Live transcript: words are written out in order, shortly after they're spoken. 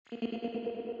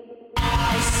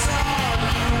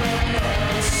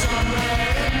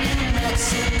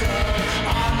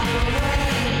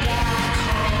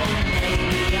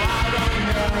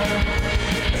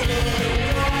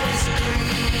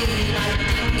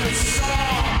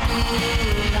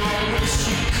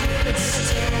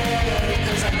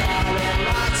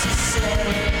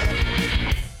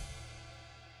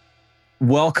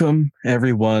Welcome,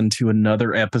 everyone, to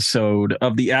another episode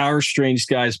of the Our Strange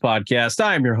Skies podcast.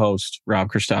 I am your host, Rob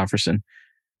Christofferson.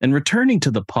 And returning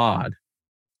to the pod,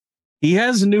 he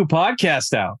has a new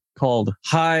podcast out called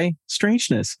High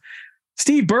Strangeness.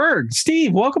 Steve Berg.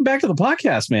 Steve, welcome back to the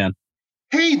podcast, man.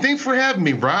 Hey, thanks for having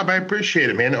me, Rob. I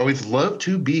appreciate it, man. I always love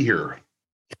to be here.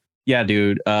 Yeah,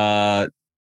 dude. I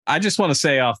just want to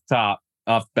say off the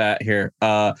bat here,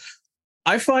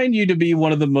 I find you to be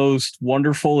one of the most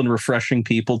wonderful and refreshing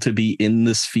people to be in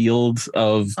this field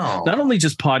of not only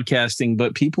just podcasting,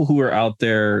 but people who are out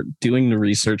there doing the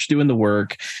research, doing the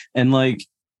work. And like,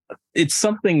 it's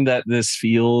something that this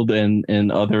field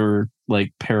and other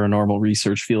like paranormal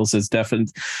research fields has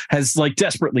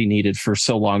desperately needed for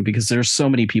so long, because there's so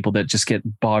many people that just get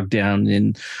bogged down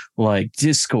in like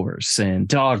discourse and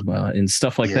dogma and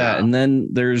stuff like that. And then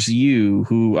there's you,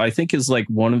 who I think is like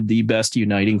one of the best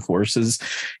uniting forces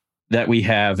that we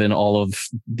have in all of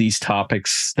these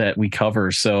topics that we cover.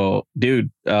 So,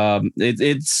 dude,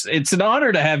 it's an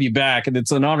honor to have you back, and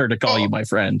it's an honor to call you my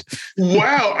friend.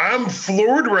 Wow, I'm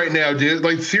floored right now, dude.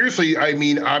 Like, seriously, I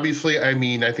mean, obviously, I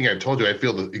think I've told you I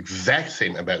feel the exact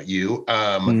same about you.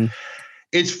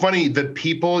 It's funny that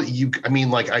people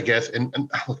I guess,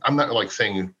 and I'm not like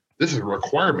saying this is a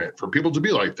requirement for people to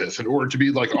be like this in order to be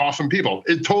like awesome people.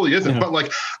 It totally isn't. But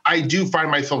like, I do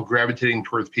find myself gravitating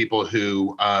towards people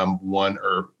who, one,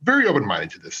 are very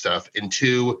open-minded to this stuff, and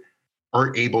two,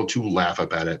 are able to laugh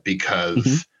about it,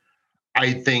 because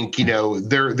I think,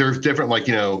 there's different, like,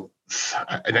 and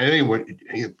I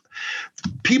think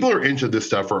people are into this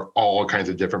stuff for all kinds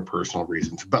of different personal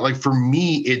reasons. But like, for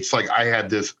me, it's like, I had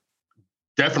this,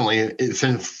 definitely,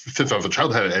 since I was a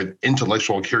child, I had an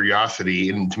intellectual curiosity,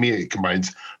 and to me, it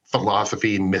combines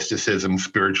philosophy, mysticism,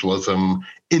 spiritualism,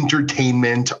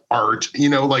 entertainment, art.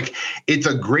 Like, it's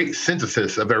a great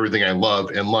synthesis of everything I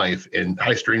love in life, and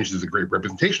High Strangeness is a great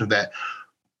representation of that.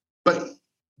 But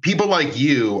people like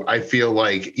you, I feel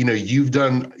like,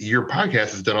 your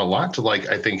podcast has done a lot to, like,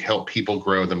 I think, help people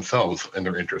grow themselves and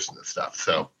their interest in this stuff.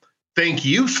 So, thank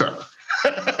you, sir.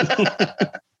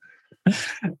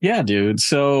 Yeah, dude.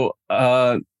 So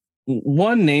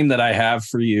one name that I have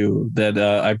for you that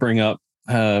I bring up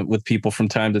with people from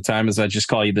time to time is I just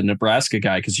call you the Nebraska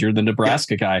guy, because you're the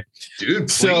Nebraska guy. Dude,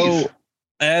 please. So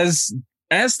as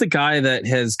the guy that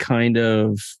has kind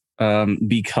of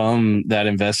become that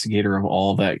investigator of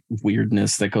all that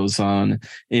weirdness that goes on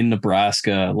in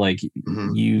Nebraska, like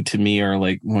you to me are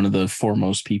like one of the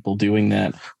foremost people doing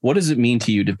that. What does it mean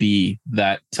to you to be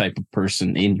that type of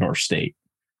person in your state?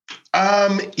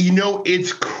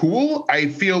 It's cool. I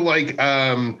feel like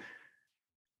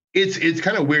it's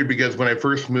kind of weird, because when I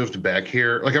first moved back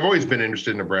here, like, I've always been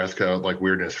interested in Nebraska, like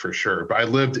weirdness for sure. But I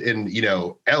lived in,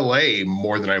 LA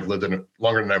longer than I've lived in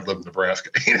Nebraska,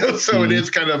 so it is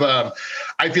kind of,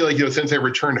 I feel like, since I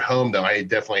returned home, though, I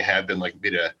definitely have been like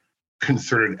made a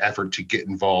concerted effort to get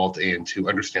involved and to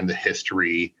understand the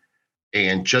history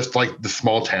and just like the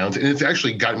small towns. And it's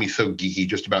actually gotten me so geeky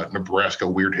just about Nebraska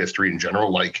weird history in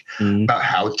general, like about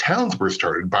how towns were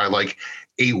started by like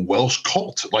a Welsh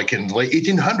cult, like in the late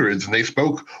 1800s, and they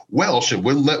spoke Welsh and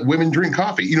wouldn't let women drink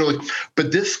coffee,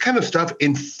 but this kind of stuff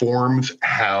informs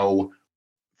how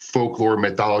folklore,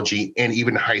 mythology, and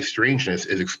even high strangeness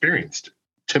is experienced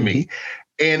to me.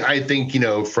 And I think,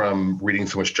 from reading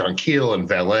so much John Keel and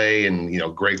Valet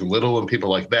and, Greg Little and people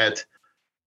like that,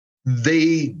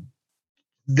 they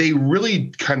really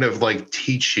kind of like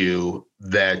teach you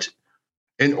that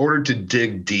in order to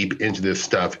dig deep into this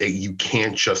stuff, you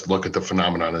can't just look at the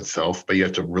phenomenon itself, but you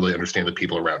have to really understand the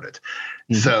people around it.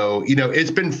 So,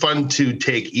 it's been fun to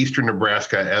take Eastern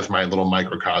Nebraska as my little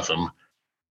microcosm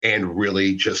and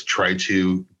really just try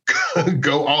to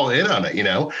go all in on it,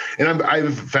 and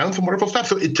I've found some wonderful stuff.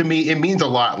 So to me, it means a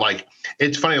lot. Like,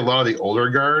 it's funny, a lot of the older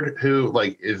guard who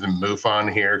like is in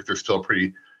MUFON here, there's still a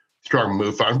pretty strong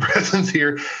MUFON presence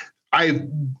here. I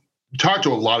talked to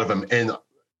a lot of them, and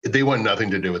they want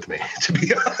nothing to do with me, to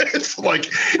be honest. Like,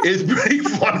 it's pretty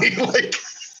funny. Like,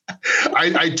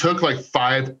 I took like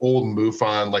 5 old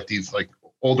MUFON, like these like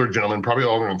older gentlemen, probably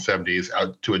older than 70s,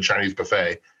 out to a Chinese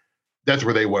buffet. That's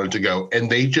where they wanted to go. And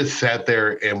they just sat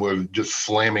there and were just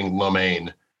slamming lo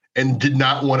mein and did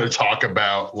not want to talk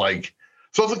about like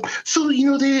So I was like, so,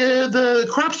 the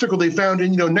crop circle they found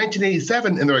in,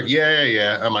 1987. And they're like,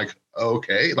 yeah. I'm like,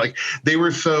 okay. Like they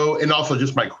were and also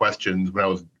just my questions when I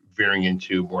was veering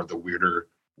into more of the weirder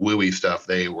wooey stuff,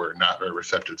 they were not very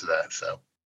receptive to that. So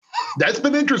that's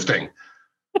been interesting.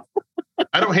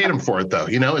 I don't hate them for it though.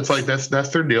 It's like, that's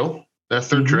their deal. That's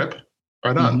their trip.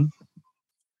 Right on.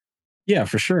 Yeah,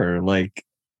 for sure. Like,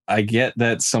 I get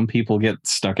that some people get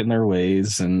stuck in their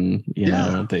ways and,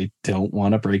 they don't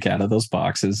want to break out of those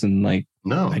boxes. And like,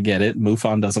 no, I get it.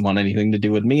 MUFON doesn't want anything to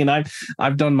do with me. And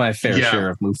I've done my fair share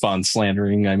of MUFON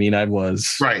slandering. I mean, I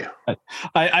was right.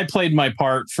 I played my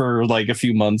part for like a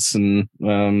few months and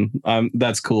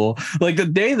that's cool. Like the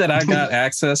day that I got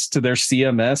access to their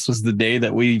CMS was the day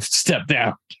that we stepped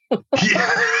down.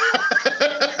 Yeah.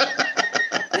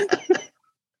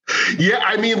 Yeah,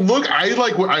 I mean, look, I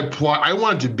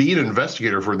wanted to be an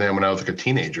investigator for them when I was like a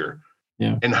teenager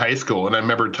in high school. And I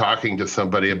remember talking to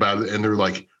somebody about it and they're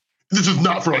like, this is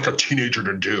not for like a teenager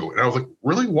to do. And I was like,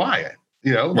 really? Why?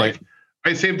 Like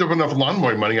I saved up enough lawn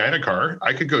mowing money. I had a car.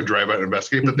 I could go drive out and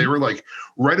investigate. But they were like,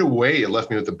 right away, it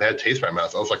left me with a bad taste in my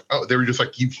mouth. I was like, oh, they were just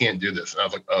like, you can't do this. And I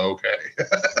was like, oh, okay.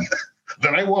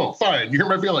 Then I won't. Fine. You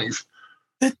hurt my feelings.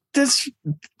 That's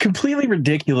completely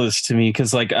ridiculous to me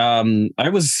because like I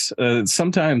was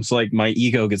sometimes like my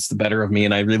ego gets the better of me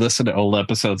and I re-listen to old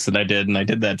episodes that I did, and I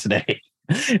did that today.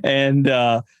 And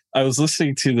I was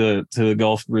listening to the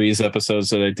Gulf Breeze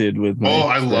episodes that I did with my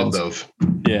I friends. love those.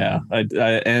 Yeah,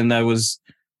 I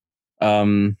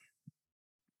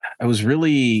was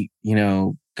really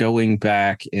going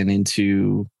back and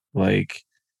into like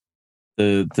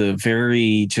the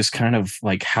very just kind of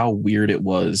like how weird it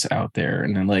was out there.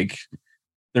 And then like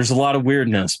there's a lot of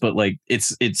weirdness, but like it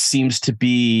seems to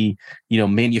be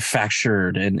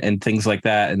manufactured and things like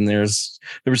that. And there was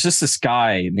just this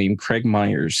guy named Craig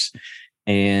Myers,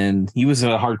 and he was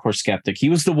a hardcore skeptic. He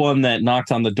was the one that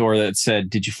knocked on the door that said,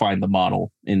 did you find the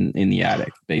model in the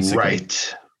attic, basically?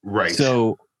 Right.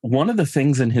 So one of the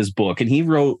things in his book, and he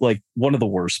wrote like one of the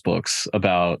worst books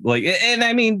about like, and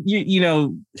I mean,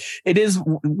 it is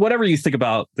whatever you think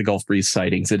about the Gulf Breeze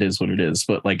sightings, it is what it is.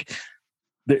 But like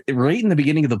right in the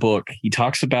beginning of the book, he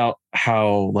talks about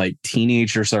how like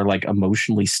teenagers are like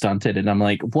emotionally stunted. And I'm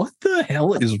like, what the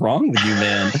hell is wrong with you,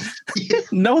 man?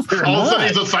 No, they're all not. Of a sudden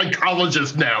he's a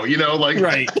psychologist now, like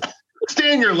right.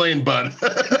 Stay in your lane, bud.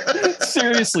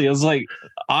 Seriously, I was like,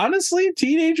 honestly,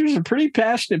 teenagers are pretty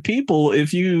passionate people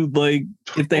if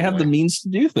they have the means to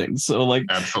do things. So like,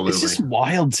 absolutely, it's just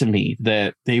wild to me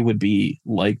that they would be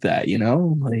like that,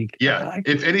 like,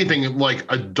 if anything,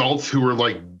 like adults who are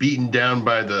like beaten down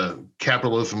by the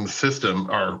capitalism system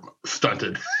are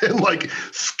stunted and like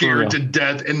scared to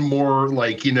death and more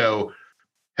like,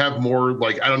 have more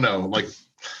like, I don't know, like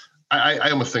I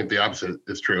almost think the opposite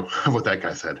is true of what that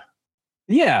guy said.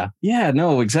 Yeah,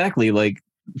 no, exactly. Like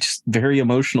just very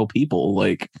emotional people.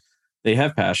 Like they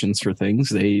have passions for things.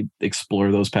 They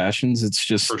explore those passions. It's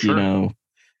just,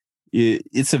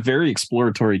 it's a very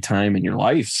exploratory time in your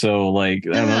life. So like,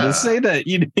 I don't know, to say that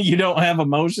you don't have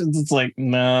emotions. It's like,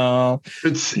 no,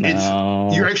 it's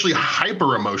you're actually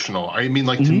hyper emotional. I mean,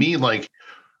 like to me, like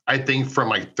I think from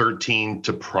like 13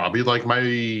 to probably like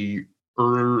my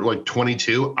like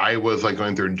 22, I was like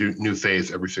going through a new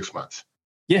phase every 6 months.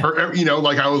 Yeah. Or,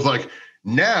 like I was like,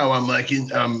 now I'm like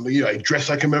in, I dress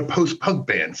like I'm in a post-punk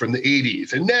band from the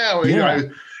 80s. And now,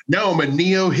 now I'm a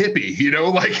neo hippie,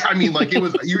 like, I mean, like it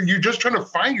was, you're just trying to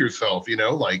find yourself,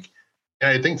 like, and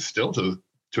I think still to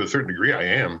a certain degree I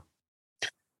am.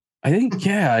 I think,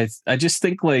 I just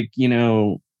think like,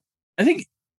 I think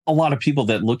a lot of people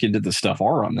that look into this stuff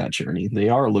are on that journey. They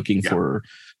are looking for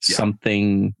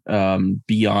something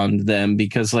beyond them,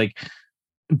 because like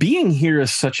being here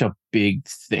is such a big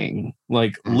thing.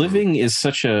 Like living is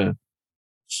such a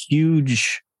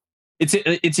huge, it's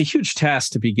a huge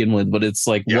task to begin with, but it's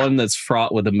like one that's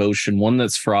fraught with emotion, one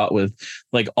that's fraught with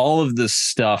like all of this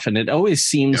stuff. And it always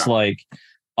seems like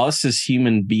us as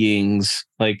human beings,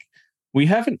 like we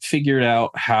haven't figured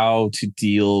out how to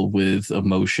deal with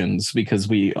emotions, because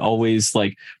we always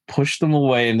like push them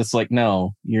away. And it's like,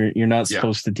 no, you're not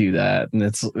supposed to do that. And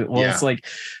it's like,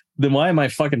 then why am I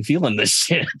fucking feeling this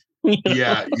shit?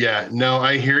 Yeah. No,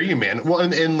 I hear you, man. Well,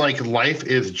 and like life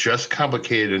is just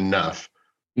complicated enough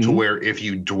to where if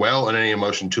you dwell on any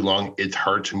emotion too long, it's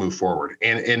hard to move forward.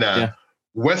 And in a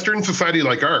Western society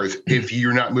like ours, if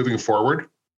you're not moving forward,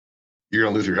 you're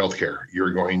going to lose your health care.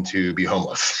 You're going to be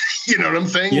homeless. You know what I'm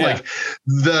saying? Yeah. Like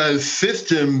the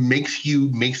system makes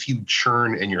you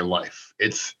churn in your life.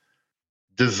 It's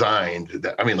designed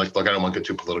that, I mean, like, look, I don't want to get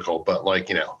too political, but like,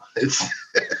 it's,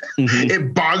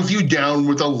 it bogs you down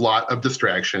with a lot of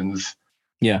distractions.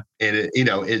 Yeah. And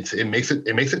it makes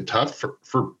it tough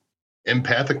for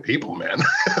empathic people, man.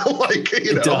 Like,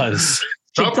 It does.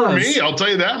 tough for me, I'll tell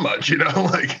you that much,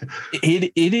 like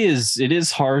it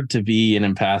is hard to be an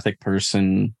empathic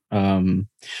person,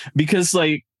 because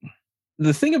like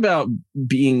the thing about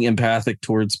being empathic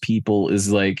towards people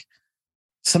is like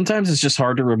sometimes it's just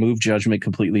hard to remove judgment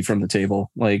completely from the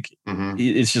table. Like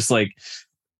it's just like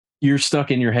you're stuck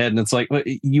in your head and it's like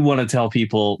you want to tell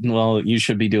people, well, you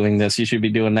should be doing this, you should be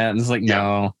doing that, and it's like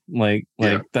no, like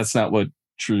that's not what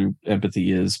true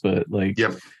empathy is. But like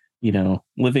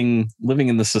living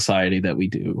in the society that we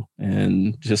do,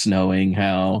 and just knowing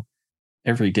how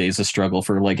every day is a struggle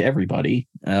for like everybody.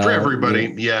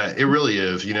 Yeah, it really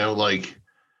is. Like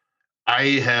I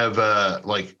have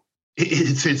like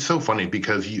it's so funny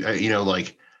because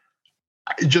like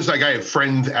just like I have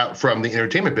friends out from the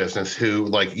entertainment business who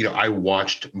like I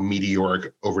watched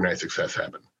meteoric overnight success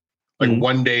happen. Like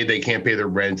one day they can't pay their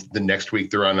rent, the next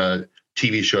week they're on a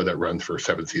TV show that runs for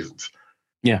 7 seasons.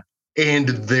 Yeah. And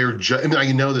they're just, I mean,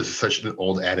 I know this is such an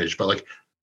old adage, but like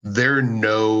they're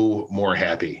no more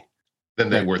happy than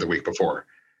they were the week before.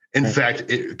 In fact,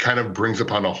 it kind of brings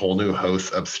upon a whole new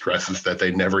host of stresses that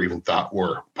they never even thought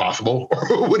were possible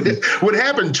or would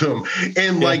happen to them.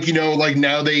 And like, like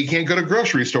now they can't go to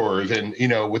grocery stores and,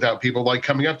 without people like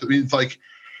coming up to me. It's like,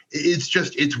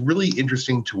 it's really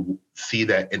interesting to see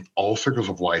that in all circles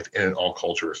of life and in all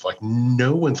cultures. Like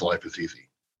no one's life is easy.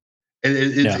 And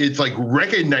it's like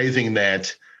recognizing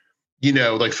that,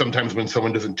 like sometimes when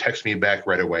someone doesn't text me back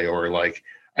right away, or like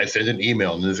I send an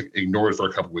email and is ignored for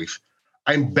a couple of weeks,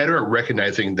 I'm better at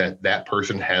recognizing that that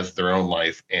person has their own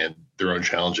life and their own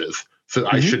challenges. So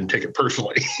I shouldn't take it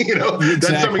personally.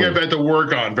 That's something I've had to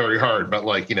work on very hard, but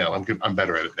like, I'm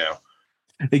better at it now.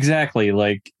 Exactly.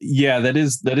 Like, yeah, that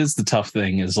is the tough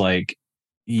thing is like,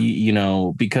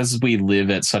 because we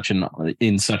live at such an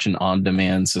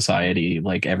on-demand society,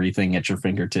 like everything at your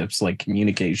fingertips, like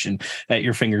communication at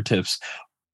your fingertips.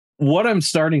 What I'm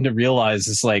starting to realize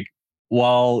is like,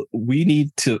 while we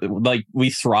need to like we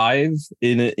thrive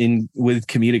in with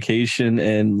communication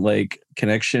and like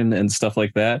connection and stuff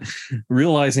like that,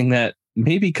 realizing that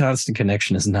maybe constant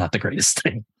connection is not the greatest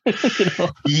thing.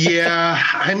 Yeah,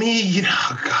 I mean,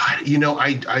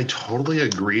 God, I totally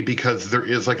agree because there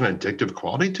is like an addictive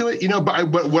quality to it,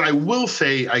 but what I will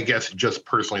say, I guess, just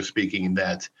personally speaking,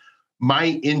 that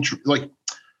my like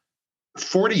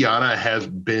Fortiana has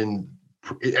been,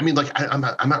 I mean, like I'm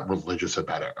not religious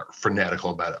about it or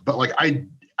fanatical about it, but like I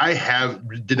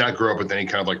did not grow up with any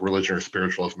kind of like religion or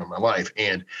spiritualism in my life,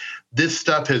 and this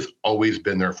stuff has always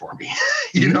been there for me.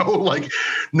 Like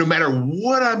no matter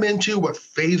what I'm into, what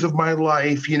phase of my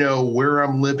life, where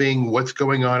I'm living, what's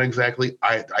going on exactly,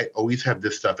 I always have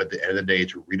this stuff at the end of the day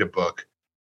to read a book,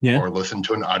 or listen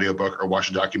to an audiobook, or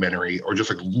watch a documentary, or just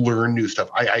like learn new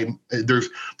stuff.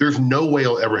 There's no way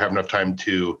I'll ever have enough time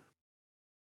to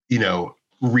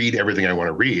read everything I want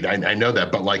to read. I know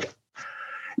that, but like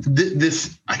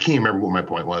this, I can't remember what my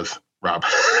point was, Rob.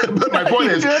 But my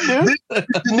point is,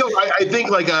 I think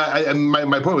like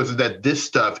my point was that this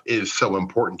stuff is so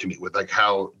important to me, with like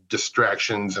how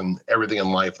distractions and everything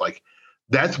in life, like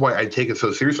that's why I take it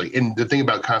so seriously. And the thing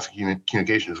about constant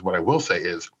communication is, what I will say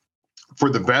is, for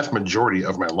the vast majority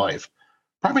of my life,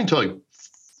 probably until like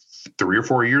 3 or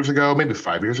 4 years ago, maybe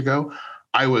 5 years ago,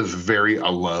 I was very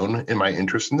alone in my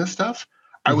interest in this stuff.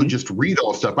 I would just read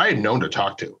all stuff I had known to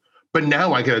talk to, but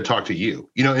now I got to talk to you,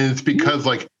 and it's because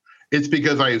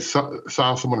I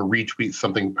saw someone retweet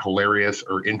something hilarious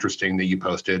or interesting that you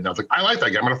posted, and I was like, I like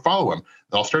that guy, I'm going to follow him.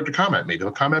 And I'll start to comment. Maybe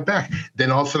he'll comment back.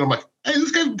 Then all of a sudden I'm like, hey, this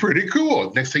guy's pretty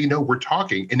cool. Next thing you know, we're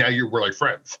talking, and now we're like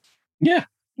friends. Yeah,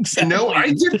 exactly.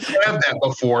 I didn't have that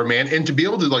before, man. And to be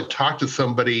able to like talk to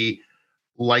somebody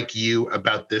like you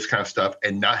about this kind of stuff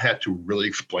and not have to really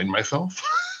explain myself.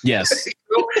 Yes.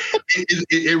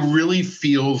 It really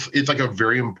feels, it's like a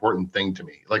very important thing to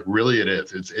me. Like really it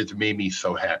is. It's made me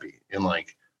so happy. And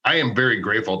like, I am very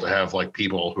grateful to have like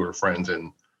people who are friends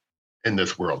in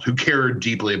this world who care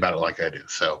deeply about it like I do.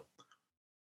 So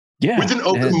yeah, with an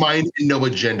open mind and no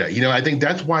agenda, I think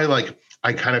that's why like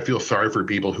I kind of feel sorry for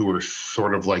people who are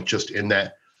sort of like just in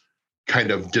that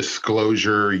kind of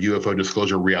UFO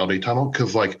disclosure reality tunnel.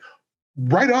 Cause like,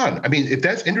 right on. I mean, if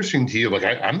that's interesting to you, like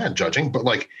I'm not judging, but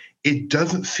like, it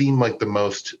doesn't seem like the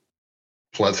most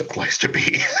pleasant place to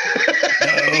be.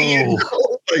 No.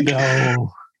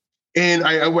 No. And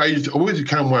I just always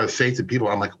kind of want to say to people,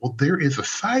 I'm like, well, there is a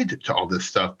side to all this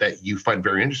stuff that you find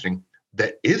very interesting,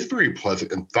 that is very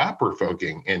pleasant and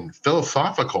thought-provoking and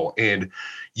philosophical, and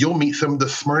you'll meet some of the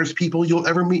smartest people you'll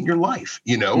ever meet in your life,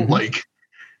 like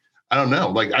I don't know.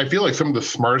 Like, I feel like some of the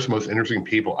smartest, most interesting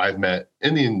people I've met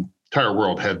in the entire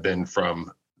world have been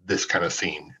from this kind of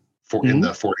scene in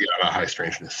the 40 high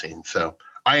strangeness scene. So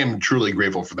I am truly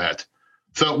grateful for that.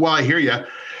 So while I hear you,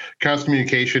 constant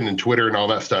communication and Twitter and all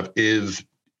that stuff is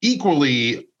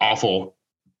equally awful,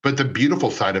 but the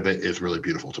beautiful side of it is really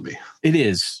beautiful to me. It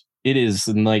is. It is.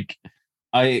 And like,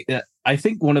 I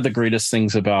think one of the greatest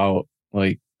things about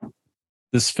like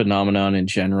this phenomenon in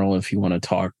general, if you want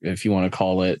to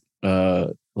call it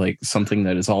like something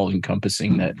that is all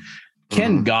encompassing, that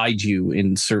can guide you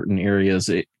in certain areas,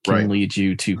 it can lead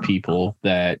you to people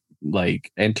that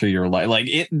like enter your life. Like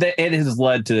it has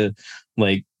led to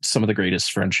like some of the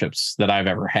greatest friendships that I've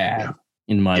ever had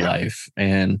in my life.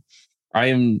 And I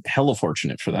am hella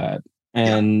fortunate for that.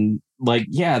 And like,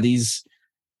 these,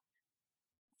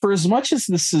 for as much as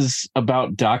this is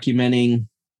about documenting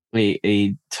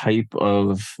a type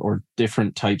of or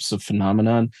different types of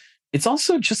phenomenon, it's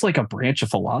also just like a branch of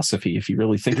philosophy if you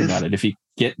really think about it. If you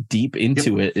get deep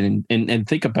into it and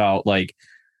think about like,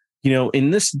 you know,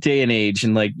 in this day and age,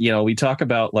 and like, you know, we talk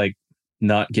about like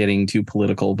not getting too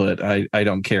political, but I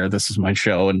don't care. This is my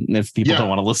show. And if people don't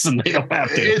want to listen, they don't have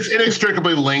to. It's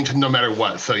inextricably linked no matter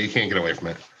what. So you can't get away from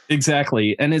it.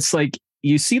 Exactly. And it's like,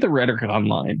 you see the rhetoric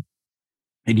online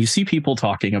and you see people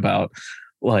talking about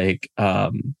like,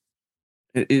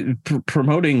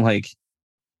 promoting like,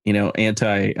 you know,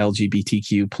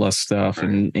 anti-LGBTQ plus stuff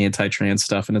and anti-trans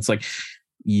stuff. And it's like,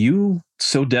 you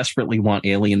so desperately want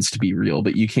aliens to be real,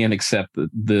 but you can't accept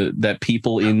that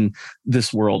people in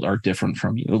this world are different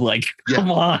from you. Like,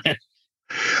 come on.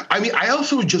 I mean, I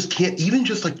also just can't, even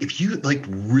just like, if you like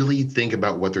really think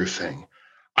about what they're saying,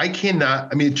 I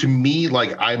cannot, I mean, to me,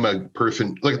 like I'm a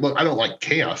person, like, look, I don't like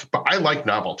chaos, but I like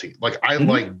novelty. Like I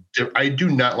do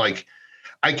not like,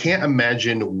 I can't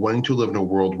imagine wanting to live in a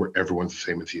world where everyone's the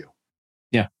same as you.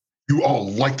 Yeah. You all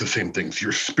like the same things.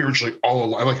 You're spiritually all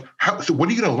alive. Like, how? So what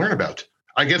are you going to learn about?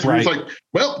 I guess we're just like,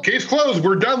 well, case closed.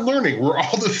 We're done learning. We're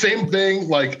all the same thing.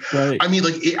 Like, I mean,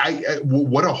 like,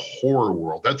 what a horror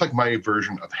world. That's like my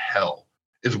version of hell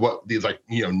is what these like,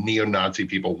 you know, neo-Nazi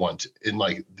people want. And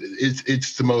like,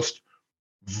 it's the most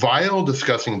vile,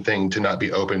 disgusting thing to not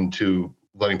be open to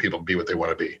letting people be what they want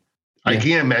to be. I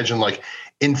can't imagine like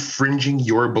infringing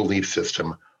your belief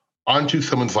system onto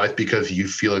someone's life because you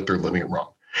feel like they're living it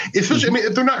wrong. Especially, I mean,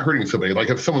 if they're not hurting somebody,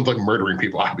 like if someone's like murdering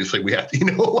people, obviously we have to, you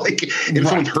know, like if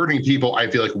someone's hurting people,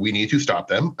 I feel like we need to stop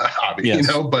them, obviously, you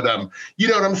know, but you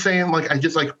know what I'm saying? Like, I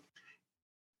just like,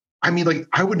 I mean, like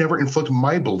I would never inflict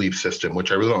my belief system,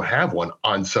 which I really don't have one,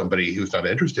 on somebody who's not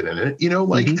interested in it, you know,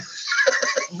 like, you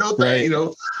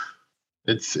know.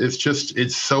 It's just,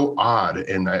 it's so odd.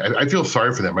 And I feel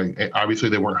sorry for them. Obviously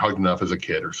they weren't hugged enough as a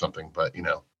kid or something, but you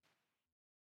know.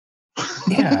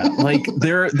 Like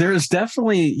there's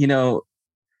definitely, you know,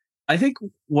 I think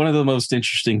one of the most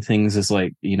interesting things is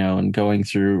like, you know, and going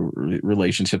through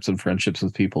relationships and friendships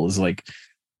with people is like,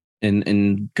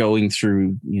 and going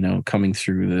through, you know, coming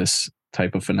through this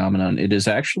type of phenomenon, it has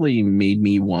actually made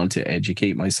me want to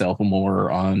educate myself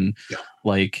more on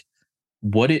like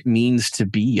what it means to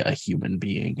be a human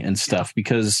being and stuff,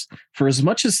 because for as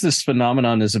much as this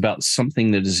phenomenon is about something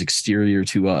that is exterior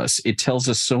to us, it tells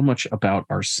us so much about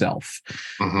ourselves.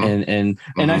 And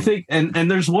I think and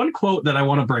there's one quote that I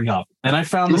want to bring up, and I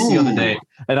found this the other day,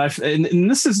 and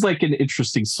this is like an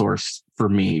interesting source for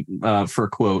me for a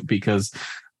quote, because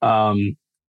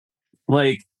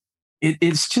like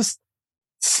it's just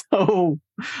so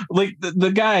like the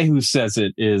guy who says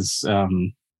it is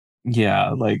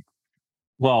like,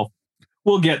 well,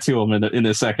 we'll get to him in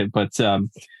a second, but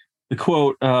the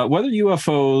quote, whether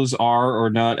UFOs are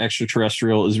or not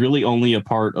extraterrestrial is really only a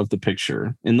part of the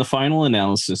picture. In the final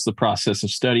analysis, the process of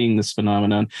studying this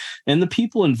phenomenon and the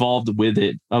people involved with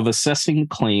it, of assessing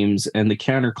claims and the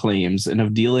counterclaims, and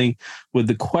of dealing with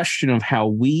the question of how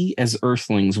we as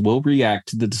Earthlings will react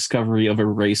to the discovery of a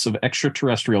race of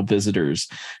extraterrestrial visitors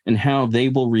and how they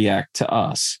will react to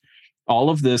us. All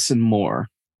of this and more,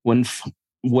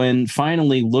 when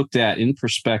finally looked at in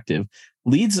perspective,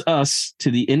 leads us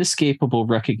to the inescapable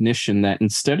recognition that in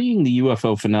studying the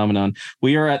UFO phenomenon,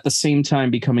 we are at the same time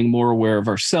becoming more aware of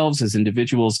ourselves as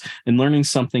individuals and learning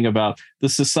something about the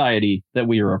society that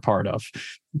we are a part of.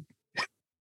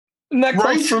 And that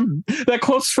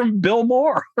quote's from Bill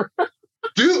Moore.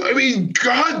 Dude, I mean,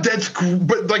 God,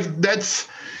 that's,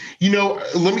 you know,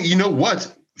 you know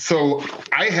what? So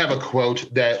I have a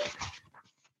quote that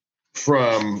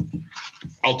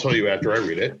I'll tell you after I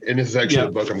read it. And this is actually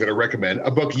a book I'm going to recommend,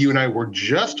 a book you and I were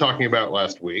just talking about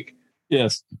last week.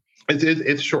 Yes.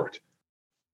 It's short.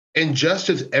 And just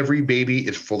as every baby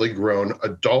is fully grown,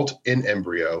 adult in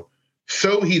embryo,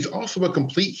 So he's also a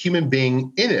complete human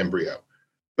being in embryo.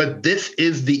 But this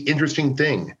is the interesting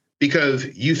thing, because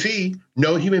you see,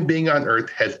 no human being on Earth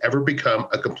has ever become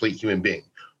a complete human being.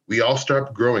 We all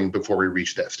stop growing before we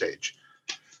reach that stage.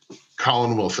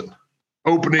 Colin Wilson.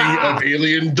 Opening of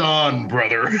Alien Dawn,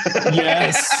 brother.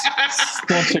 Yes.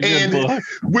 Such a good book.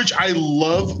 Which I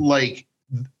love, like,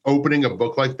 opening a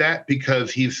book like that,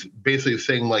 because he's basically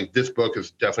saying, like, this book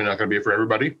is definitely not going to be for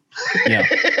everybody. Yeah.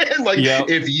 Like,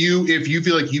 if you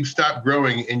feel like you've stopped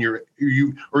growing in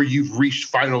you've reached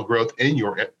final growth in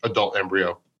your adult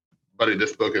embryo, buddy,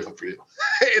 this book isn't for you.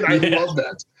 And I love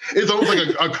that. It's almost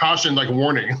like a caution, like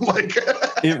warning. Like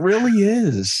it really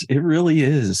is. It really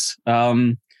is.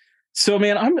 So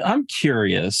man, I'm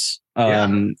curious.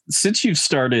 Since you've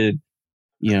started,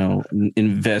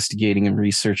 investigating and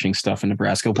researching stuff in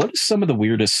Nebraska, what is some of the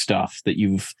weirdest stuff that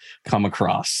you've come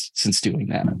across since doing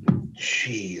that?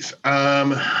 Jeez.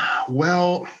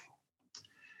 Well,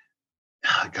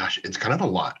 gosh, it's kind of a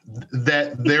lot.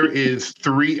 That there is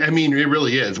three. I mean, it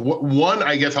really is. One,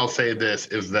 I guess I'll say this,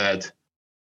 is that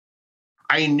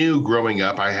I knew growing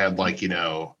up I had, like,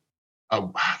 God,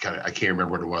 I can't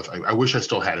remember what it was. I wish I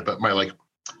still had it, but my, like,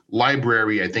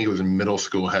 library, I think it was in middle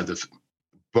school, had this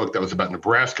book that was about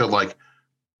Nebraska, like,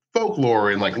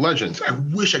 folklore and, like, legends. I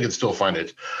wish I could still find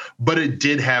it, but it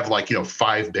did have, like, 5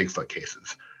 Bigfoot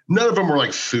cases. None of them were,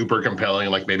 like, super compelling.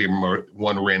 Like, maybe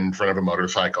one ran in front of a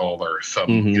motorcycle, or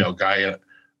some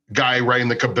guy riding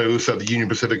the caboose of the Union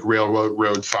Pacific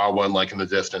Railroad saw one, like, in the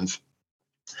distance.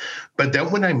 But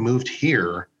then when I moved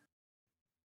here,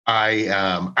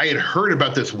 I had heard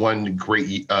about this one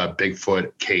great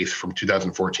Bigfoot case from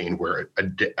 2014, where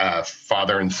a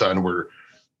father and son were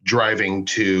driving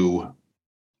to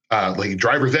like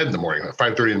driver's ed in the morning, at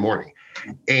 5:30 in the morning,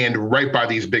 and right by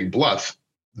these big bluffs,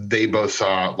 they both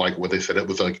saw, like, what they said it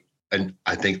was like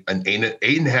I think an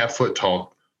 8.5 foot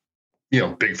tall,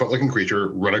 Bigfoot looking creature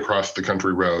run across the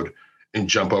country road and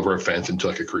jump over a fence into,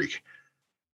 like, a creek.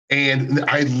 And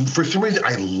for some reason,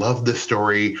 I love this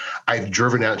story. I've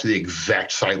driven out to the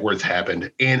exact site where it's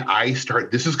happened, and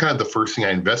this is kind of the first thing I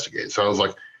investigated. So I was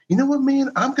like, you know what, man,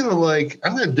 I'm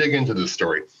gonna dig into this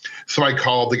story. So I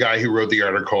called the guy who wrote the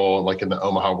article, like, in the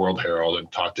Omaha World Herald, and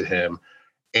talked to him.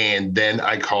 And then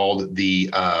I called the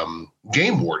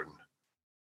game warden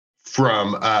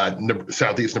from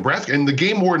southeast Nebraska. And the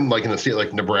game warden, like, in a state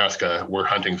like Nebraska, where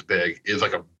hunting's big, is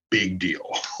like a big deal.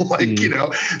 Like,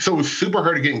 so it was super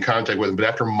hard to get in contact with him. But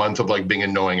after months of, like, being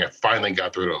annoying, I finally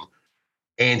got through to him.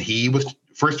 And he was,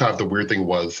 first off, the weird thing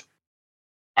was,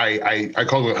 I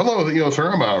called him, hello,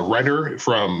 sir, I'm a writer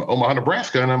from Omaha,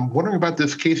 Nebraska, and I'm wondering about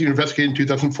this case you investigated in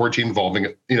 2014 involving,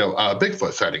 a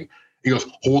Bigfoot sighting. He goes,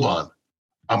 hold on,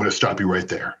 I'm going to stop you right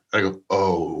there. I go,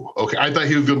 oh, okay. I thought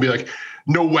he was going to be like,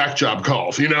 no whack job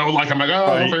calls, like, I'm like, oh,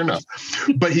 right. Fair enough.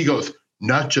 But he goes,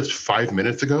 not just 5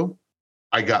 minutes ago,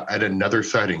 I got at another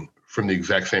sighting from the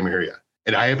exact same area.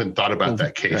 And I haven't thought about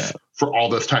that case for all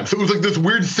this time. So it was like this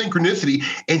weird synchronicity.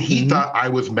 And he thought I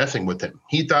was messing with him.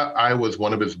 He thought I was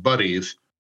one of his buddies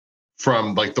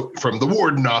from, like, from the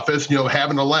warden office,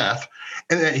 having a laugh.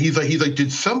 And then he's like,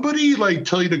 did somebody, like,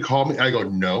 tell you to call me? I go,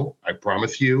 no, I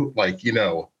promise you, like,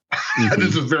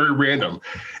 this is very random.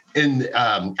 And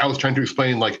I was trying to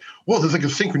explain, like, well, there's, like, a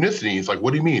synchronicity. He's like,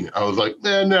 what do you mean? I was like,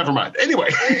 never mind. Anyway,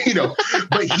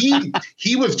 but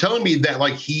he was telling me that,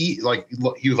 like, he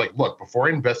was like, look, before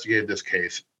I investigated this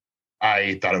case,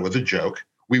 I thought it was a joke.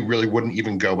 We really wouldn't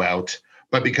even go out.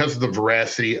 But because of the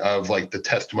veracity of, like, the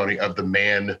testimony of the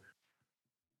man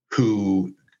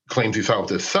who claims he saw it with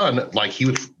his son, like, he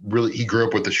grew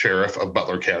up with the sheriff of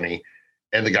Butler County.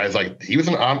 And the guy's like,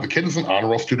 the kid is an honor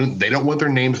roll student. They don't want their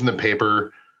names in the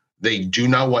paper. They do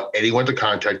not want anyone to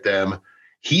contact them.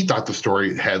 He thought the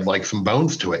story had, like, some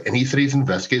bones to it. And he said he's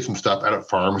investigated some stuff out at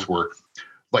farms where,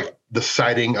 like, the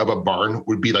siding of a barn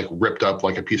would be, like, ripped up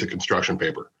like a piece of construction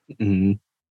paper. Mm-hmm.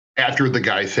 After the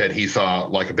guy said he saw,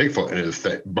 like, a Bigfoot in his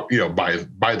thing,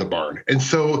 by the barn. And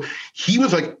so he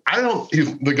was like,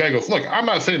 the guy goes, look, I'm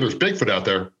not saying there's Bigfoot out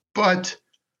there, but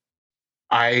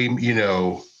I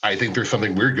think there's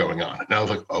something weird going on. And I was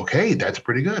like, okay, that's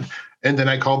pretty good. And then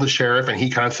I called the sheriff, and he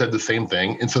kind of said the same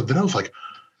thing. And so then I was like,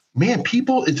 man,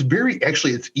 people, it's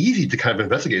easy to kind of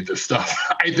investigate this stuff,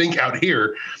 I think, out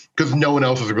here, because no one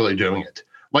else is really doing it.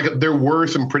 Like, there were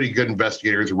some pretty good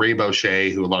investigators, Ray Boucher,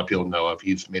 who a lot of people know of.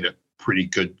 He's made a pretty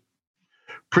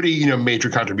major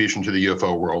contribution to the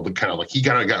UFO world. And kind of like, he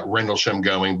kind of got Rendlesham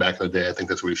going back in the day. I think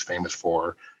that's what he's famous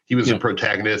for. He was a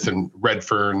protagonist in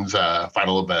Redfern's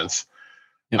Final Events.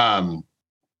 Yep.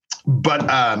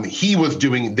 But he was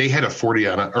they had a 40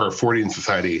 in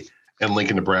society in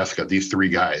Lincoln, Nebraska, these 3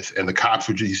 guys. And the cops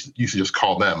would used to just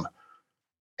call them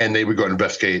and they would go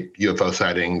investigate UFO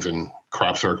sightings and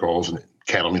crop circles and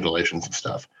cattle mutilations and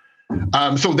stuff.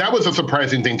 So that was a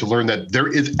surprising thing to learn, that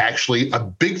there is actually a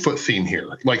Bigfoot scene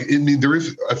here. Like, I mean, there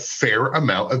is a fair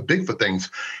amount of Bigfoot things.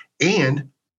 And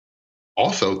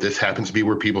also, this happens to be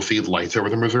where people see lights over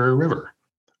the Missouri River,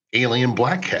 alien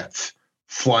black cats,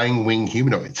 flying winged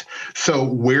humanoids. So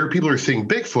where people are seeing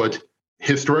Bigfoot,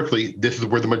 historically, this is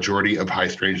where the majority of high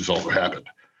strangeness also happened,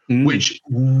 which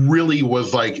really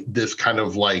was like this kind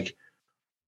of like,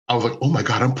 I was like, oh my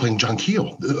God, I'm playing John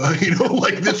Keel.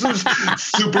 Like, this is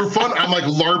super fun. I'm like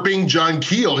LARPing John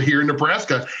Keel here in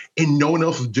Nebraska, and no one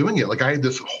else is doing it. Like, I had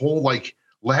this whole like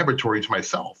laboratory to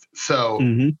myself. So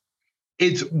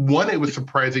it was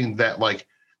surprising that like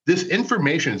this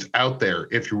information is out there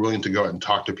if you're willing to go out and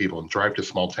talk to people and drive to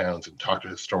small towns and talk to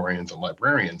historians and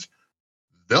librarians.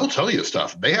 They'll tell you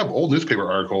stuff. They have old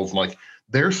newspaper articles, and like,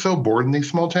 they're so bored in these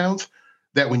small towns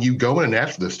that when you go in and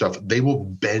ask for this stuff, they will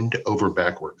bend over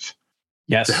backwards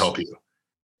to help you.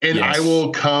 And I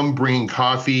will come bringing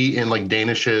coffee and like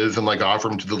Danishes and like offer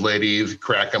them to the ladies,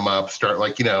 crack them up, start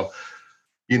like,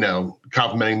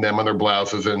 complimenting them on their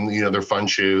blouses and, their fun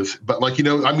shoes. But like,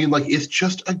 I mean, like, it's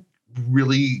just a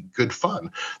really good fun.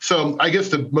 So I guess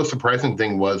the most surprising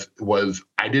thing was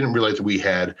I didn't realize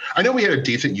that I know we had a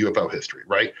decent UFO history,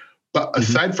 right? But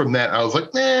aside from that, I was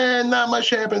like, not much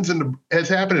has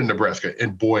happened in Nebraska.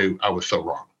 And boy, I was so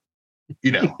wrong.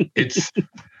 It's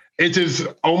as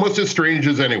almost as strange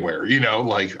as anywhere,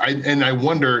 like I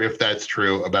wonder if that's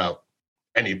true about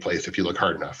any place if you look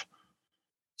hard enough.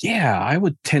 Yeah, I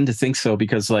would tend to think so,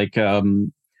 because like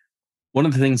one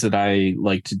of the things that I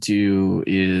like to do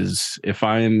is if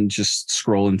I'm just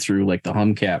scrolling through like the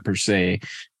Humcat per se,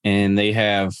 and they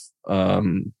have a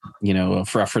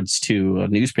reference to a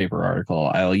newspaper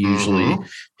article, I'll usually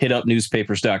hit up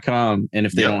newspapers.com, and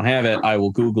if they don't have it, I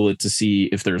will Google it to see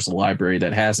if there's a library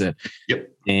that has it.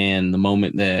 And the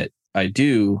moment that I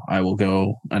do, I will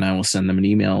go and I will send them an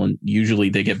email, and usually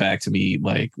they get back to me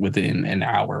like within an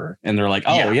hour, and they're like,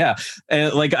 oh yeah.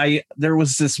 And like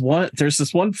there's this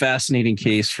one fascinating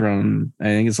case from, I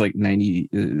think it's like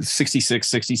 66,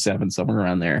 67, somewhere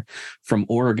around there, from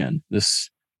Oregon. This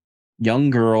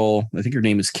young girl, I think her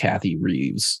name is Kathy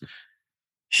Reeves.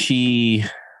 She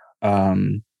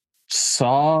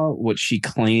saw what she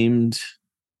claimed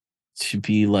to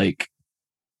be like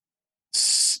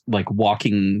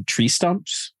walking tree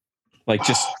stumps, like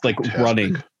just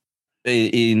running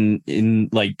in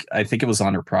like, I think it was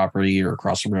on her property or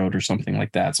across the road or something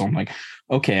like that. So I'm like,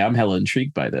 okay, I'm hella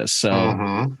intrigued by this.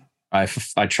 So I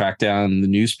tracked down the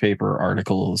newspaper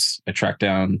articles. I tracked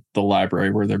down the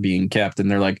library where they're being kept, and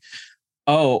they're like,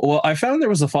 oh, well, I found there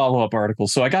was a follow-up article,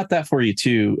 so I got that for you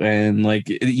too. And like,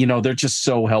 they're just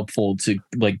so helpful to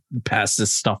like pass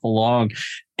this stuff along.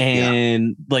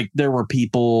 And like, there were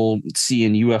people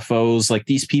seeing UFOs. Like,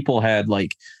 these people had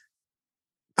like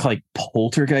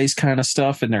poltergeist kind of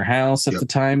stuff in their house at the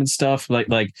time and stuff,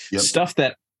 like stuff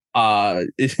that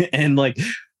and like,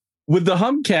 with the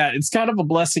Humcat, it's kind of a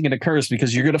blessing and a curse,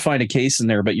 because you're going to find a case in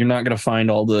there, but you're not going to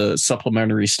find all the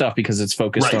supplementary stuff, because it's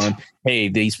focused on, hey,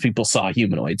 these people saw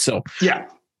humanoids. So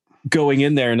going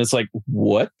in there, and it's like,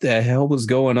 what the hell was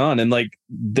going on? And like,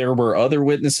 there were other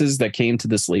witnesses that came to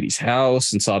this lady's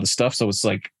house and saw the stuff. So it's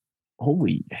like,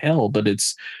 holy hell. But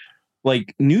it's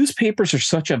like, newspapers are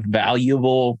such a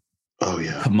valuable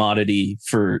commodity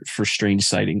for strange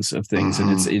sightings of things.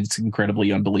 And it's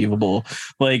incredibly unbelievable.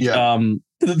 Like,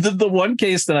 the one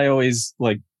case that I always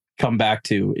like come back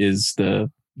to is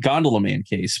the Gondola Man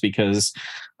case, because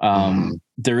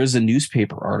there is a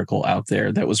newspaper article out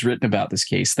there that was written about this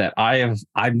case that I'm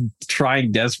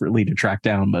trying desperately to track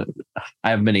down, but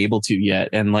I haven't been able to yet.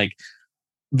 And like,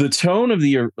 the tone of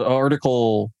the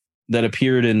article that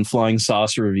appeared in Flying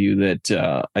Saucer Review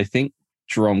that I think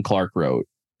Jerome Clark wrote,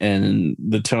 and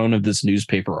the tone of this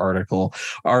newspaper article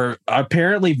are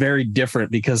apparently very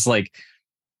different, because like,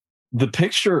 the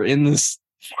picture in this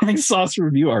Flying Saucer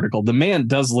Review article, the man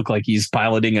does look like he's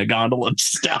piloting a gondola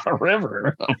just down a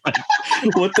river. I'm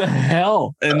like, what the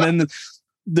hell? And then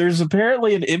there's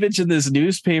apparently an image in this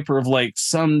newspaper of like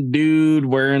some dude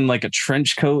wearing like a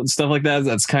trench coat and stuff like that.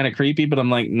 That's kind of creepy, but I'm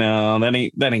like, no, that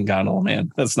ain't Gondola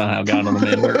Man. That's not how Gondola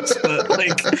Man works. But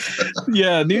like,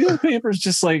 yeah, newspapers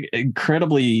just like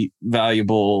incredibly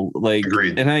valuable. Like,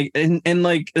 agreed. And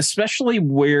like, especially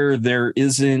where there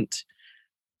isn't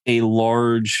a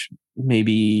large,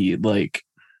 maybe like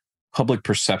public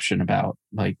perception about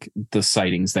like the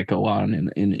sightings that go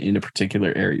on in a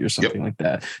particular area or something like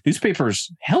that.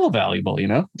 Newspapers hella valuable,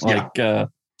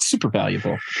 super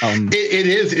valuable. It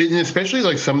is, and especially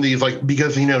like some of these, like,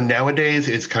 because nowadays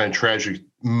it's kind of tragic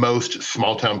most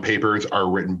small town papers are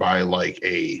written by like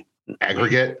a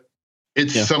aggregate.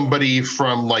 It's somebody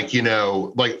from like,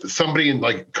 like somebody in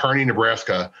like Kearney,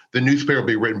 Nebraska. The newspaper will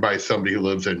be written by somebody who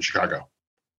lives in Chicago.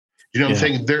 You know what I'm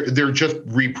saying? They're just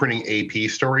reprinting AP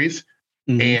stories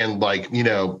and like,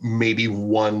 maybe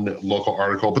one local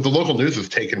article, but the local news is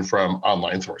taken from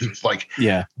online sources. Like,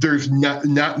 there's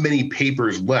not many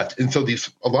papers left. And so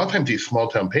a lot of times these small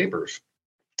town papers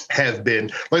have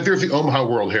been like, there's the Omaha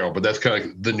World Herald, but that's kind of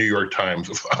like the New York Times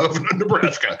of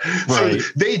Nebraska. Right.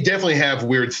 So they definitely have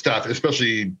weird stuff,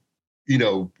 especially,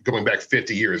 going back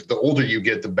 50 years. The older you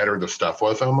get, the better the stuff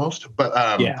was almost. But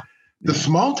the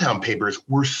small town papers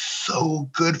were so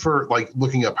good for like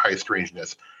looking up high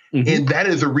strangeness. And that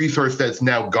is a resource that's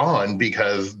now gone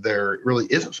because there really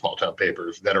isn't small town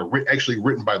papers that are actually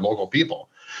written by local people.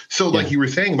 So like you were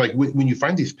saying, like when you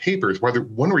find these papers,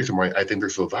 one reason why I think they're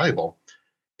so valuable,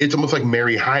 it's almost like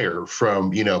Mary Heyer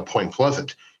from, Point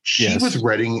Pleasant. She was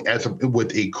writing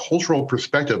with a cultural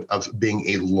perspective of being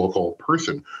a local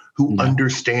person who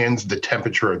understands the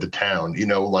temperature of the town,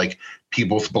 like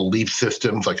people's belief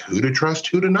systems, like who to trust,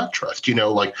 who to not trust,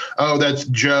 like, oh, that's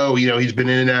Joe, he's been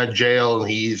in and out of jail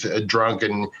and he's drunk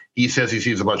and he says he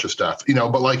sees a bunch of stuff,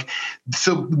 but like,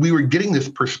 so we were getting this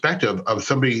perspective of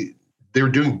somebody. They were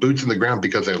doing boots in the ground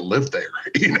because they lived there,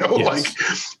 like,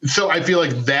 so I feel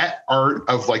like that art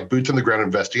of like boots on the ground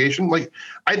investigation, like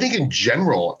I think in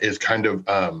general is kind of,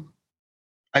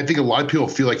 I think a lot of people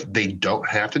feel like they don't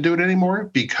have to do it anymore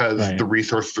because the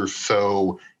resources are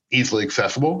so easily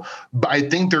accessible. But I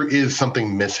think there is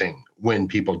something missing when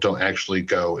people don't actually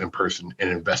go in person and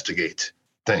investigate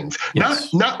things.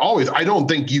 Not always. I don't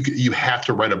think you have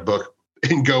to write a book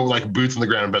and go like boots on the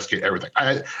ground, investigate everything.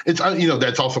 It's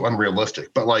that's also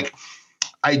unrealistic. But like,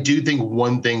 I do think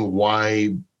one thing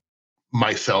why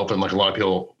myself and like a lot of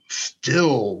people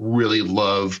still really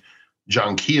love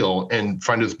John Keel and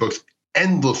find his books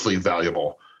endlessly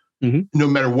valuable, no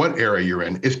matter what era you're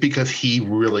in, is because he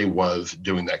really was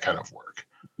doing that kind of work.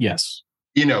 Yes.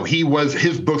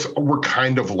 His books were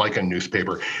kind of like a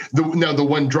newspaper. The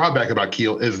one drawback about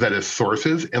Keel is that his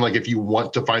sources, and like if you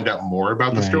want to find out more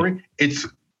about the story, it's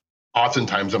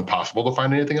oftentimes impossible to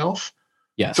find anything else.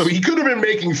 Yes. So he could have been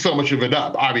making so much of it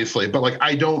up, obviously, but like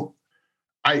I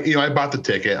bought the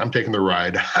ticket. I'm taking the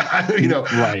ride.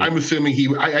 I'm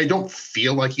assuming I don't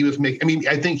feel like he was making. I mean,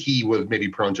 I think he was maybe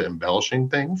prone to embellishing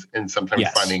things and sometimes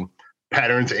finding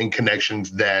patterns and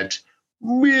connections that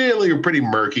really are pretty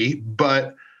murky,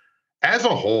 but as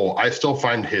a whole, I still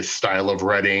find his style of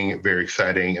writing very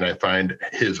exciting, and I find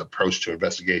his approach to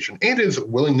investigation and his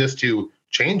willingness to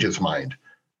change his mind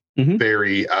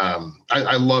very.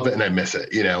 I love it and I miss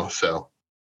it. So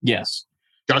yes.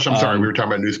 Gosh, I'm sorry. We were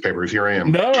talking about newspapers. Here I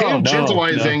am,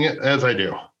 tantalizing as I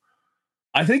do.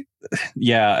 I think,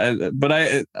 but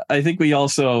I think we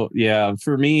also,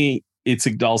 for me, it's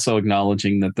also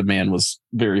acknowledging that the man was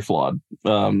very flawed. He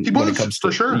was, when it comes to,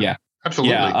 for sure. Yeah,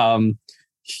 absolutely. Yeah.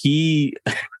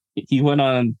 He went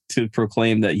on to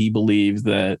proclaim that he believed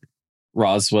that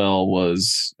Roswell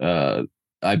was,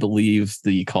 I believe,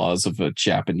 the cause of a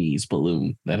Japanese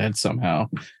balloon that had somehow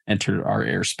entered our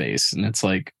airspace. And it's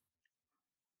like,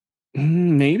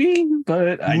 maybe,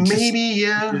 but I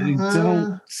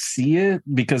don't see it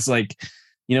because, like,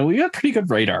 we got pretty good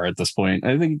radar at this point.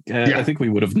 I think we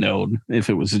would have known if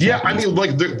it was. I mean,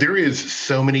 like there is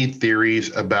so many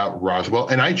theories about Roswell,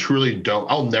 and I truly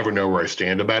don't. I'll never know where I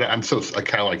stand about it. I'm so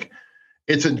kind of like,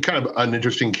 it's a kind of an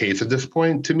interesting case at this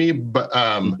point to me. But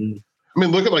I mean,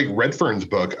 look at like Redfern's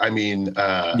book. I mean,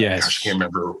 gosh, I can't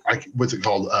remember. What's it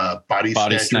called? Body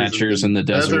Snatchers in the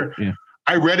desert. Yeah.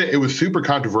 I read it. It was super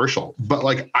controversial, but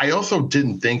like, I also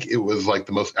didn't think it was like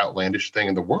the most outlandish thing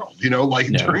in the world,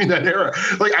 during that era.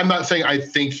 Like, I'm not saying I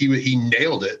think he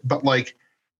nailed it, but like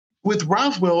with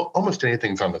Roswell, almost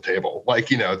anything's on the table.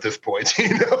 Like, at this point,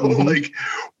 like,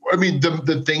 I mean,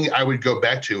 the thing I would go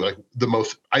back to, like the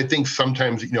most, I think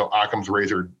sometimes, Occam's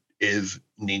razor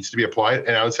needs to be applied.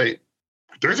 And I would say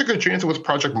there's a good chance it was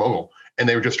Project Mogul and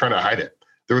they were just trying to hide it.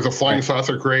 There was a flying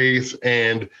saucer craze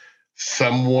and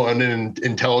someone in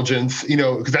intelligence,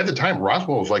 because at the time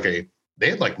Roswell was like they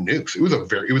had like nukes. It was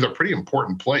a pretty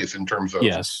important place in terms of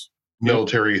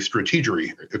military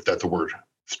strategery, if that's a word.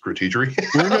 Strategery.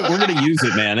 We're gonna use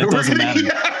it, man. It doesn't matter.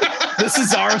 This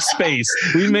is our space.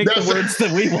 We make the words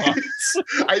that we want.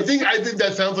 I think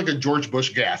that sounds like a George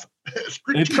Bush gaffe.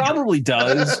 It probably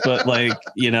does, but like,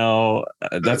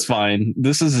 that's fine.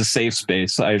 This is a safe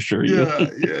space, I assure you.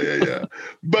 Yeah.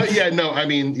 But I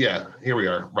mean, here we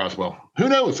are, Roswell. Who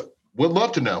knows? Would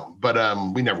love to know, but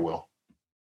we never will.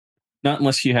 Not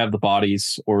unless you have the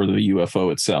bodies or the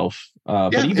UFO itself.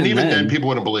 But even then, people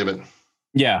wouldn't believe it.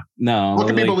 Yeah, no, What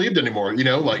can be like, believed anymore? You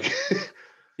know, like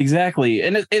exactly.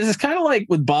 And it's kind of like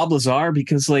with Bob Lazar,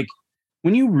 because like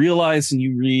when you realize and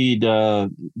you read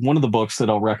one of the books that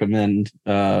I'll recommend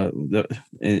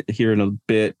here in a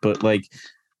bit, but like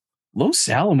Los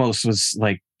Alamos was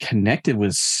like connected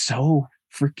with so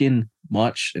freaking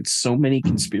much, and so many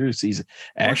conspiracies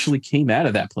actually came out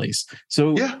of that place.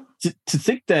 So yeah. to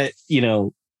think that,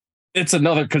 it's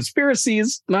another conspiracy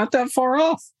is not that far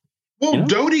off. Well,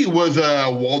 Doty was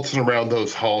waltzing around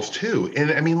those halls too,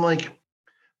 and I mean, like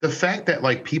the fact that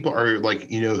like people are like,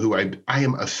 who I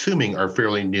am assuming are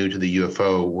fairly new to the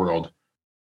UFO world,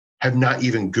 have not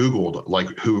even Googled like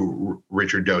who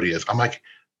Richard Doty is. I'm like,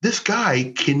 this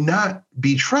guy cannot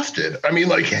be trusted. I mean,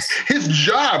 like his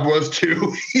job was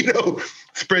to,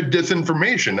 spread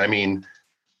disinformation. I mean,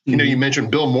 you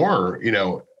mentioned Bill Moore,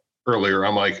 earlier.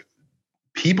 I'm like,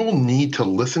 people need to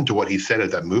listen to what he said at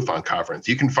that MUFON conference.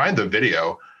 You can find the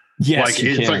video. Yes, like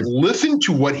it's like listen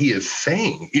to what he is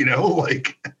saying,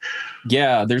 like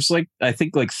yeah, there's like I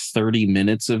think like 30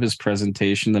 minutes of his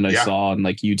presentation that I saw on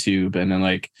like YouTube, and then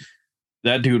like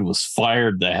that dude was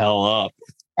fired the hell up.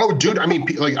 Oh, dude, I mean,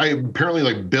 like apparently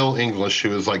like Bill English,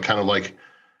 who is like kind of like,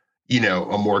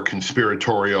 a more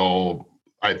conspiratorial,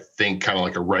 I think kind of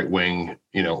like a right-wing,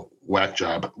 whack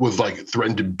job, was like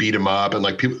threatened to beat him up, and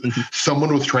like people,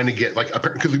 someone was trying to get like,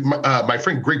 because my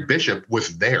friend Greg Bishop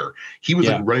was there. He was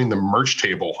like running the merch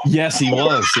table. Yes, he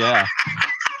was. Yeah.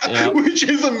 Yep. Which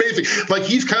is amazing. Like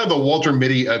he's kind of the Walter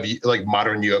Mitty of like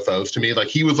modern UFOs to me. Like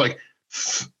he was like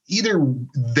either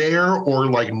there or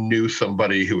like knew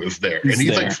somebody who was there, and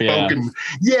he's like spoken.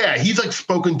 Yeah, he's like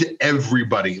spoken to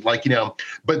everybody. Like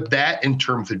but that in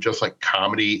terms of just like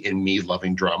comedy and me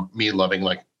loving drama, me loving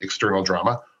like external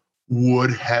drama,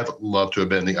 would have loved to have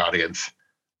been in the audience.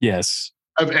 Yes,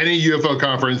 of any UFO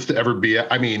conference to ever be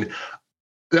at. I mean,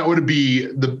 that would be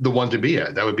the one to be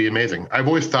at. That would be amazing. I've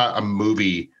always thought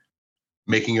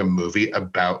making a movie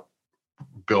about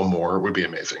Bill Moore would be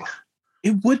amazing.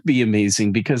 It would be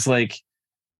amazing because like,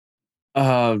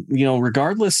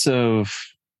 regardless of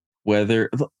whether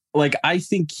like, I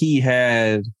think he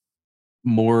had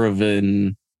more of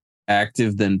an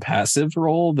active than passive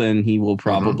role than he will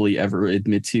probably ever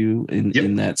admit to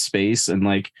in that space. And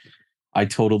like, I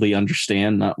totally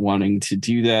understand not wanting to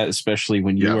do that, especially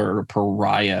when you are a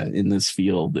pariah in this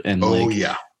field, and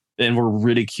and we're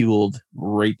ridiculed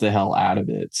right the hell out of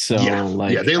it. So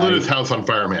they lit his house on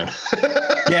fire, man.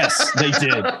 Yes, they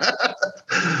did.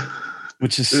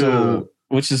 Which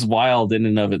is wild in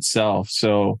and of itself.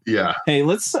 So hey,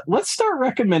 let's start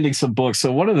recommending some books.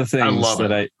 So one of the things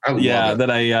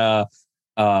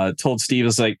I told Steve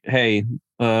is like, hey,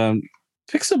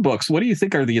 pick some books. What do you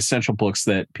think are the essential books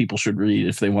that people should read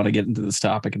if they want to get into this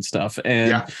topic and stuff?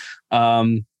 And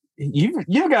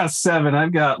you've got 7,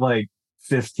 I've got like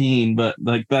 15, but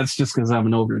like that's just because I'm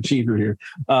an overachiever here.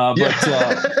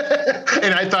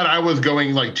 And I thought I was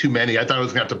going like too many. I thought I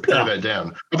was gonna have to pare that down.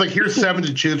 I was like, here's 7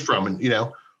 to choose from,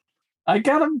 and I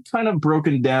got them kind of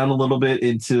broken down a little bit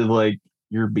into like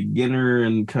your beginner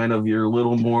and kind of your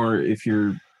little more if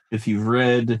you've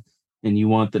read and you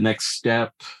want the next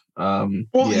step. And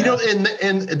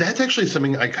that's actually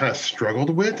something I kind of struggled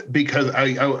with, because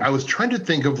I was trying to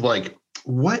think of like,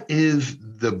 what is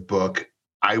the book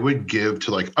I would give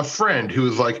to like a friend who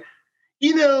is like,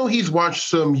 he's watched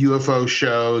some UFO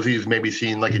shows, he's maybe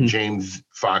seen like a James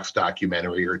Fox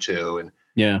documentary or two, and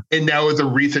now with the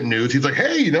recent news, he's like,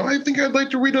 hey, I think I'd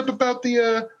like to read up about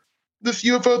the this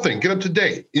UFO thing, get up to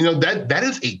date. That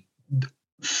is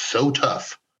so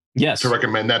tough. Yes, to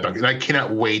recommend that book, and I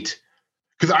cannot wait,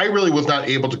 because I really was not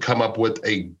able to come up with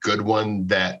a good one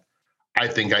that I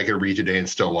think I could read today and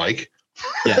still like.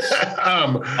 Yes.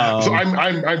 So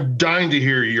I'm dying to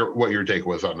hear what your take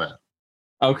was on that.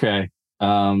 Okay.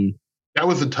 That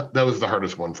was the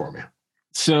hardest one for me.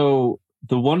 So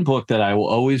the one book that I will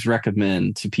always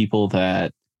recommend to people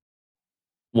that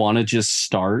want to just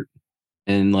start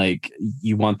and like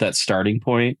you want that starting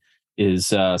point is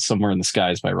Somewhere in the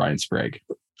Skies by Ryan Sprague.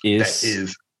 That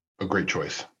is a great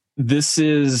choice. This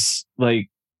is like,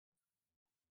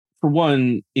 for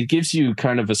one, it gives you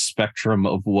kind of a spectrum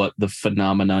of what the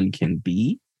phenomenon can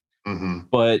be,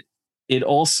 but it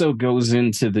also goes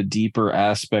into the deeper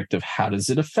aspect of how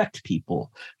does it affect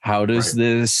people? How does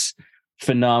this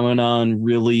phenomenon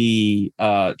really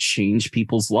change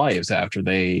people's lives after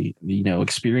they,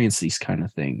 experience these kind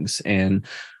of things? And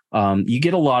you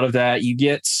get a lot of that. You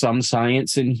get some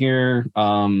science in here,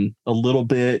 a little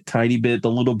bit, tiny bit,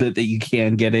 the little bit that you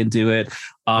can get into it.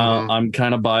 I'm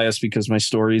kind of biased because my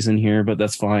story's in here, but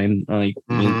that's fine. Like,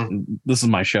 this is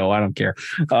my show. I don't care.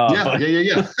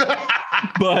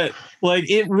 But like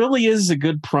it really is a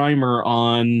good primer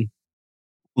on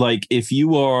like if you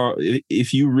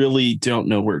really don't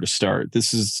know where to start,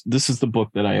 this is the book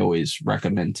that I always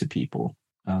recommend to people.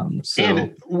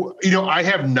 And I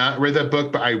have not read that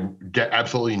book, but I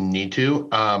absolutely need to.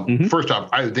 First off,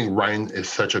 I think Ryan is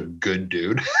such a good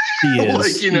dude. He is. Like,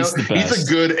 he's the best. He's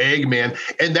a good egg, man,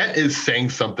 and that is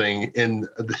saying something. In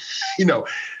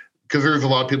because there's a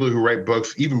lot of people who write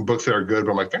books, even books that are good,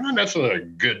 but I'm like, they're not necessarily a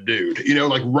good dude.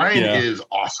 Like Ryan is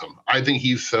awesome. I think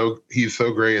he's so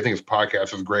great. I think his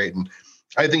podcast is great, and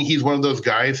I think he's one of those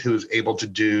guys who is able to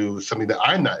do something that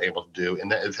I'm not able to do, and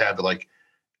that is have like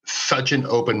such an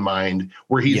open mind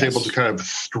where he's able to kind of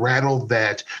straddle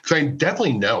that. Because I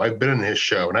definitely know I've been on his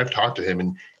show and I've talked to him,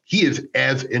 and he is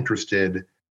as interested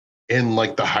in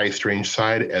like the high strange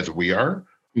side as we are.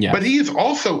 Yeah. But he is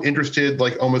also interested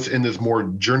like almost in this more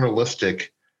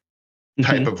journalistic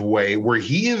type of way where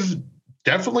he is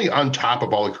definitely on top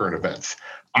of all the current events.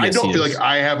 Yes, I don't feel like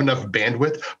I have enough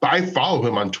bandwidth, but I follow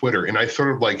him on Twitter and I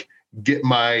sort of like get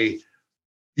my,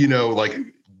 like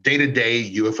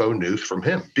day-to-day UFO news from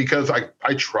him because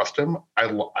I trust him.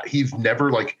 He's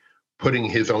never like putting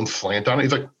his own slant on it.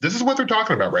 He's like, this is what they're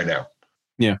talking about right now.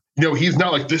 Yeah. He's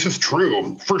not like, this is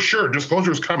true for sure.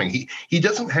 Disclosure is coming. He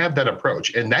doesn't have that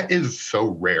approach. And that is so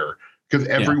rare because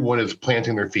everyone is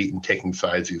planting their feet and taking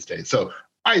sides these days. So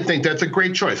I think that's a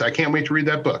great choice. I can't wait to read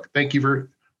that book. Thank you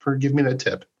for giving me that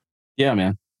tip. Yeah,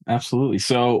 man. Absolutely.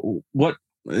 So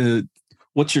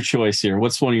what's your choice here?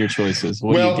 What's one of your choices?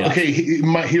 Okay,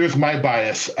 here's my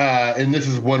bias. And this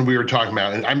is one we were talking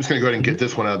about. And I'm just going to go ahead and get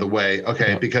this one out of the way.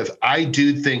 Okay, because I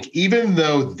do think even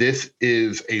though this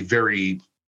is a very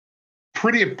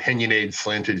pretty opinionated,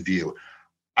 slanted view,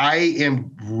 I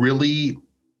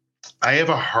have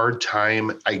a hard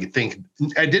time. I think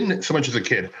I didn't so much as a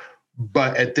kid,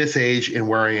 but at this age and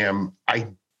where I am, I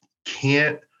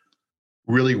can't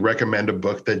really recommend a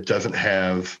book that doesn't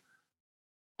have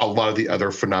a lot of the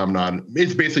other phenomenon.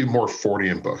 It's basically more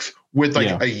Fortean books with like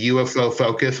a UFO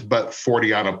focus, but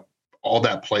Fortean, all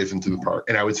that plays into the part.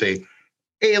 And I would say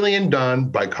Alien Dawn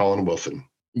by Colin Wilson.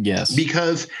 Yes.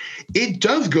 Because it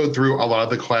does go through a lot of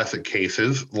the classic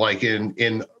cases, like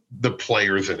in the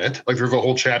players in it. Like there's a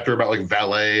whole chapter about like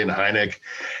Valet and Hynek.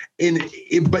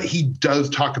 But he does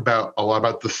talk about a lot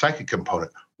about the psychic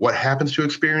component. What happens to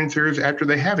experiencers after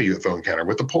they have a UFO encounter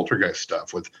with the poltergeist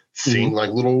stuff, with seeing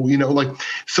like little,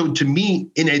 so to me,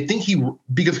 and I think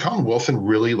because Colin Wilson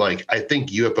really I think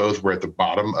UFOs were at the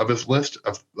bottom of his list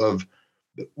of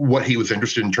what he was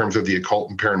interested in terms of the occult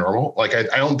and paranormal. Like,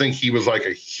 I don't think he was like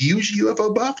a huge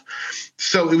UFO buff.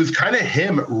 So it was kind of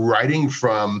him writing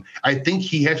from, I think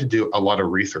he had to do a lot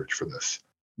of research for this.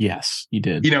 Yes, he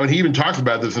did. And he even talks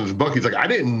about this in his book. He's like, I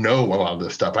didn't know a lot of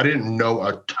this stuff. I didn't know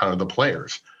a ton of the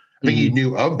players. I think he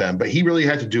knew of them, but he really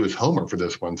had to do his homework for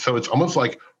this one. So it's almost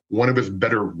like one of his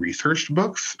better researched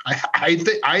books. I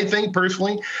think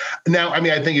personally. Now, I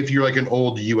mean, I think if you're like an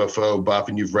old UFO buff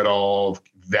and you've read all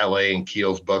Valet and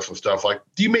Keel's books and stuff, like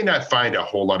you may not find a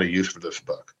whole lot of use for this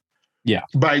book. Yeah.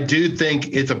 But I do think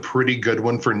it's a pretty good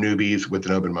one for newbies with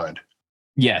an open mind.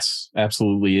 Yes,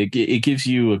 absolutely. It gives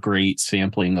you a great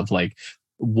sampling of like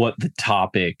what the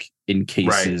topic in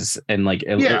cases and like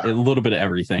a little bit of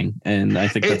everything. And I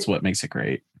think that's what makes it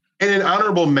great. And an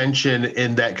honorable mention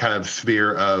in that kind of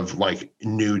sphere of like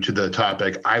new to the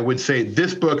topic, I would say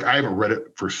this book, I haven't read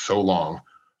it for so long,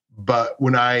 but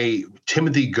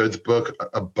Timothy Good's book,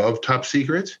 Above Top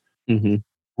Secret,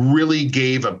 really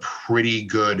gave a pretty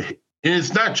good, and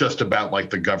it's not just about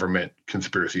like the government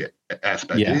conspiracy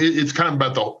aspect. Yeah. It's kind of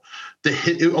about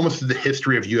almost the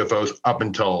history of UFOs up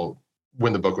until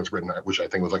when the book was written, which I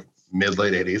think was like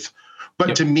mid-late 80s.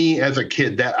 But to me as a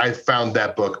kid, that I found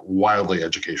that book wildly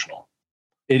educational.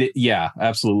 Yeah,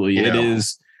 absolutely. It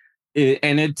is.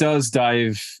 And it does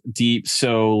dive deep.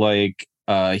 So like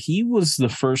he was the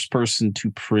first person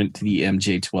to print the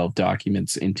MJ-12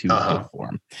 documents into book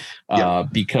form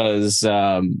because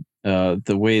the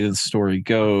way the story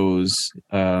goes,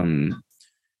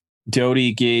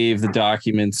 Doty gave the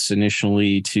documents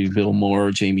initially to Bill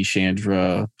Moore, Jamie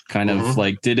Chandra, kind of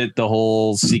like did it the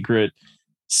whole secret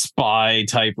spy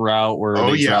type route where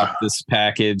they dropped this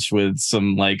package with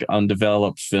some like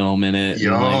undeveloped film in it.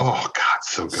 God,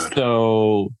 so good.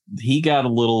 So he got a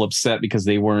little upset because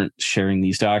they weren't sharing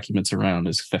these documents around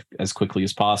as quickly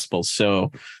as possible.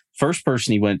 So first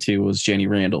person he went to was Jenny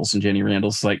Randles, and Jenny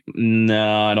Randles like,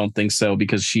 no, I don't think so,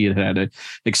 because she had an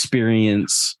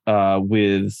experience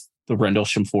with the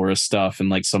Rendlesham Forest stuff, and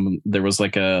like there was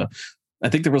like a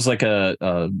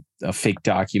fake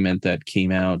document that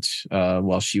came out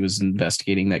while she was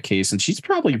investigating that case, and she's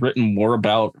probably written more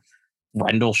about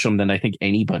Rendlesham than I think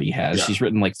anybody has. Yeah. She's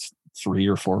written like 3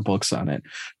 or 4 books on it.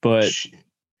 But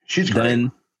she's then,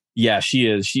 great. yeah, she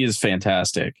is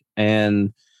fantastic.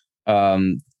 And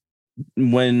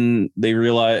when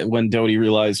Doty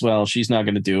realized, well, she's not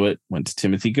going to do it, went to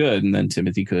Timothy Good, and then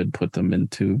Timothy Good put them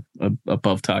into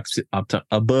above top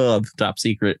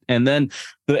secret. And then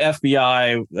the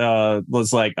FBI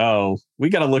was like, oh, we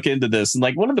got to look into this. And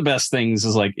like, one of the best things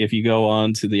is like, if you go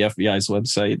on to the FBI's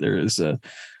website, there is a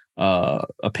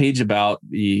page about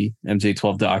the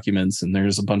MJ12 documents, and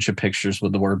there's a bunch of pictures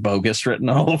with the word bogus written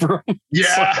all over them.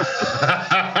 Yeah.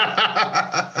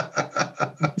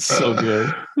 So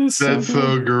good. That's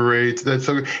so great. That's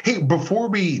so good. Hey, before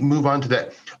we move on to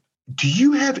that, do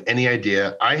you have any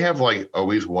idea? I have like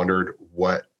always wondered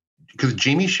because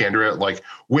Jamie Chandra, like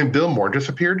when Bill Moore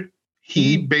disappeared,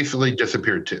 he basically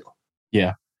disappeared too.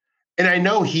 Yeah. And I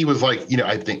know he was like,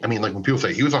 like when people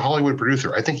say he was a Hollywood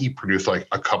producer, I think he produced like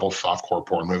a couple softcore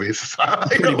porn movies.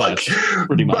 Pretty much.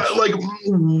 But like,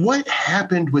 what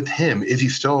happened with him? Is he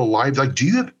still alive? Like, do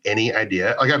you have any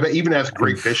idea? Like, I even asked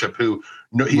Greg Bishop,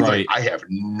 he's like, I have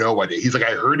no idea. He's like,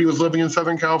 I heard he was living in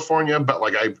Southern California, but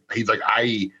like, he's like,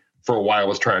 I for a while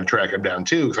was trying to track him down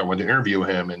too because I wanted to interview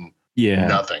him, and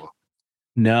nothing.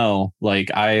 No, like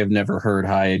I have never heard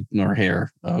hide nor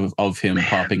hair of him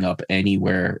popping up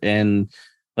anywhere. And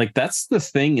like, that's the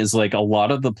thing, is like a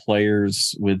lot of the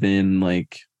players within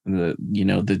like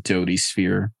the Doty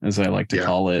sphere, as I like to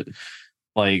call it,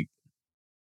 like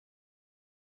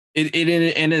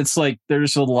it and it's like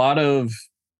there's a lot of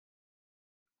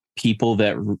people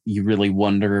that you really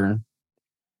wonder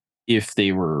if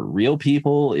they were real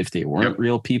people, if they weren't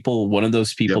real people. One of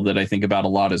those people that I think about a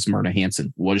lot is Myrna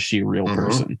Hansen. Was she a real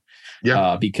person?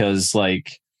 Yeah. Because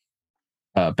like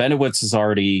Benowitz is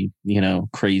already,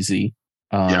 crazy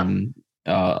on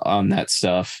that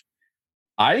stuff.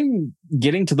 I'm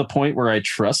getting to the point where I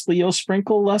trust Leo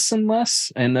Sprinkle less and less.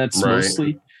 And that's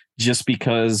mostly just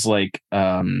because like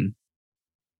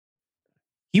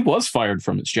he was fired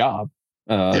from his job.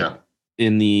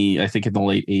 In the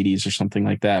late 80s or something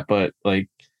like that. But like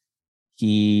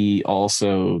he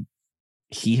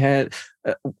had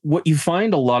what you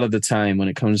find a lot of the time when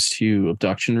it comes to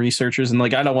abduction researchers, and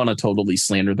like I don't want to totally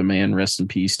slander the man, rest in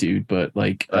peace, dude, but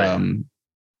like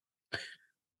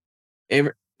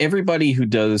everybody who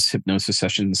does hypnosis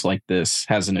sessions like this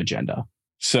has an agenda.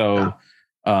 So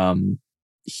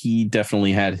he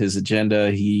definitely had his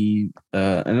agenda. And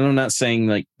I'm not saying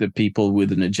like the people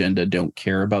with an agenda don't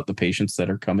care about the patients that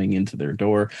are coming into their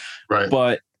door,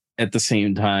 but at the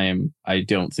same time, I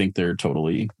don't think they're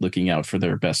totally looking out for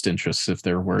their best interests if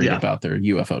they're worried about their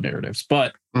UFO narratives.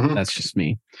 But that's just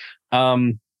me.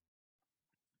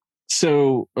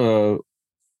 So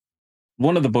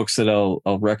one of the books that I'll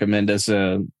recommend as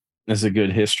a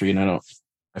good history, and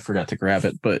I forgot to grab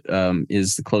it, but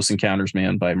is The Close Encounters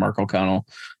Man by Mark O'Connell,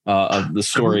 of the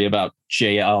story about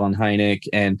J. Allen Hynek.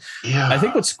 And I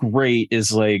think what's great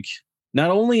is like, not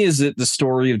only is it the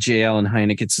story of J. Allen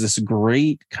Hynek, it's this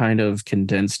great kind of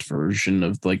condensed version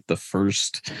of like the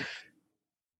first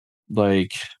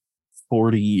like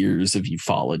 40 years of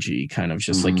ufology, kind of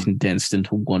just like condensed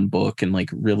into one book, and like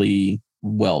really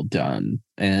well done,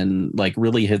 and like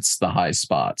really hits the high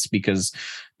spots, because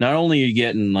not only are you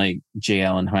getting like J.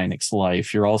 Allen Hynek's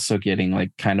life, you're also getting like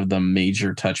kind of the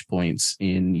major touch points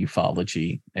in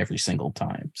ufology every single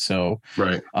time. So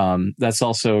that's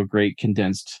also a great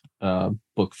condensed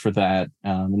book for that,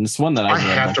 and it's one that I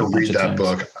have to read that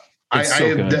book.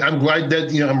 I'm glad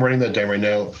that I'm writing that down right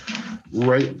now,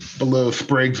 right below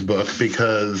Sprague's book,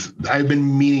 because I've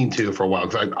been meaning to for a while,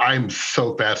 because I'm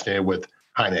so fascinated with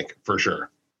Hynek for sure.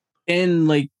 And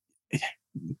like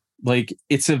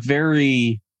it's a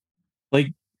very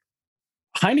like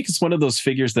Hynek is one of those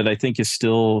figures that I think is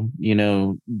still,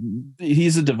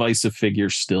 he's a divisive figure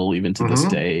still, even to this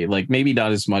day. Like maybe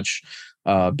not as much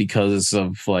because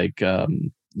of like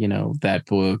that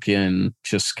book and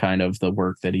just kind of the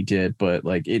work that he did, but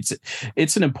like it's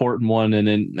an important one,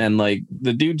 and like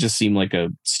the dude just seemed like a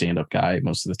stand-up guy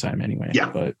most of the time anyway.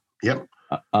 But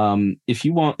if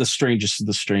you want the strangest of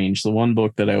the strange, the one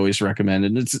book that I always recommend,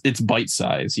 and it's bite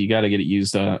size, you got to get it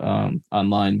used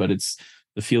online, but it's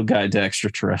The Field Guide to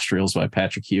Extraterrestrials by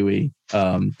Patrick Huey.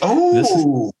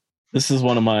 This is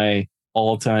one of my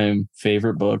all-time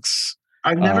favorite books.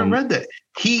 I've never read that.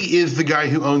 He is the guy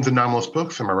who owns Anomalous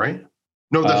Books, am I right?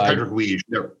 No, that's Patrick Weege.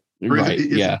 No.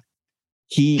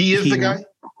 He is the guy?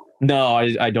 No,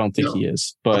 I don't think he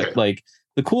is. But like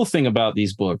the cool thing about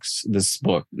this book,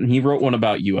 he wrote one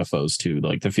about UFOs too,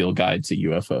 like The Field Guide to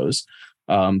UFOs.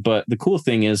 But the cool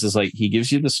thing is like he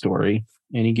gives you the story,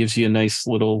 and he gives you a nice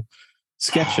little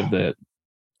sketch of that.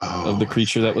 Oh, of the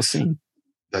creature that was nice. seen.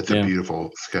 That's a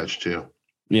beautiful sketch too.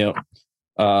 Yeah.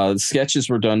 The sketches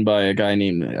were done by a guy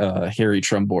named Harry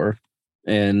Trumbore.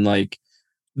 And like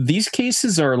these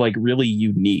cases are like really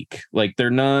unique. Like they're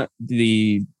not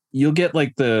you'll get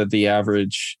like the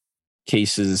average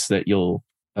cases that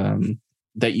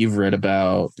that you've read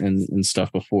about and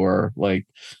stuff before, like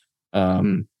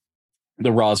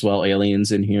the Roswell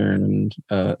aliens in here and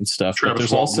stuff. Travis but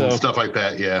there's Walton also and stuff like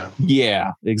that.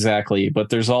 Yeah, exactly. But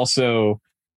there's also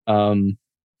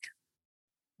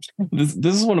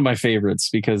this is one of my favorites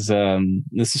because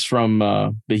this is from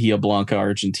Bahia Blanca,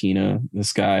 Argentina.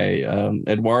 This guy,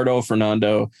 Eduardo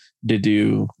Fernando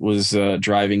Didu, was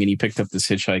driving and he picked up this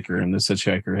hitchhiker, and this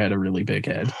hitchhiker had a really big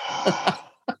head.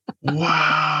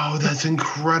 Wow, that's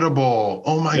incredible.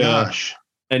 Oh my gosh.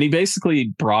 And he basically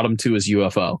brought him to his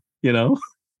UFO, you know?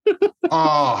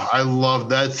 Oh, I love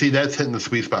that. See, that's hitting the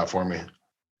sweet spot for me.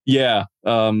 Yeah.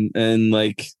 And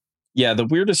like, yeah, the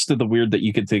weirdest of the weird that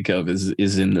you could think of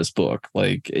is in this book.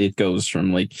 Like it goes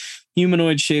from like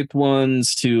humanoid shaped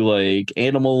ones to like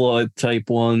animal type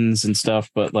ones and stuff.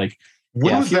 But like,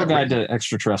 Field Guide to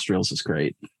Extraterrestrials is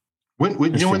great. When you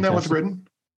know when that was written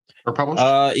or published?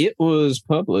 It was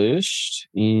published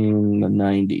in the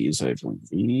 90s, I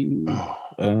believe.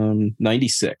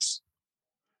 96.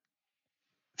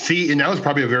 See, and that was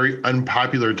probably a very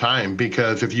unpopular time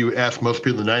because if you ask most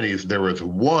people in the 90s, there was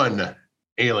one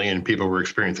alien people were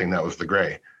experiencing, that was the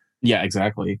Gray. Yeah,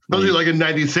 exactly. Especially like in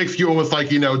 96, you almost like,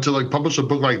 to like publish a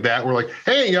book like that, we're like,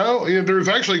 hey, there's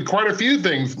actually quite a few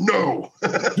things. No.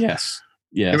 Yes.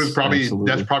 It was probably,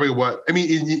 absolutely. That's probably what, I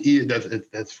mean,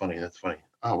 that's funny. That's funny.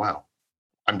 Oh, wow.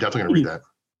 I'm definitely going to read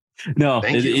that. No,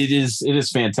 it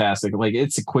is fantastic. Like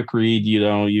it's a quick read,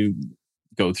 you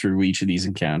go through each of these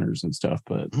encounters and stuff,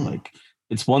 but like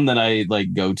it's one that I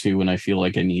like go to when I feel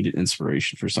like I need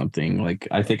inspiration for something. Like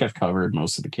I think I've covered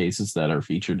most of the cases that are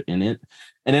featured in it.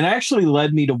 And it actually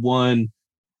led me to one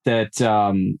that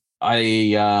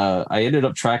I ended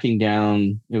up tracking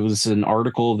down. It was an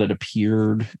article that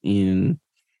appeared in, it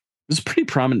was a pretty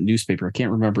prominent newspaper. I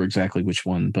can't remember exactly which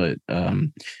one, but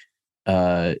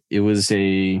it was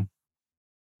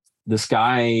this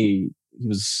guy,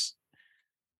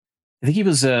 I think he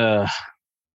was a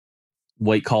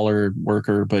white collar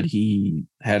worker, but he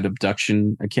had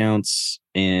abduction accounts,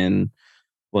 and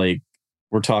like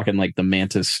we're talking like the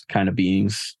mantis kind of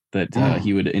beings that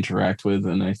he would interact with.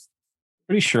 And I'm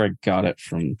pretty sure I got it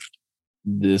from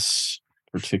this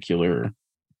particular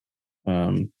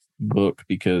book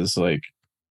because like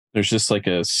there's just like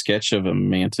a sketch of a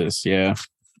mantis. Yeah.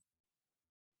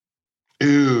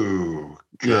 Ooh,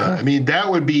 God. Yeah. I mean,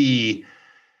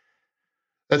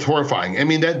 that's horrifying. I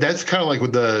mean, that's kind of like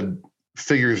with the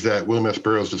figures that William S.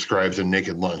 Burroughs describes in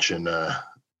Naked Lunch, and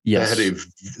yes,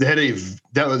 that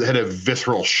had a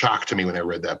visceral shock to me when I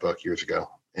read that book years ago.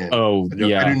 And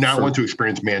I do not want to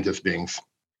experience mantis beings.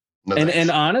 No, and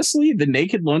honestly, the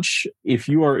Naked Lunch, if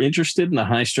you are interested in the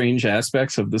high strange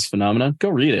aspects of this phenomena, go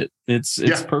read it. It's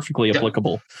perfectly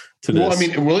applicable to this. Well, I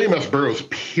mean, William S. Burroughs,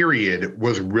 period,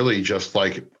 was really just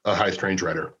like a high strange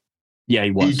writer. Yeah,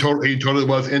 he was. He totally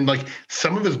was. And like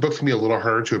some of his books can be a little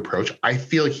harder to approach. I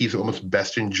feel like he's almost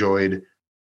best enjoyed.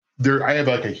 I have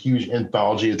like a huge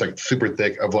anthology. It's like super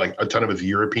thick of like a ton of his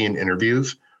European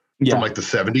interviews from like the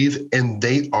 70s. And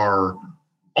they are,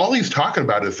 all he's talking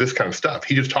about is this kind of stuff.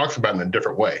 He just talks about it in a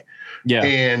different way. Yeah.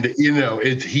 And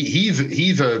he's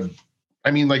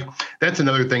I mean, like that's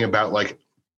another thing about like,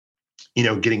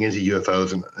 getting into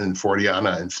UFOs and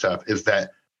Forteana and stuff is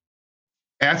that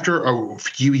after a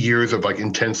few years of like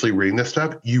intensely reading this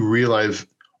stuff, you realize,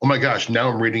 oh my gosh, now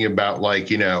I'm reading about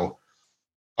like,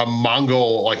 a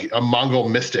Mongol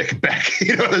mystic back,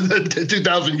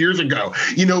 2000 years ago,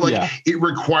 it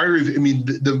requires, I mean,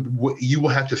 you will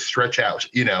have to stretch out,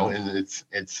 and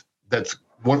that's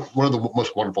one of the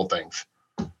most wonderful things.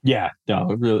 Yeah, no,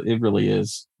 it really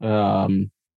is.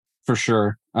 For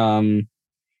sure.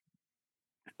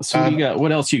 So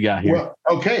what else you got here? Well,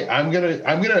 okay. I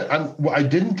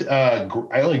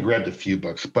only grabbed a few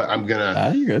books, but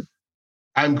you're good.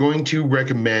 I'm going to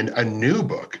recommend a new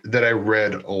book that I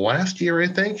read last year, I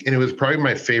think, and it was probably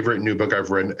my favorite new book I've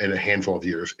read in a handful of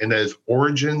years, and that is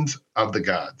Origin of the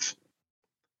Gods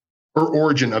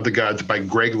by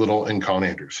Greg Little and Colin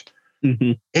Andrews.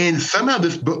 Mm-hmm. And somehow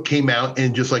this book came out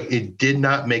and just like it did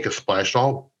not make a splash at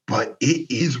all, but it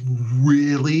is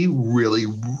really, really,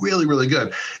 really, really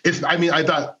good. I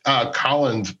thought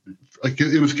Colin's like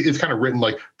it's kind of written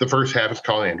like the first half is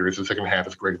Colin Andrews, the second half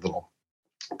is Greg Little.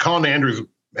 Colin Andrews'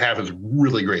 half is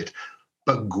really great,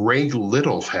 but Greg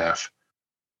Little's half,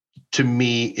 to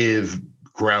me, is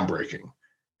groundbreaking.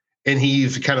 And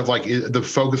he's kind of like, the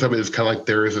focus of it is kind of like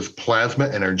there is this plasma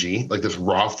energy, like this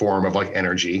raw form of like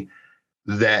energy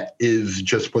that is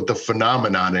just what the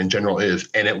phenomenon in general is.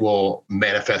 And it will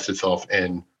manifest itself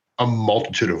in a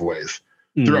multitude of ways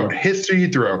throughout history,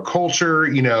 throughout culture,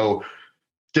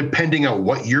 depending on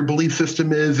what your belief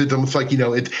system is. It's almost like,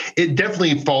 it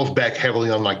definitely falls back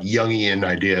heavily on like Jungian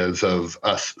ideas of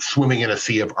us swimming in a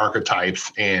sea of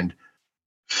archetypes and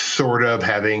sort of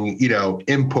having,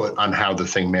 input on how the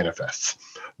thing manifests.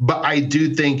 But I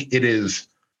do think it is,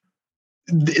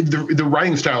 the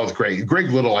writing style is great. Greg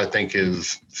Little, I think,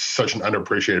 is such an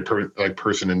underappreciated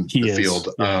person in the field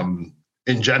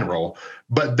in general.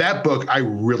 But that book, I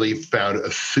really found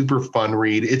a super fun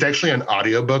read. It's actually an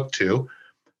audiobook too.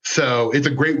 So it's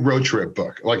a great road trip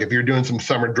book. Like if you're doing some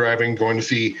summer driving, going to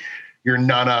see your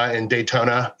Nana in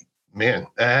Daytona, man,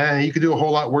 you could do a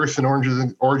whole lot worse than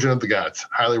Origin of the Gods.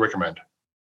 Highly recommend.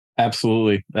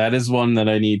 Absolutely. That is one that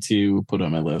I need to put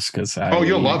on my list because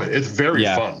you'll love it. It's very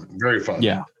fun. Very fun.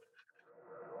 Yeah.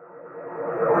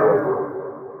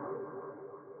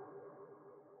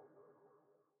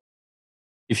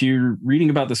 If you're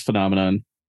reading about this phenomenon,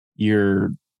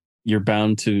 you're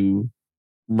bound to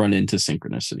run into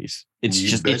synchronicities.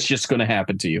 It's just going to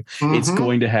happen to you. Mm-hmm. It's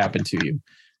going to happen to you.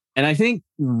 And I think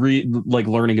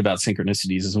learning about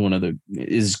synchronicities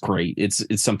is great.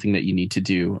 It's something that you need to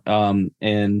do. I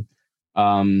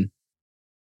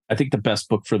think the best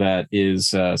book for that is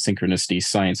Synchronicity,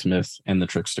 Science, Myth, and the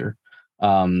Trickster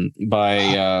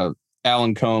by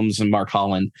Alan Combs and Mark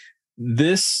Holland.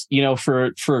 This, for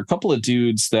a couple of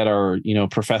dudes that are,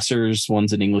 professors,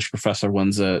 one's an English professor,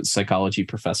 one's a psychology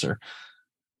professor.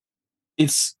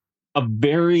 It's a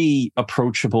very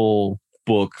approachable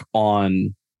book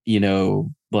on,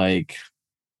 like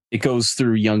it goes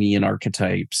through Jungian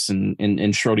archetypes and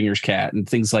Schrodinger's cat and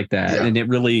things like that. Yeah. And it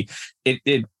really,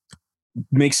 it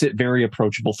makes it very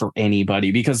approachable for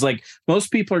anybody because like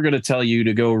most people are going to tell you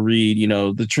to go read,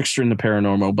 The Trickster and the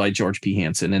Paranormal by George P.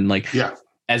 Hansen. And like,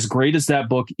 as great as that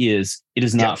book is, it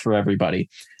is not for everybody.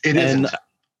 It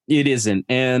isn't.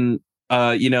 And,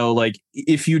 like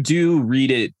if you do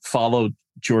read it, follow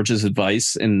George's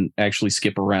advice and actually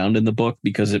skip around in the book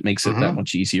because it makes it that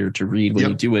much easier to read when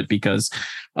you do it because,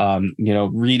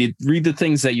 read the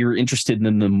things that you're interested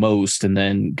in the most and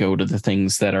then go to the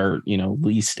things that are,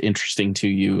 least interesting to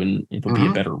you and it'll be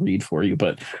a better read for you.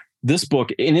 But this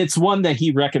book, and it's one that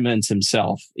he recommends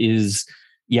himself is,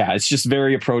 it's just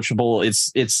very approachable.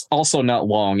 It's also not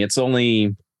long. It's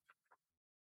only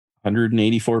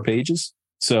 184 pages.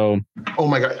 So, oh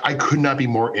my God, I could not be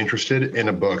more interested in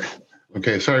a book.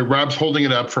 Okay, sorry, Rob's holding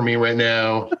it up for me right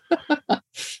now.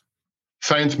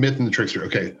 Science, Myth, and the Trickster.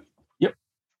 Okay. Yep.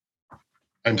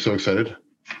 I'm so excited.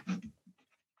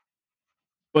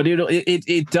 But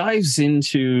it dives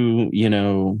into,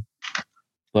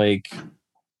 what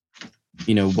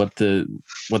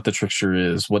the trickster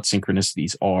is, what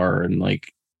synchronicities are, and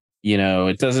like,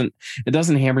 it doesn't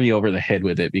hammer you over the head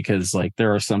with it because like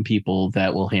there are some people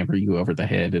that will hammer you over the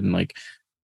head and like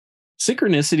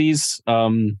synchronicities,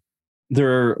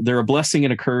 they're a blessing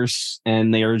and a curse,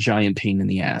 and they are a giant pain in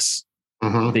the ass.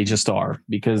 They just are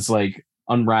because like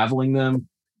unraveling them,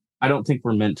 I don't think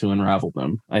we're meant to unravel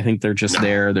them. I think they're just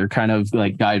there. They're kind of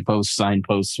like guideposts,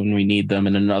 signposts when we need them.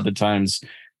 And then other times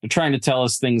they're trying to tell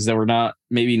us things that we're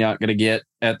maybe not going to get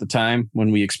at the time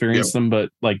when we experience them. But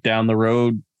like down the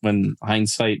road, when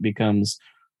hindsight becomes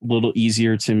a little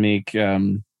easier to make,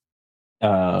 mention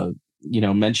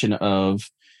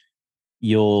of,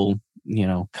 you'll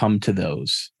come to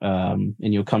those and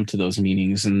you'll come to those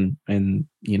meanings and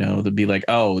they'll be like,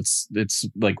 oh, it's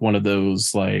like one of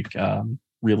those like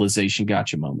realization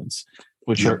gotcha moments,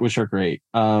 which are great.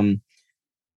 And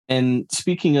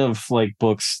speaking of like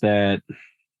books that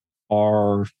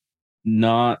are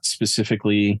not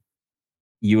specifically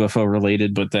UFO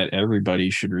related, but that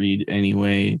everybody should read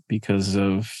anyway because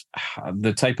of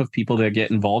the type of people that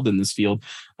get involved in this field.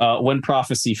 When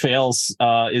Prophecy Fails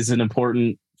is an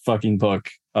important fucking book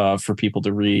for people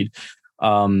to read.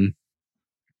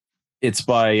 It's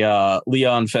by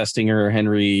Leon Festinger,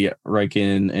 Henry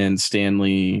Riken, and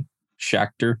Stanley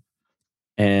Schachter.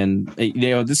 And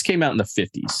this came out in the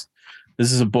 50s.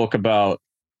 This is a book about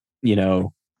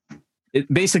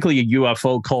basically a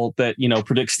UFO cult that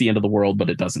predicts the end of the world, but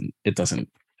it doesn't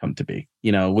come to be,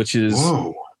 which is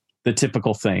the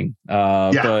typical thing.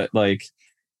 But like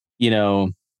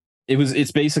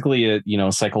it's basically a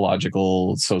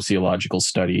psychological, sociological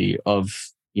study of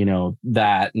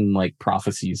that and like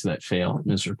prophecies that fail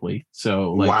miserably.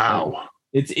 So like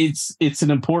it's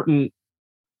an important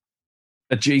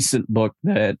adjacent book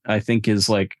that I think is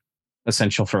like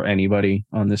essential for anybody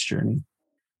on this journey.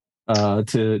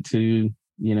 to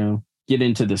get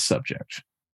into this subject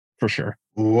for sure.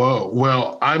 Whoa.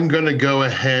 Well, I'm going to go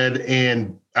ahead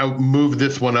and I'll move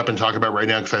this one up and talk about right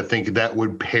now because I think that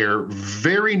would pair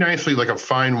very nicely like a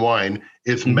fine wine.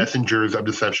 It's Messengers of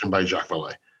Deception by Jacques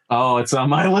Vallée. Oh, it's on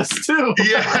my list too.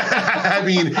 Yeah. I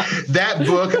mean, that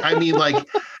book, like,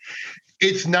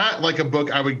 it's not like a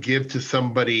book I would give to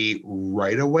somebody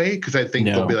right away because I think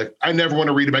they'll be like, I never want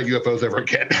to read about UFOs ever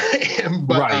again.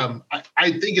 But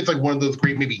I think it's like one of those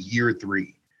great, maybe year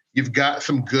 3. You've got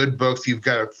some good books. You've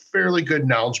got a fairly good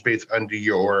knowledge base under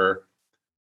your,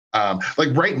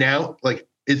 like right now, like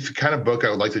it's the kind of book I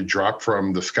would like to drop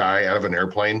from the sky out of an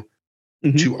airplane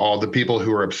to all the people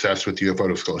who are obsessed with UFO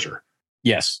disclosure.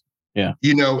 Yes. Yeah.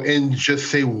 And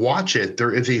just say, watch it.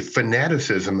 There is a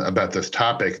fanaticism about this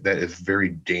topic that is very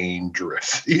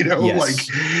dangerous,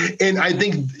 and I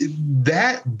think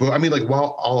that book,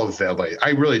 while all of Vallée, I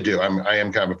really do. I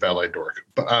am kind of a Vallée dork,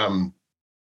 but,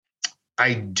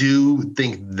 I do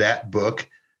think that book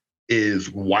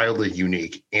is wildly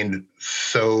unique and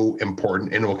so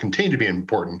important and will continue to be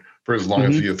important for as long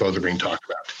as UFOs are being talked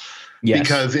about. Yes.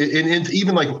 Because it's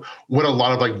even like what a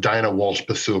lot of like Diana Walsh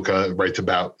Pasuka writes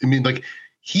about.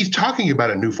 He's talking about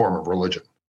a new form of religion.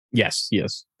 Yes.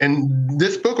 Yes. And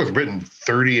this book was written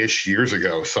 30-ish years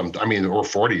ago, or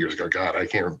 40 years ago. God, I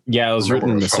can't. Yeah, it was written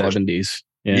in the 70s.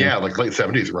 Yeah, like late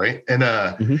 70s, right? And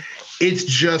it's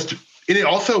just... And it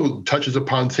also touches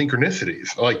upon synchronicities,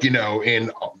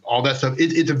 and all that stuff.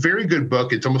 It's a very good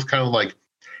book. It's almost kind of like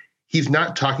he's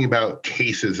not talking about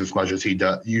cases as much as he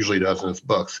usually does in his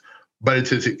books,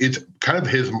 but it's kind of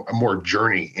his more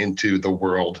journey into the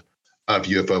world of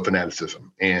UFO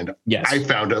fanaticism. And I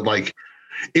found it like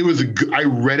it was I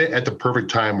read it at the perfect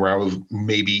time where I was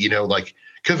maybe,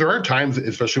 because there are times,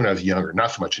 especially when I was younger,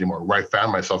 not so much anymore, where I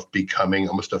found myself becoming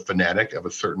almost a fanatic of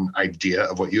a certain idea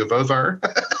of what UFOs are,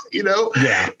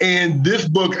 Yeah. And this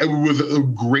book was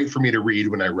great for me to read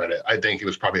when I read it. I think it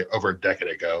was probably over a decade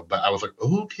ago, but I was like,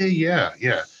 okay, yeah.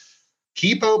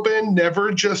 Keep open,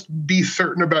 never just be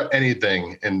certain about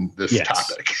anything in this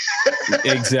topic.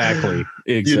 Exactly.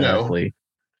 If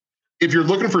you're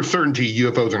looking for certainty,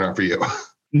 UFOs are not for you.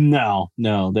 No,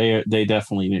 they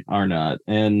definitely are not.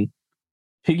 And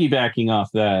piggybacking off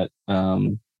that,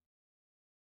 I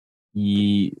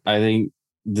think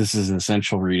this is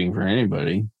essential reading for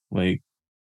anybody. Like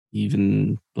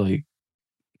even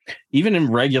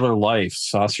in regular life,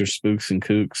 Saucer Spooks and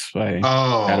Kooks by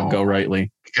Adam Go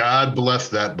Rightly. God bless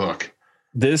that book.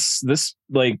 This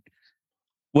like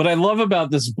what I love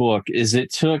about this book is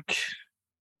it took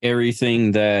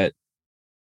everything that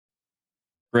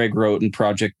Greg wrote in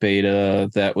Project Beta,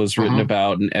 that was written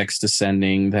about in X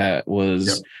Descending, that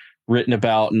was written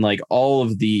about in like all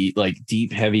of the like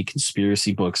deep, heavy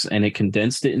conspiracy books, and it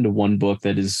condensed it into one book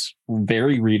that is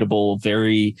very readable,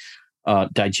 very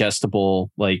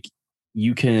digestible. Like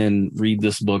you can read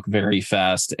this book very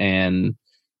fast and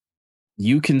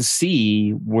you can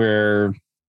see where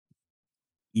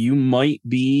you might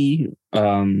be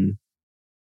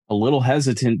a little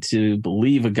hesitant to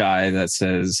believe a guy that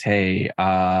says, hey,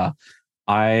 I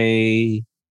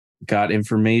got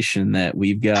information that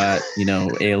we've got,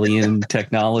 alien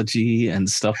technology and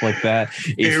stuff like that.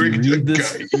 If you read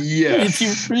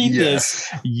this,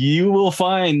 you will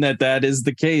find that is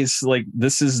the case. Like,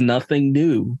 this is nothing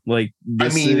new. Like,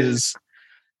 this is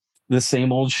the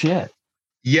same old shit.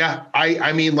 Yeah,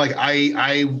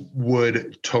 I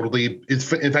would totally. In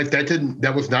fact,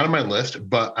 that was not on my list,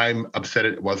 but I'm upset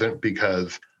it wasn't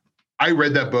because I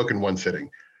read that book in one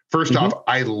sitting. First off,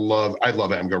 I love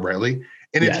Adam Go Rightly,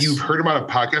 and if you've heard him on a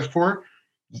podcast before,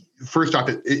 first off,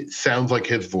 it sounds like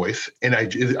his voice, and I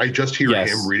just hear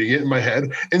him reading it in my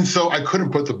head, and so I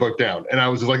couldn't put the book down, and I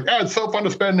was just like, it's so fun to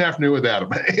spend an afternoon with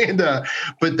Adam, and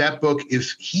but that book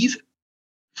he's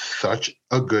such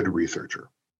a good researcher.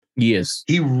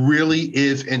 He really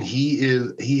is. And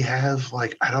he has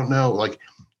like, I don't know, like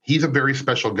he's a very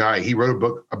special guy. He wrote a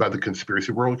book about the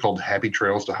conspiracy world called Happy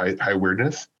Trails to High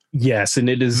Weirdness. Yes. And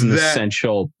it is an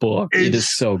essential book. It is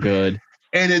so good.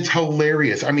 And it's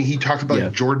hilarious. I mean, he talks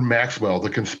about Jordan Maxwell, the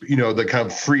kind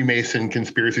of Freemason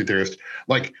conspiracy theorist,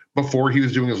 like before he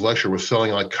was doing his lecture was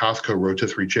selling like Costco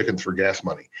rotisserie chickens for gas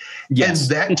money. Yes.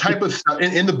 And that type of stuff.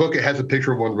 And in the book, it has a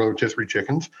picture of one of the rotisserie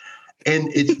chickens. And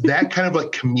it's that kind of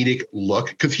like comedic look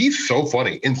because he's so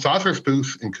funny. And Saucer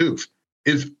Spooks and Kooks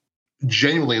is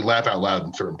genuinely laugh out loud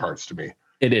in certain parts to me.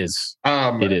 It is.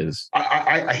 It is.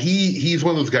 He's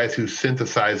one of those guys who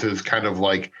synthesizes kind of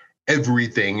like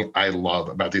everything I love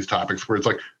about these topics, where it's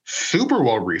like super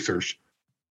well researched,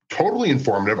 totally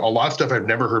informative, a lot of stuff I've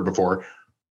never heard before,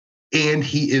 and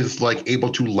he is like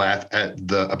able to laugh at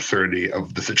the absurdity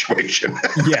of the situation.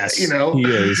 Yes, he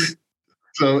is.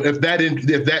 So if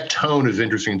that tone is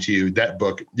interesting to you, that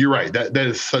book, you're right. That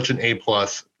is such an A+.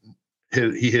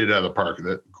 He hit it out of the park.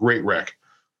 That great rec.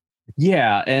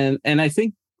 Yeah, and I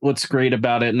think what's great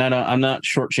about it, and I'm not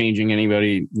shortchanging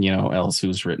anybody, else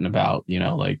who's written about,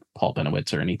 like Paul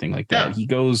Benowitz or anything like that.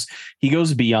 Yeah. He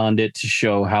goes beyond it to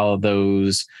show how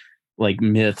those like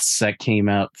myths that came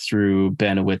out through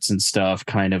Benowitz and stuff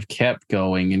kind of kept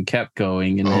going and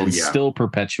is still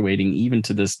perpetuating even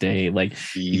to this day. Like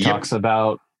he talks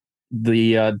about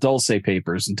the Dulce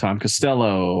papers and Tom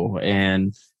Costello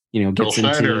and gets Phil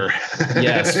into Schneider.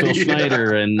 Phil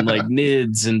Schneider and like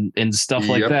NIDS and stuff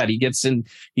like that.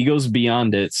 He goes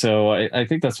beyond it. So I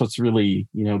think that's what's really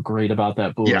great about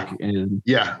that book.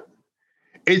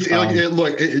 It's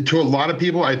to a lot of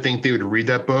people, I think they would read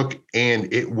that book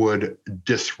and it would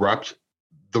disrupt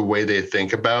the way they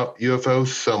think about UFOs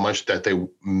so much that they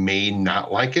may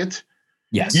not like it.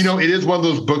 Yes. It is one of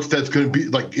those books that's going to be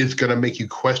like, it's going to make you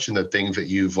question the things that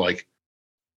you've like,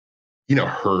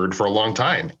 heard for a long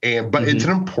time. But it's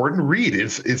an important read.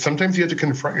 It's sometimes you have to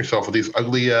confront yourself with these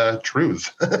ugly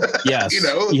truths. Yes.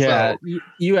 Yeah, so.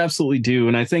 You absolutely do.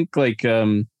 And I think like,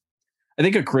 I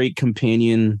think a great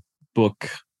companion book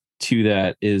to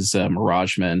that is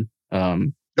Mirage Men.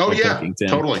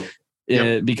 Totally.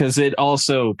 Because it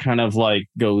also kind of like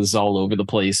goes all over the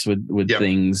place with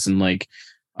things and like,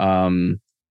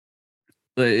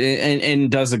 and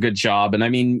does a good job. And I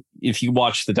mean, if you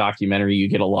watch the documentary, you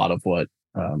get a lot of what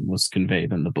was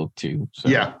conveyed in the book too. So,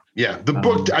 the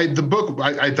book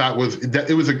I thought was that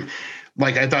it was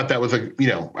I thought that was I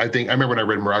remember when I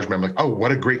read Mirage Man, I'm like, oh,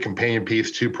 what a great companion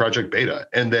piece to Project Beta.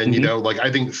 And then,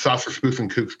 I think Saucer, Spoofs,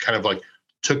 and Kooks kind of like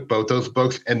took both those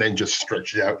books and then just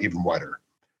stretched it out even wider.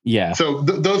 Yeah. So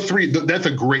those three, that's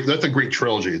a great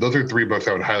trilogy. Those are three books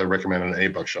I would highly recommend on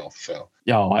an bookshelf. So.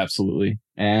 Oh, absolutely.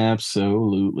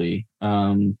 Absolutely.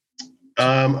 Okay.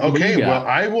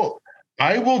 Well,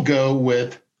 I will go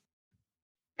with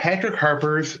Patrick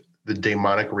Harpur's The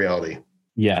Demonic Reality.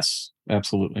 Yes,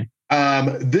 absolutely.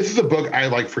 This is a book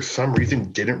I for some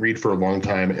reason didn't read for a long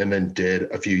time and then did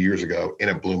a few years ago, and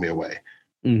it blew me away.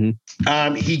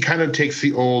 Mm-hmm. He kind of takes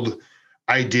the old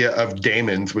idea of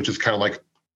daemons, which is kind of like,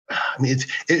 I mean,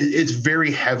 it's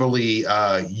very heavily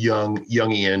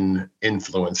Jungian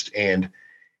influenced, and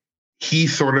he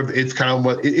sort of, it's kind of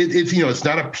what it's it's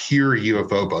not a pure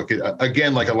UFO book.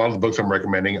 Again, like a lot of the books I'm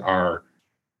recommending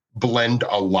blend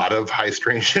a lot of high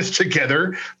strangeness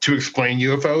together to explain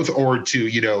UFOs or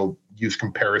to use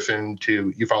comparison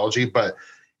to ufology, but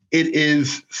it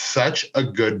is such a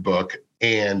good book,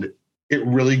 and it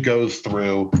really goes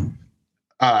through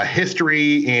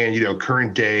history and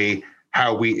current day,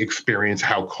 how we experience,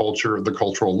 how the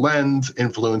cultural lens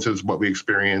influences what we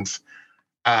experience.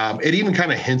 It even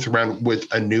kind of hints around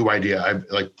with a new idea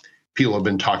people have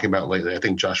been talking about lately. I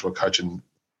think Joshua Cutchin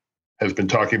has been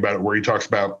talking about it, where he talks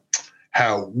about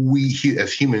how we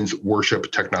as humans worship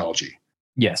technology.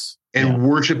 Yes. And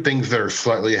worship things that are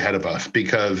slightly ahead of us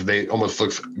because they almost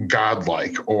look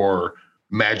godlike or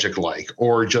magic-like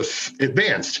or just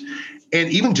advanced. And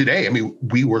even today, I mean,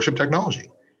 we worship technology.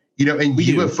 And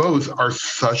UFOs are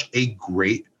such a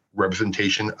great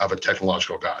representation of a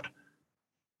technological god.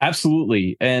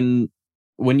 Absolutely. And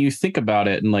when you think about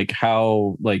it and like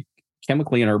how like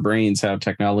chemically in our brains how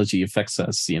technology affects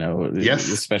us,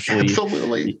 especially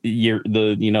absolutely.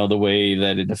 The way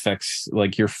that it affects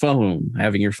like your phone,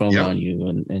 having your phone on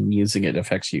you and using it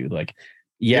affects you. Like,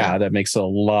 that makes a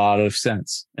lot of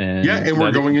sense. And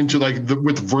we're going into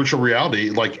with virtual reality,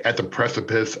 like at the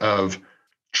precipice of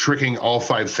tricking all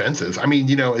five senses. I mean,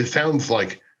 it sounds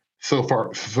like so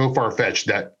far-fetched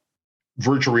that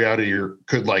virtual reality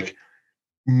could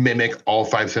mimic all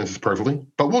five senses perfectly,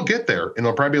 but we'll get there, and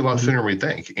it'll probably be a lot sooner than we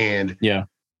think. And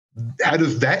how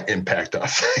does that impact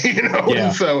us?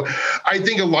 And so I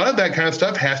think a lot of that kind of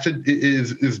stuff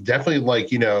is definitely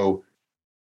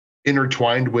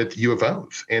intertwined with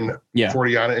UFOs and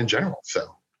Forteana in general.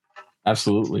 So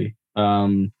absolutely.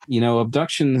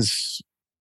 Abductions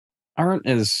aren't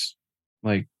as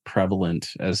prevalent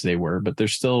as they were, but they're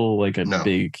still a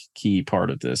big key part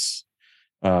of this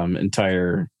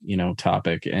entire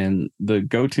topic. And the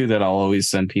go-to that I'll always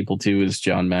send people to is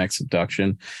John Mack's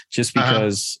Abduction, just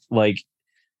because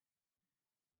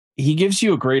he gives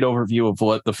you a great overview of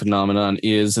what the phenomenon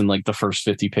is in like the first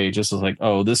 50 pages. Is like,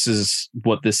 oh, this is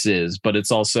what this is, but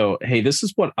it's also, hey, this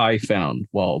is what I found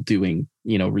while doing,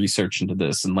 research into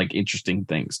this and like interesting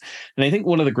things. And I think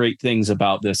one of the great things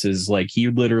about this is like he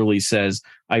literally says,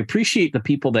 I appreciate the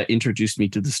people that introduced me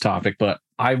to this topic, but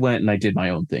I went and I did my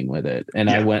own thing with it, and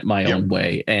I went my own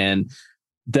way, and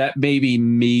that maybe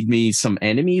made me some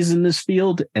enemies in this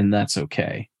field, and that's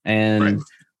okay. And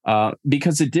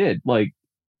because it did, like,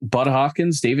 Bud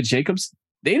Hawkins, David Jacobs,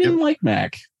 they didn't like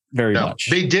Mac very much.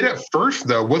 They did at first,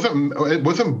 though.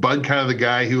 Wasn't Bud kind of the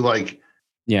guy who, like,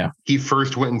 he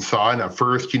first went and saw, and at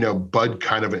first, Bud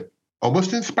kind of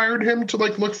almost inspired him to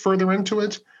like look further into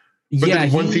it. But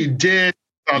then once he did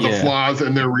saw the flaws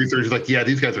in their research, like,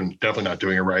 these guys are definitely not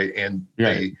doing it right. And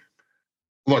they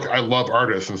look, I love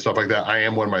artists and stuff like that. I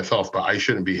am one myself, but I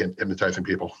shouldn't be hypnotizing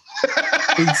people.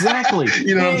 Exactly.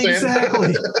 You know what I'm saying?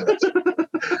 Exactly.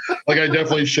 Like, I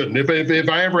definitely shouldn't. If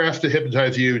I ever ask to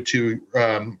hypnotize you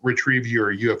to retrieve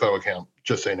your UFO account,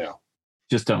 just say no.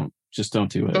 Just don't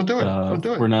do it. Don't do it. Don't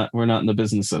do it. We're not in the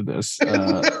business of this.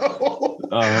 No.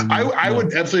 I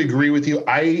would absolutely agree with you.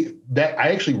 I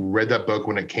actually read that book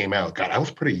when it came out. God, I was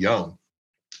pretty young,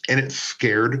 and it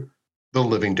scared the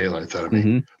living daylights out of me.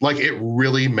 Mm-hmm. Like, it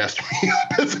really messed me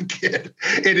up as a kid.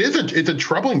 It's a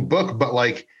troubling book, but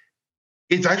like,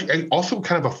 it's actually also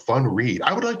kind of a fun read.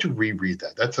 I would like to reread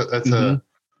that. That's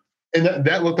and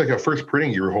that looked like a first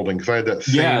printing you were holding, because I had that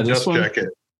same dust jacket.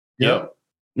 Yep.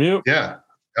 Yeah.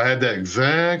 I had that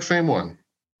exact same one.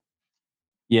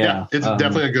 Yeah. It's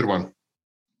definitely a good one.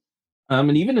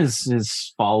 And even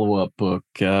his follow-up book,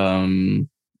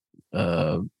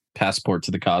 Passport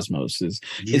to the Cosmos,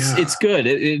 it's good.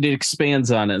 It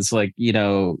expands on it. It's like,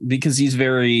 because he's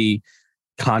very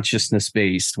consciousness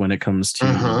based when it comes to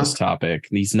this topic.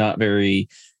 He's not very,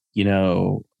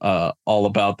 all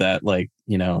about that, like,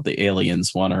 the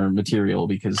aliens want our material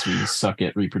because we suck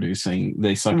at reproducing.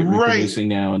 They suck at reproducing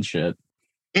now and shit.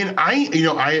 And I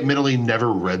admittedly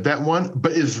never read that one,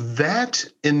 but is that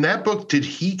in that book, did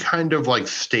he kind of like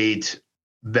state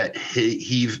that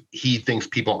he thinks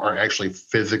people aren't actually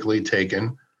physically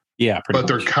taken? Yeah, but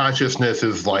their consciousness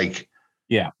is like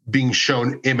being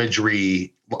shown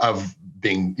imagery of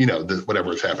being,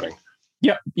 whatever is happening.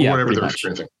 Yeah. Whatever they're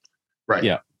experiencing. Right.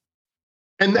 Yeah.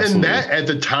 And that at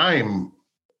the time,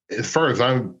 as far as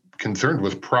I'm concerned,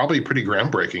 was probably pretty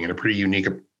groundbreaking and a pretty unique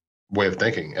way of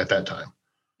thinking at that time.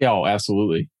 Oh,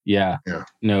 absolutely. Yeah.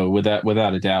 No,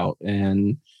 without a doubt.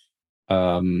 And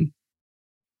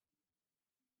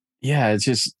it's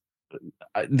just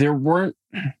there weren't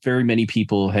very many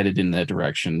people headed in that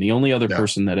direction. The only other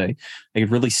person that I could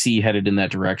really see headed in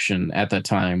that direction at that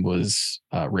time was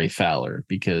Ray Fowler,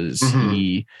 because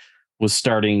he was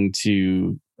starting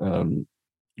to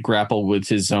grapple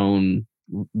with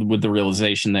with the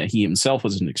realization that he himself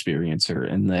was an experiencer,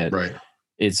 and that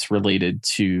it's related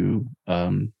to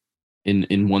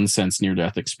in one sense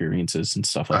near-death experiences and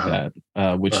stuff like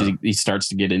that, which he starts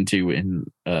to get into in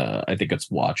I think it's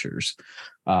Watchers.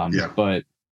 But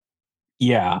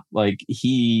like,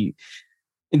 he,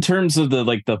 in terms of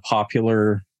the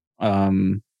popular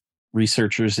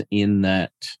researchers in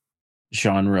that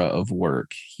genre of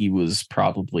work, he was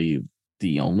probably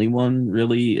the only one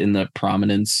really in the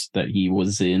prominence that he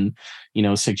was in,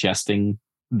 suggesting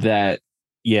that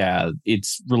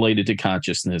it's related to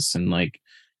consciousness, and like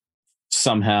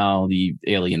somehow the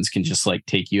aliens can just like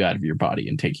take you out of your body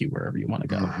and take you wherever you want to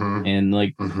go. And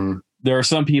like there are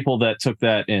some people that took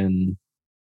that and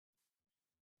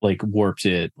like warped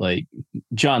it. Like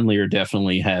John Lear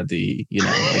definitely had the,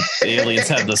 like the aliens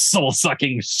had the soul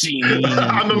sucking machine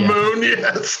on the moon.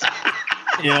 Yes.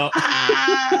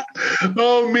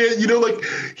 Oh man, like,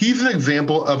 he's an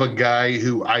example of a guy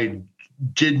who I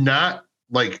did not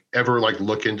like ever like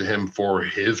look into him for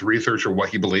his research or what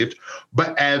he believed,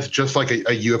 but as just like a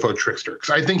UFO trickster. Because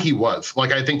I think he was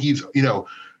like, I think he's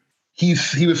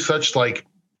he's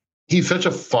such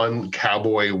a fun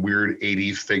cowboy, weird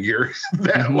 80s figure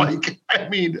that like, I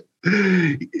mean,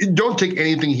 don't take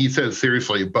anything he says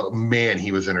seriously, but man,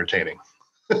 he was entertaining.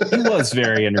 He was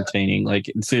very entertaining.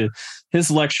 Like,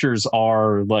 his lectures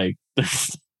are like, they're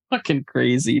fucking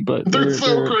crazy, but they're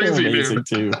so crazy, they're amazing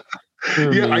too.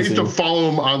 I used to follow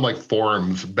him on like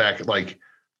forums back like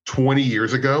 20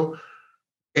 years ago,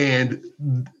 and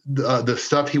the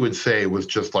stuff he would say was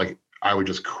just like, I would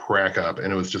just crack up,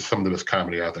 and it was just some of the best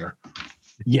comedy out there.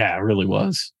 Yeah, it really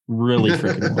was. Really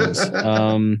freaking was.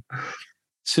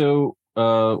 So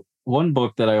one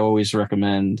book that I always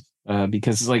recommend,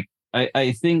 because like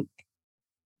I think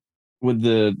with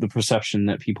the perception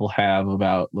that people have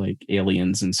about like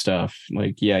aliens and stuff.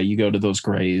 Like, yeah, you go to those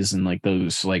grays and like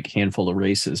those like handful of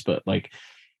races, but like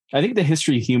I think the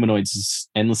history of humanoids is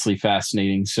endlessly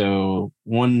fascinating. So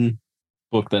one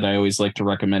book that I always like to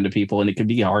recommend to people, and it can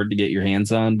be hard to get your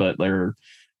hands on, but there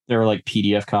are like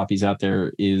PDF copies out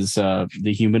there, is The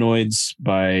Humanoids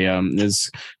by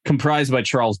is comprised by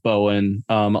Charles Bowen.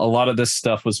 A lot of this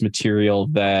stuff was material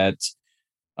that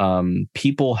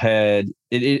people had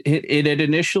it had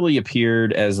initially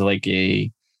appeared as like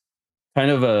a kind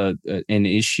of an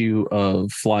issue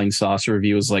of Flying Saucer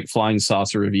Review. Is like Flying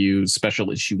Saucer Review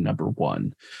special issue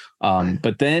 #1.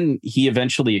 But then he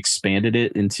eventually expanded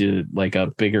it into like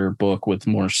a bigger book with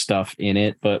more stuff in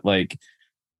it. But like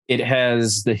it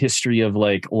has the history of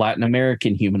like Latin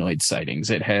American humanoid sightings.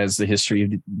 It has the history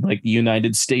of like the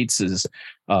United States'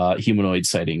 humanoid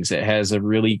sightings. It has a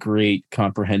really great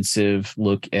comprehensive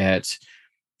look at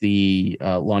the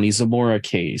Lonnie Zamora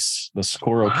case, the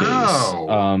Socorro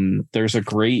case. There's a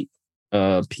great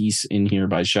piece in here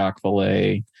by Jacques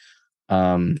Vallée.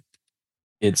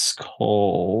 It's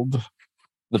called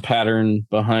The Pattern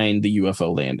Behind the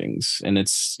UFO Landings. And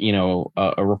it's,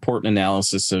 a report and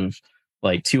analysis of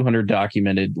like 200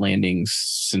 documented landings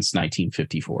since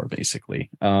 1954, basically.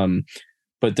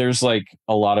 But there's like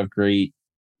a lot of great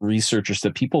researchers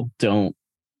that people don't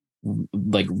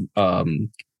like,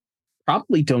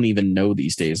 probably don't even know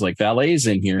these days. Like Vallée's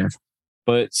in here,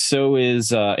 but so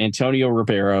is Antonio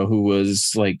Ribeiro, who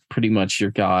was like pretty much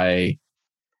your guy,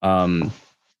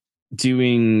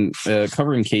 doing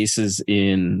covering cases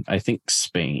in, I think,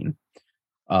 Spain.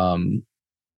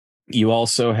 You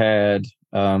also had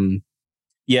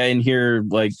in here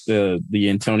like the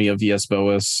Antonio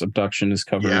Villas-Boas abduction is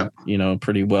covered,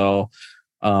 pretty well.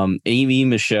 Amy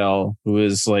Michel, who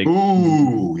is like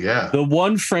the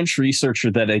one French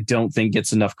researcher that I don't think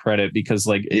gets enough credit, because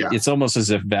like it's almost as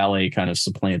if Vallée kind of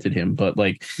supplanted him. But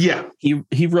like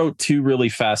he wrote 2 really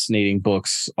fascinating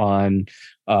books on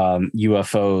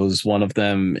UFOs. One of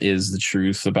them is The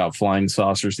Truth About Flying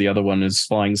Saucers. The other one is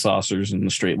Flying Saucers and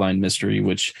the Straight Line Mystery,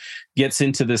 which gets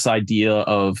into this idea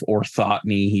of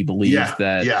orthoteny. He believed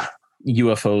that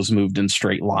UFOs moved in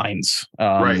straight lines,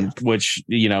 which,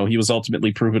 he was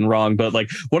ultimately proven wrong. But like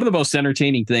one of the most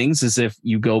entertaining things is if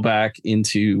you go back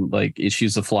into like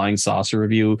issues of Flying Saucer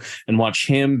Review and watch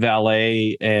him,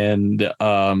 Vallée, and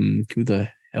who the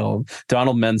hell,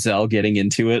 Donald Menzel getting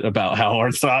into it about how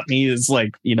orthoteny is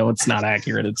like, it's not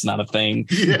accurate. It's not a thing.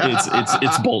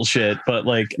 It's bullshit. But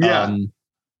like,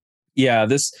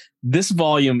 this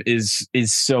volume is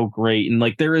so great. And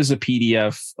like there is a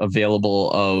PDF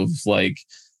available of like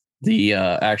the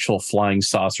actual Flying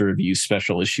Saucer Review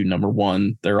special issue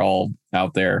 #1. They're all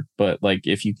out there, but like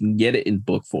if you can get it in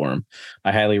book form,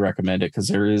 I highly recommend it, because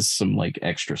there is some like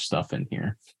extra stuff in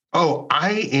here. Oh,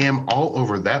 I am all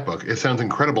over that book. It sounds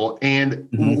incredible. And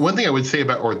one thing I would say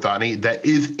about orthoteny that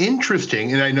is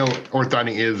interesting, and I know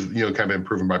orthoteny is, kind of been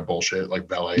proven by bullshit, like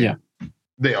Vallée. Yeah.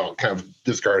 They all kind of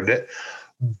discarded it.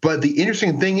 But the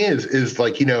interesting thing is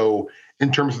like,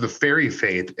 in terms of the fairy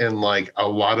faith and like a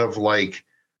lot of like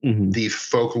the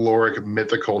folkloric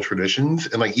mythical traditions,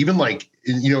 and like even like,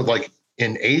 like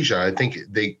in Asia, I think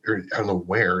I don't know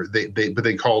where but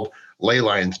they called ley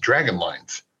lines dragon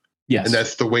lines. Yes. And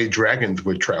that's the way dragons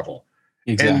would travel.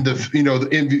 Exactly.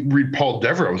 And read Paul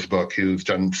Devereaux's book, who's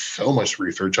done so much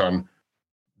research on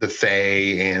the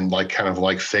Fae and like kind of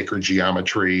like sacred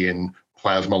geometry and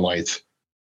plasma lights.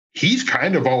 He's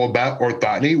kind of all about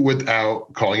orthoteny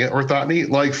without calling it orthoteny.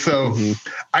 Like, so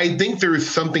I think there's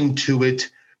something to it,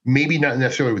 maybe not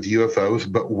necessarily with UFOs,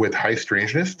 but with high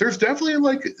strangeness. There's definitely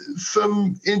like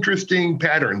some interesting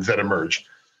patterns that emerge.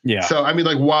 Yeah. So, I mean,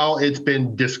 like, while it's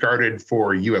been discarded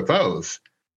for UFOs,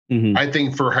 I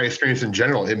think for high strangeness in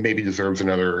general, it maybe deserves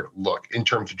another look in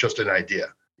terms of just an idea,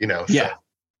 Yeah, so.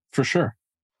 For sure.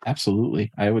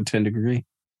 Absolutely. I would tend to agree.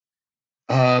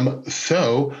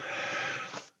 Okay,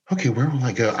 where will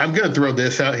I go? I'm going to throw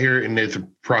this out here, and it's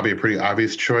probably a pretty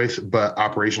obvious choice, but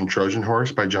Operation Trojan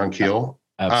Horse by John Keel.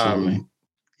 Absolutely.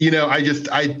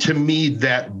 To me,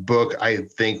 that book, I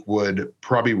think, would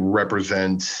probably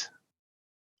represent...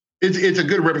 It's a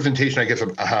good representation, I guess,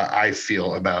 of how I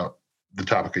feel about the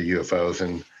topic of UFOs.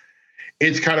 And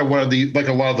it's kind of one of the, like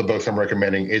a lot of the books I'm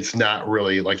recommending, it's not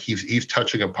really like he's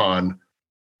touching upon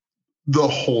the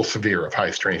whole sphere of high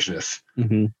strangeness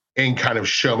and kind of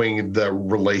showing the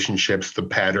relationships, the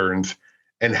patterns,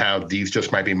 and how these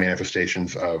just might be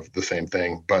manifestations of the same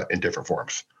thing, but in different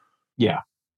forms. Yeah.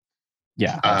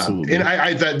 Yeah, absolutely. And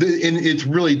I thought, and it's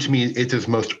really, to me, it's his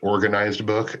most organized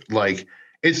book. Like,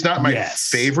 it's not my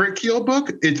favorite Keel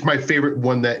book. It's my favorite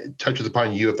one that touches upon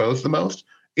UFOs the most.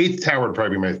 Eighth Tower would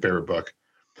probably be my favorite book,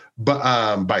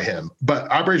 but by him.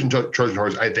 But Operation Trojan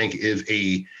Horse, I think,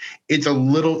 it's a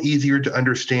little easier to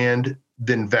understand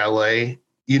than Valet.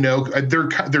 You know, they're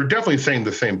definitely saying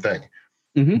the same thing,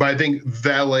 but I think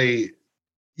Valet,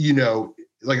 you know,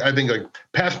 like I think like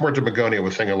Passport to Magonia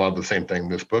was saying a lot of the same thing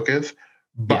this book is,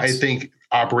 but I think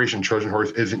Operation Trojan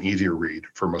Horse is an easier read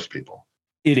for most people.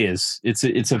 It is. It's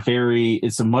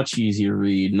a much easier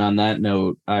read. And on that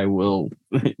note, I will,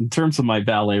 in terms of my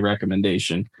Valet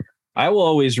recommendation, I will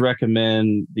always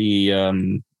recommend the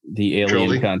Alien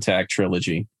Trilogy? Contact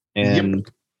trilogy. And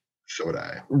so would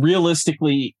I.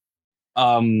 Realistically,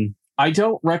 I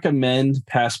don't recommend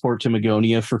Passport to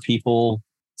Magonia for people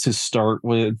to start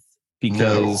with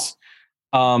because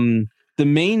the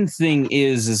main thing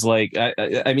is like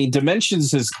I mean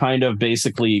Dimensions is kind of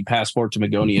basically Passport to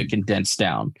Magonia condensed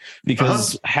down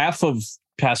because half of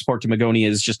Passport to Magonia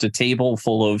is just a table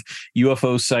full of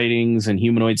UFO sightings and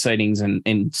humanoid sightings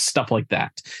and stuff like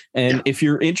that. And if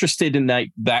you're interested in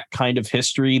that kind of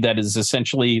history, that is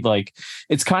essentially like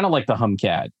it's kind of like the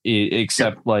Humcat,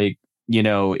 except like, you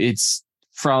know, it's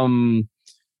from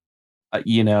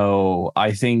you know,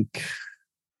 I think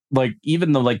like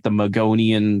even the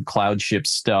Magonian cloud ship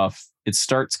stuff, it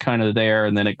starts kind of there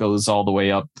and then it goes all the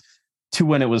way up to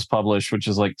when it was published, which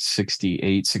is like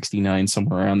 68, 69,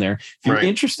 somewhere around there. If you're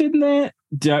interested in that,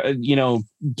 you know,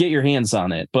 get your hands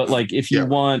on it. But like if you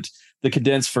want the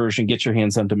condensed version, get your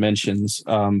hands on Dimensions.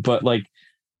 But like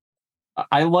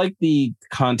I like the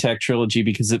Contact trilogy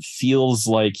because it feels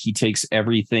like he takes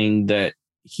everything that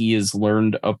he has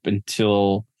learned up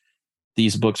until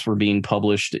these books were being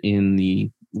published in the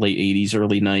late 80s,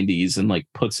 early 90s, and like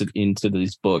puts it into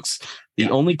these books. The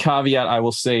only caveat I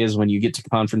will say is when you get to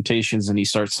Confrontations and he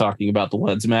starts talking about the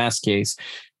Leeds Mass case,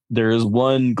 there is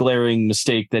one glaring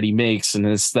mistake that he makes, and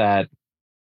it's that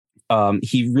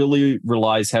he really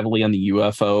relies heavily on the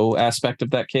UFO aspect of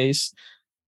that case,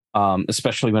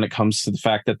 especially when it comes to the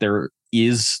fact that there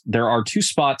are two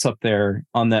spots up there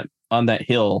on that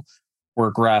hill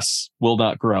where grass will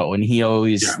not grow, and he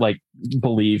always like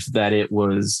believed that it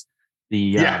was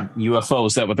the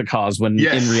UFOs that were the cause, when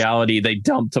in reality they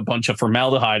dumped a bunch of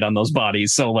formaldehyde on those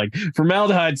bodies. So like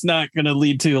formaldehyde's not going to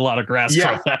lead to a lot of grass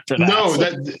growth after that.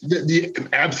 No,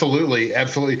 absolutely.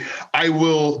 I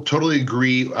will totally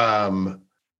agree. I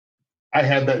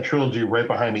had that trilogy right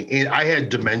behind me, and I had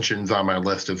Dimensions on my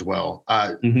list as well.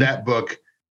 That book,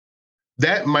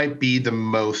 that might be the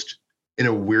most, in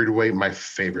a weird way, my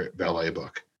favorite Valet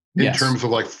book in terms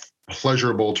of like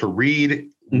pleasurable to read,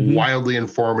 wildly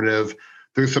informative.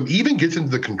 There's some, even gets into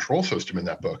the control system in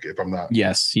that book, if I'm not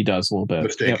he does a little bit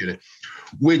mistaken.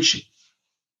 Which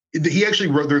he actually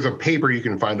wrote. There's a paper you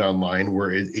can find online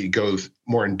where it goes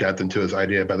more in depth into his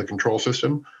idea about the control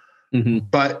system.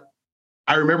 But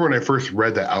I remember when I first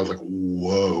read that, I was like,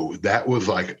 whoa, that was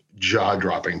like jaw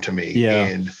dropping to me.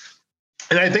 And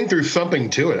I think there's something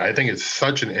to it. I think it's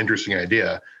such an interesting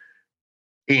idea.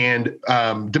 And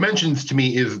Dimensions to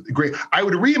me is great. I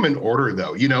would read them in order,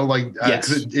 though. You know, like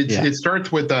it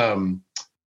starts with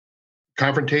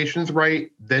Confrontations, right?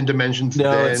 Then Dimensions,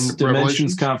 then it's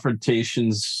Dimensions,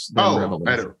 Confrontations, then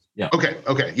Revelations. Okay,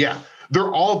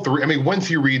 they're all three. I mean, once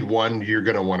you read one, you're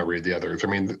going to want to read the others. I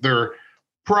mean, they're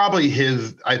probably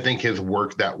his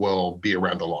work that will be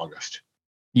around the longest.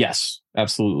 Yes,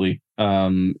 absolutely.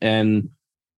 And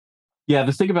yeah,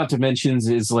 the thing about Dimensions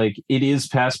is like it is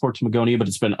Passport to Magonia, but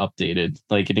it's been updated.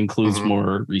 Like it includes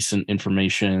more recent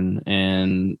information,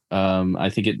 and I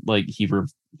think it like he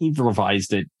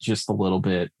revised it just a little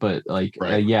bit, but like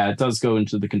it does go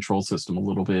into the control system a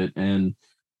little bit, and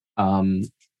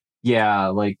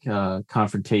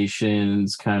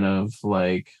Confrontations kind of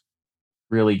like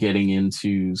really getting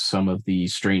into some of the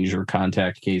stranger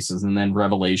contact cases, and then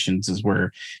Revelations is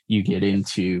where you get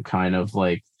into kind of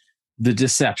like the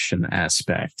deception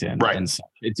aspect and stuff.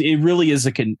 It really is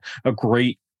a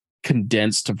great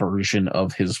condensed version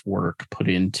of his work put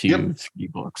into 3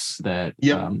 books that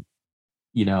you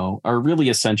know are really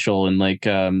essential. And like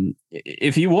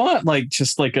if you want like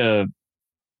just like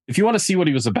if you want to see what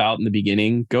he was about in the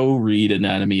beginning, go read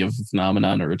Anatomy of a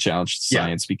Phenomenon or A Challenge to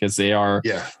Science, because they are,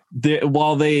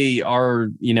 while they are,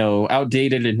 you know,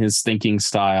 outdated in his thinking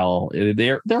style,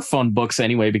 they're fun books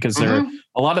anyway, because they're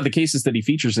a lot of the cases that he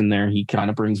features in there, he kind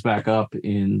of brings back up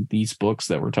in these books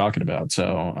that we're talking about.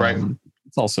 So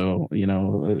it's also, you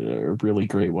know, a really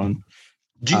great one.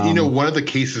 Do you know one of the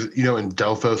cases, you know, in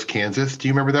Delphos, Kansas? Do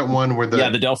you remember that one where the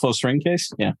Delphos ring case?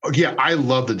 Yeah. I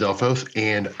love the Delphos,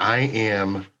 and I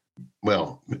am,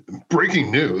 well,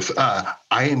 breaking news. I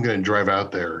am going to drive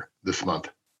out there this month.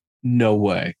 No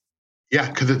way. Yeah,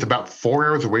 because it's about 4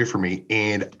 hours away from me.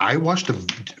 And I watched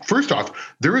first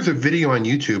off, there is a video on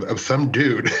YouTube of some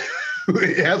dude.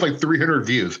 It has like 300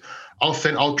 views.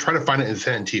 I'll try to find it and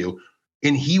send it to you.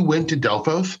 And he went to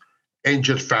Delphos and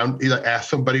just asked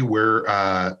somebody where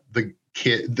the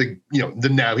kid,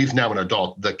 now he's now an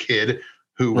adult, the kid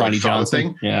who Ronnie saw Johnson. the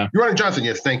thing. Yeah. Ronnie Johnson.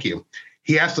 Yes. Thank you.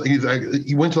 He asked,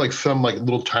 he went to like some like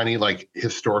little tiny, like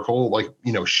historical, like,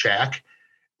 shack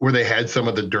where they had some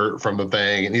of the dirt from the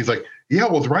thing. And he's like, yeah,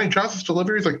 well, is Ronnie Johnson still live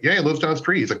here? He's like, yeah, he lives down the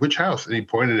street. He's like, which house? And he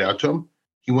pointed it out to him.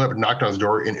 He went up and knocked on his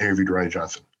door and interviewed Ronnie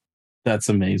Johnson. That's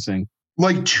amazing.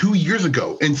 Like 2 years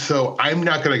ago. And so I'm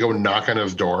not going to go knock on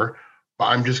his door, but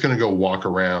I'm just going to go walk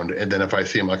around. And then if I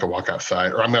see him, I can walk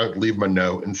outside, or I'm going to leave him a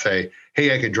note and say,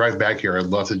 hey, I could drive back here. I'd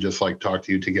love to just like talk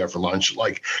to you together for lunch.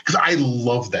 Like, because I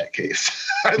love that case.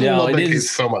 I love that case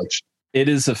so much. It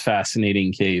is a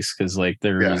fascinating case because like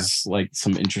there is like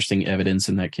some interesting evidence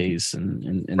in that case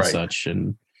and such.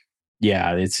 And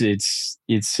yeah, it's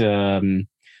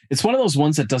one of those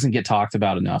ones that doesn't get talked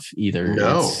about enough either.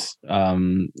 No.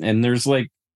 And there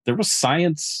was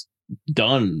science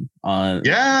done on.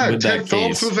 Yeah. Ted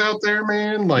Phillips was out there,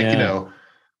 man. Like, no,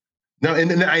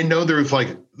 and I know there's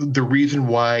like the reason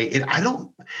why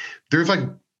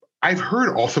I've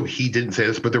heard also he didn't say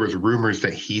this, but there was rumors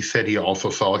that he said he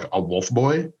also saw like a wolf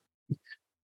boy.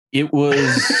 It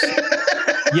was,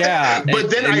 yeah. But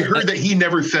then I heard that he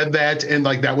never said that, and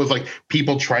like that was like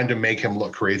people trying to make him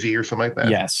look crazy or something like that.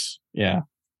 Yes, yeah,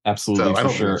 absolutely, so,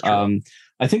 for sure.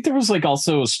 I think there was like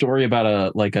also a story about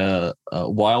a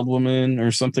wild woman or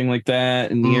something like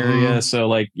that in the area. So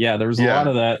like, yeah, there was a lot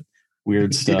of that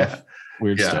weird stuff,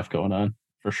 stuff going on.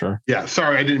 For sure. Yeah.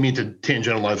 Sorry, I didn't mean to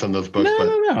tangentialize on those books.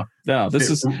 No.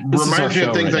 This reminds me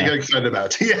of things I get excited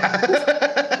about. Yeah.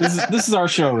 this is our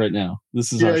show right now.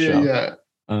 This is our show. Yeah.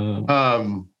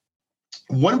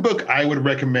 One book I would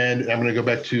recommend. I'm going to go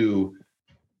back to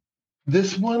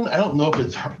this one. I don't know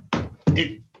if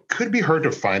it could be hard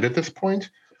to find at this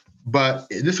point, but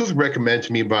this was recommended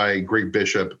to me by Greg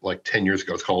Bishop like 10 years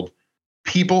ago. It's called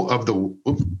People of the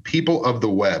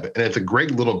Web, and it's a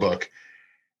great little book.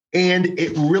 And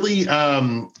it really,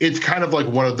 it's kind of like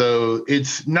one of those,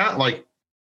 it's not like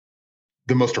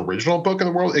the most original book in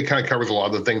the world. It kind of covers a lot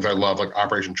of the things I love, like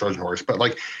Operation Trojan Horse, but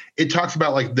like it talks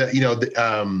about like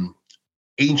the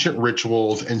ancient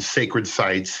rituals and sacred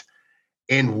sites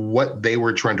and what they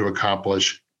were trying to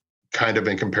accomplish kind of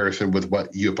in comparison with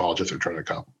what ufologists are trying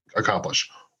to accomplish,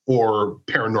 or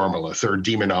paranormalists or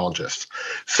demonologists.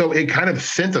 So it kind of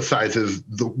synthesizes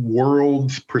the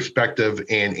world's perspective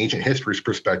and ancient history's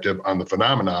perspective on the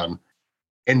phenomenon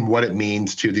and what it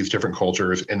means to these different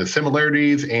cultures and the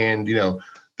similarities and, the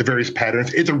various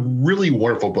patterns. It's a really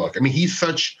wonderful book. I mean, he is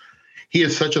such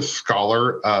a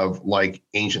scholar of like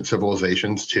ancient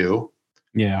civilizations too.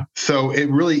 Yeah. So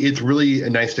it's really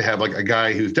nice to have like a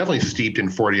guy who's definitely steeped in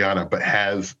Forteana, but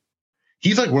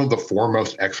he's like one of the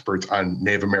foremost experts on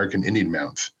Native American Indian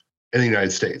mounds in the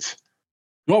United States.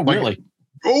 Oh, really?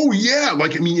 Oh, yeah.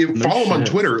 Like, I mean, follow him on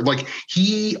Twitter. Like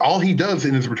all he does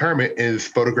in his retirement is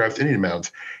photographs Indian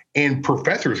mounds, and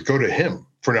professors go to him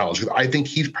for knowledge. I think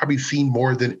he's probably seen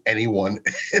more than anyone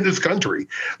in this country.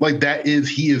 Like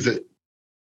he is a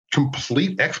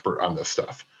complete expert on this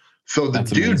stuff. So the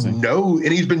dude knows,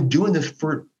 and he's been doing this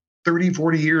for 30,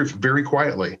 40 years very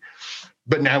quietly.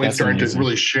 But now he's starting to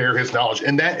really share his knowledge.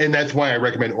 And that's why I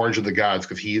recommend Orange of the Gods,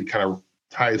 because he kind of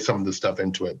ties some of the stuff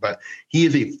into it. But he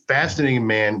is a fascinating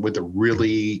man with a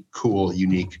really cool,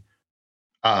 unique,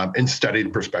 and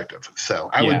studied perspective. So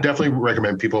I would definitely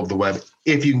recommend People of the Web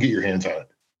if you can get your hands on it.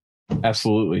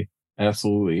 Absolutely.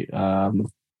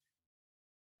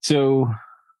 So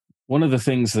one of the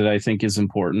things that I think is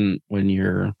important when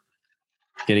you're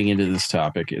getting into this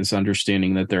topic is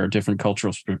understanding that there are different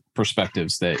cultural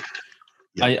perspectives that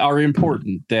are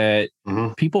important that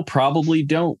people probably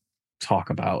don't talk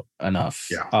about enough.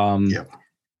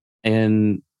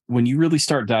 And when you really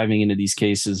start diving into these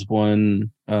cases, one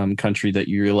country that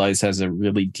you realize has a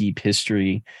really deep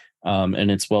history and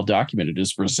it's well documented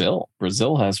is Brazil.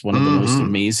 Brazil has one of the most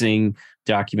amazing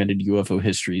documented UFO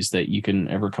histories that you can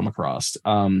ever come across.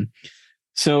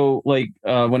 So like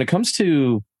when it comes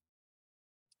to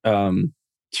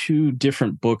two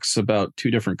different books about two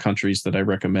different countries that I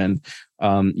recommend.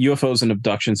 UFOs and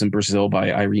Abductions in Brazil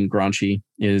by Irene Granchi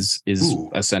is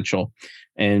essential.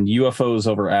 And UFOs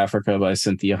over Africa by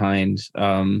Cynthia Hind.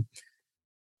 I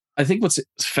think what's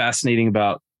fascinating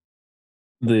about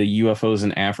the UFOs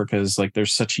in Africa is like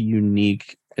there's such a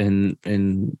unique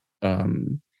and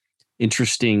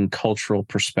interesting cultural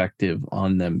perspective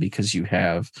on them, because you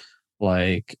have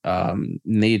like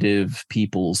native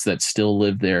peoples that still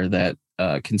live there that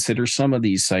consider some of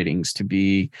these sightings to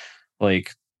be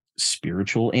like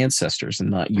spiritual ancestors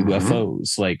and not Mhm.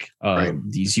 UFOs. Like Right.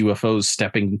 these UFOs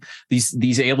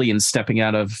these aliens stepping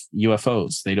out of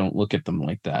UFOs. They don't look at them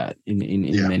like that in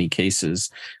Yeah. many cases.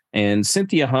 And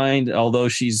Cynthia Hind, although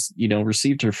she's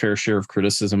received her fair share of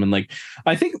criticism, and like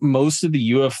I think most of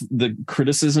the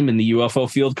criticism in the UFO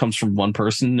field comes from one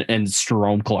person, and it's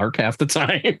Jerome Clark half the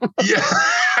time. Yeah.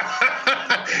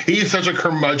 He's such a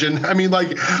curmudgeon. I mean,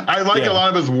 like, I like a lot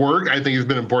of his work. I think he's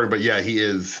been important, but yeah, he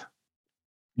is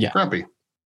grumpy.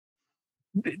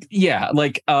 Yeah,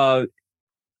 like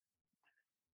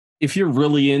if you're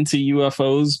really into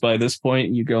UFOs by this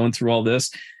point, you going through all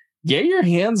this, get your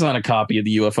hands on a copy of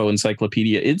the UFO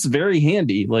Encyclopedia. It's very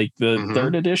handy. Like the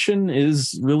third edition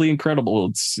is really incredible.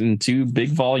 It's in 2 big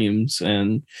volumes,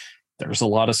 and there's a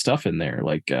lot of stuff in there.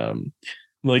 Like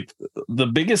the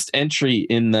biggest entry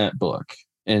in that book,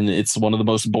 and it's one of the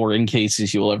most boring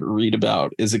cases you'll ever read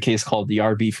about, is a case called the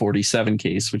RB-47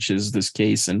 case, which is this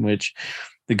case in which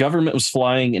the government was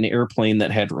flying an airplane that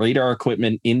had radar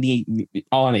equipment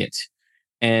on it,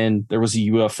 and there was a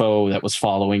UFO that was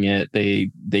following it. They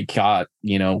got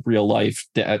real life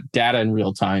data in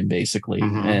real time, basically,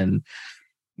 and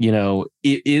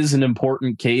it is an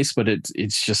important case, but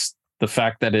it's just the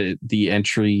fact that the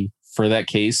entry for that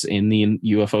case in the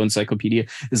UFO Encyclopedia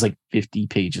is like 50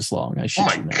 pages long. I should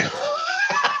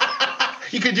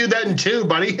You could do that in 2,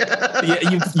 buddy.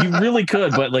 Yeah, you really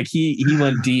could, but like he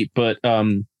went deep. But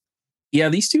yeah,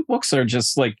 these 2 books are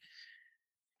just like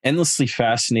endlessly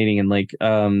fascinating. And like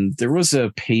there was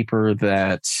a paper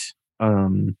that I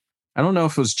don't know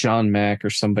if it was John Mack or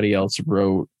somebody else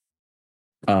wrote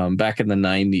back in the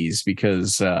 90s,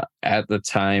 because at the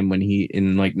time when he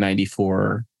in like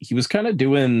 94, he was kind of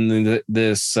doing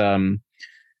this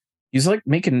he's like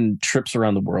making trips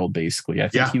around the world, basically. I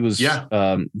think he was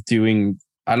doing,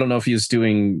 I don't know if he was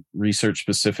doing research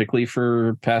specifically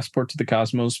for Passport to the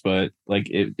Cosmos, but like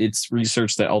it's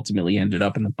research that ultimately ended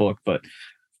up in the book. But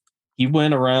he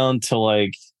went around to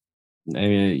like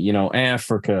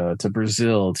Africa, to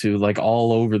Brazil, to like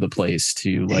all over the place,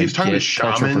 to like he's talking to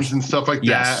shamans and stuff like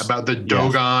that about the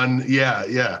Dogon.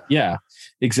 Yeah,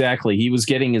 exactly. He was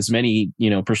getting as many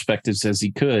perspectives as he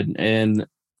could, and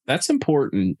that's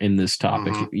important in this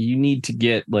topic. You need to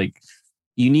get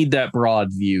you need that broad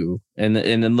view, and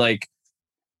then like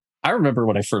I remember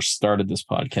when I first started this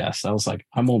podcast, I was like,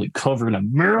 I'm only covering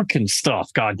American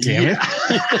stuff, god damn it.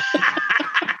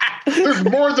 There's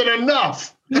more than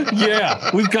enough.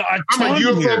 Yeah, we've got I'm a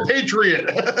UFO patriot.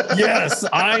 Yes,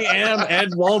 I am Ed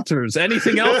Walters.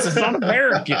 Anything else is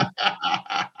un-American.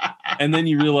 And then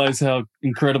you realize how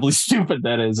incredibly stupid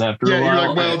that is after a while. You're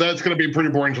like, well, that's going to be pretty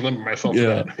boring to limit myself to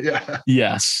that.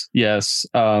 Yeah. Yes.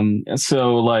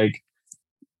 So like,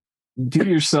 do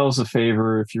yourselves a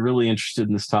favor if you're really interested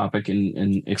in this topic,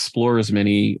 and explore as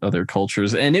many other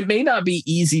cultures. And it may not be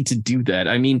easy to do that.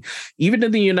 I mean, even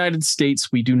in the United States,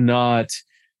 we don't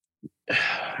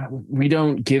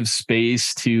give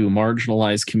space to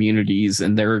marginalized communities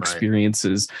and their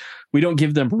experiences. We don't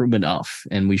give them room enough,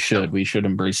 and we should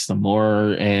embrace them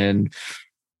more. And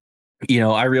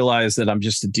I realize that I'm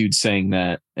just a dude saying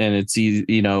that, and it's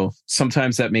easy,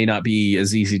 sometimes that may not be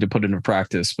as easy to put into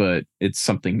practice, but it's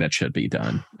something that should be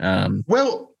done.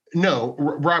 Well, no,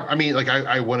 Rob, I mean, like,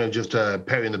 I want to just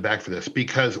pat you in the back for this,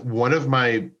 because one of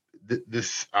my,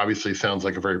 this obviously sounds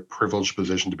like a very privileged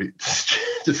position to be,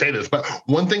 to say this, but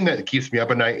one thing that keeps me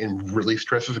up at night and really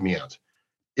stresses me out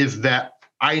is that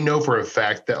I know for a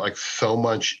fact that like so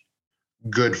much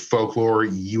good folklore,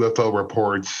 UFO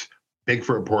reports, Bigfoot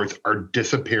reports are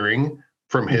disappearing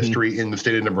from history in the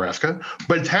state of Nebraska,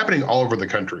 but it's happening all over the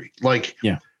country. Like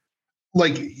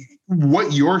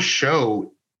what your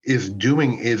show is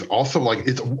doing is also like,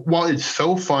 while it's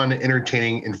so fun,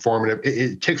 entertaining, informative,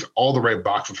 it ticks all the right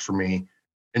boxes for me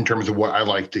in terms of what I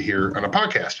like to hear on a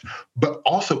podcast, but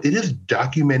also it is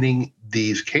documenting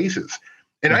these cases.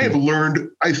 And I have learned,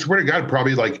 I swear to God,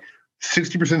 probably like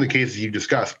 60% of the cases you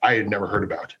discuss, I had never heard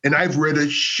about. And I've read a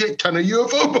shit ton of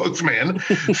UFO books, man.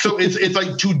 So it's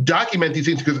like to document these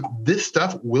things, because this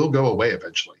stuff will go away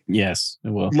eventually. Yes, it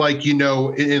will. Like,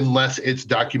 unless it's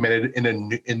documented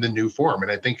in the new form.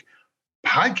 And I think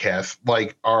podcasts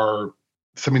like are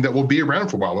something that will be around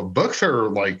for a while. But books are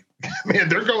like, man,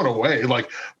 they're going away. Like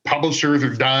publishers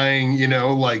are dying,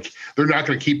 like they're not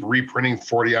going to keep reprinting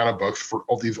 40-ounce books for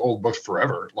all these old books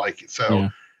forever. Like, so. Yeah.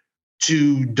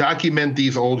 To document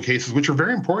these old cases, which are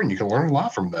very important, you can learn a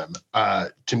lot from them,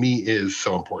 to me is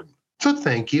so important. So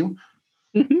thank you.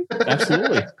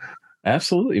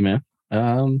 Absolutely, man.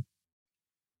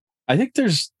 I think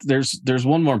there's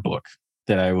one more book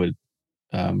that I would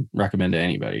recommend to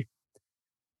anybody.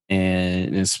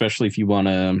 and especially if you want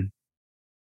a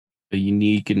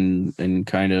unique and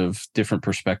kind of different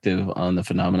perspective on the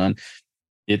phenomenon.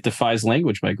 It Defies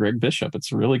Language by Greg Bishop.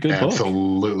 It's a really good book.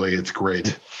 Absolutely. It's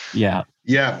great. Yeah.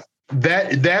 Yeah.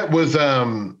 That was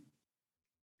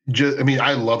just, I mean,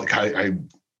 I love it. I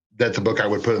that's a book I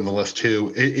would put on the list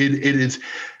too.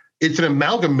 It's an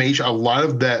amalgamation. A lot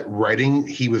of that writing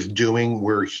he was doing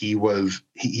where he was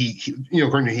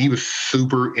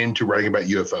super into writing about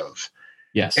UFOs.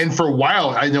 Yes. And for a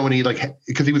while, I know when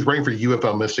because he was writing for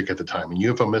UFO Mystic at the time, and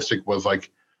UFO Mystic was like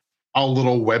a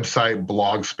little website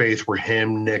blog space where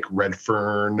him, Nick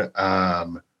Redfern,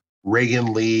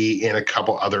 Reagan Lee, and a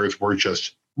couple others were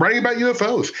just writing about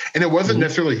UFOs. And it wasn't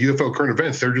necessarily UFO current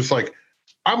events. They're just like,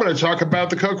 I'm going to talk about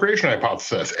the co-creation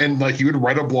hypothesis. And like you would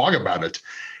write a blog about it.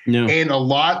 No. And a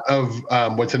lot of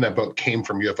what's in that book came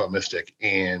from UFO Mystic.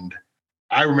 And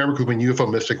I remember because when UFO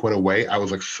Mystic went away, I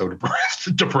was like so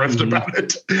depressed about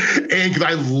it. And because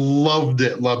I loved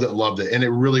it. And it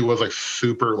really was like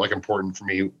super like important for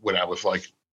me when I was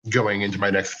like going into my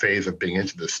next phase of being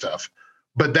into this stuff.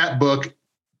 But that book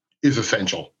is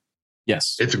essential.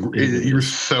 Yes. You're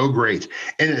so great.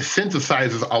 And it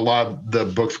synthesizes a lot of the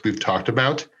books we've talked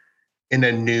about in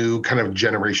a new kind of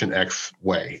Generation X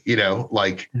way,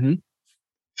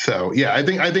 So yeah, I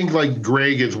think like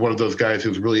Greg is one of those guys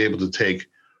who's really able to take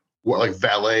what like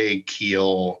Valet,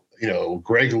 Keel,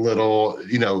 Greg Little,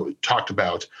 talked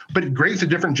about. But Greg's a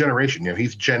different generation.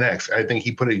 He's Gen X. I think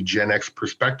he put a Gen X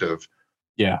perspective.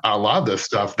 Yeah, a lot of this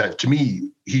stuff that to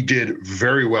me he did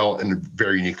very well and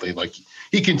very uniquely. Like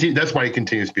that's why he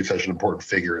continues to be such an important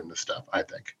figure in this stuff, I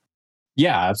think.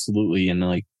 Yeah, absolutely. And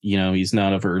like, he's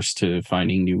not averse to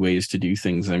finding new ways to do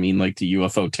things. I mean, like the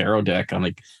UFO tarot deck,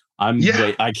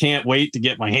 I can't wait to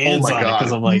get my hands on it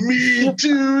because I'm like, me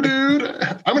too, dude.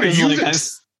 I'm gonna use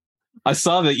it. I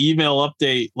saw the email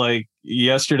update like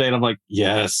yesterday, and I'm like,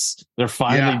 yes, they're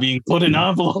finally being put in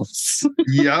envelopes.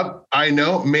 Yep, I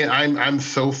know, man. I'm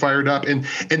so fired up, and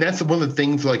that's one of the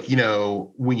things. Like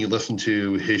when you listen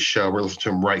to his show or listen to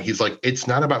him write, he's like, it's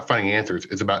not about finding answers;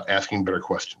 it's about asking better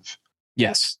questions.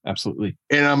 Yes, absolutely.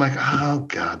 And I'm like, oh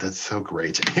God, that's so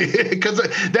great. Because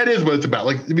that is what it's about.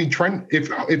 Like, I mean,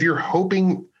 if you're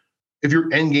hoping, if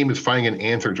your end game is finding an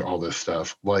answer to all this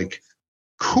stuff, like,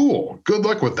 cool, good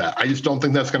luck with that. I just don't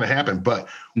think that's going to happen. But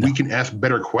we can ask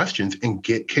better questions and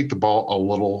kick the ball a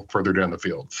little further down the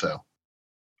field. So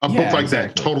a book like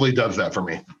that totally does that for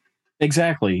me.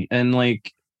 Exactly. And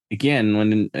like, again,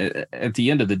 when at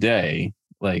the end of the day,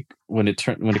 like when it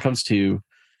comes to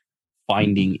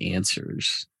finding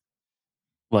answers,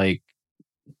 like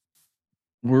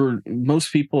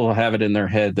most people have it in their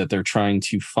head that they're trying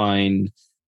to find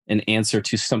an answer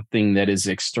to something that is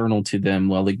external to them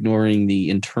while ignoring the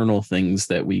internal things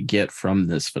that we get from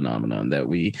this phenomenon, that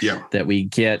we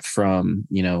get from,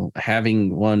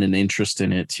 having an interest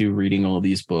in it, two, reading all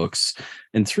these books,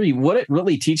 and three, what it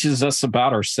really teaches us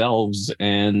about ourselves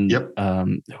and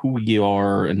who we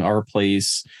are and our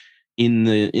place in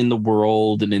the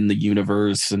world and in the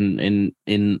universe and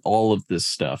in all of this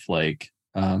stuff. Like,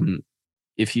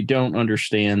 if you don't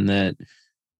understand that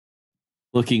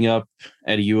looking up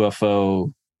at a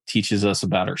UFO teaches us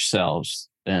about ourselves,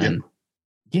 then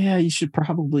you should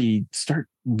probably start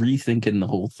rethinking the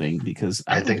whole thing, because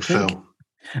I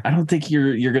don't think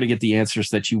you're going to get the answers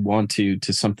that you want to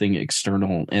something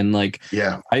external. And like,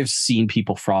 I've seen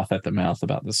people froth at the mouth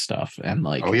about this stuff and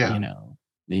like,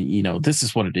 this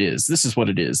is what it is. This is what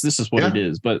it is. This is what it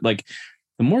is. But like,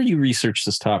 the more you research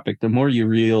this topic, the more you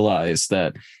realize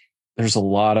that there's a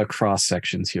lot of cross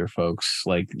sections here, folks.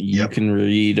 Like you can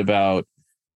read about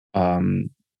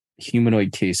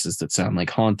humanoid cases that sound like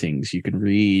hauntings. You can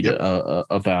read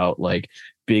about like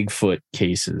Bigfoot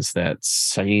cases that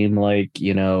seem like,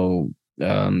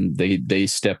 they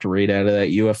stepped right out of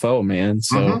that UFO, man.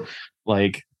 So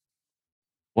like,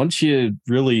 once you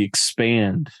really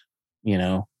expand,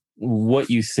 what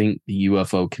you think the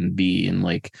UFO can be, and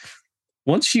like,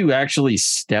 once you actually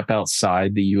step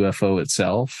outside the UFO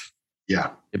itself,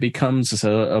 it becomes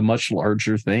a much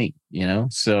larger thing,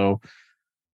 So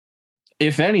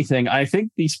if anything, I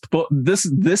think these book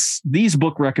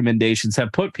recommendations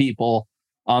have put people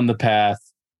on the path.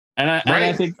 And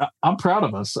I think I'm proud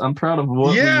of us. I'm proud of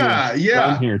what we've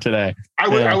done here today.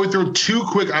 I would throw two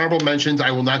quick honorable mentions.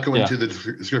 I will not go into the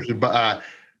description, but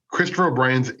Christopher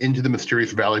O'Brien's Into the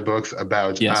Mysterious Valley books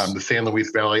about the San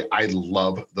Luis Valley. I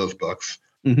love those books.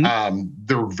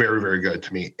 They're very, very good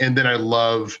to me. And then I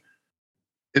love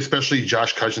especially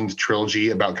Josh Cutchin's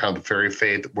trilogy about kind of the fairy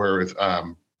faith, where it's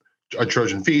A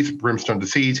Trojan Feast, Brimstone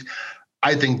Deceit.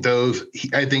 I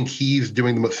think he's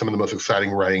doing some of the most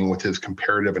exciting writing with his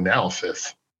comparative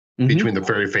analysis between the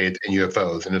fairy faith and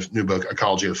UFOs, and his new book,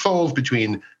 Ecology of Souls,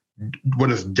 between what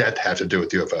does death have to do with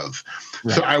UFOs.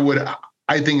 Right. So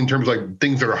I think in terms of like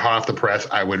things that are hot off the press,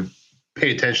 I would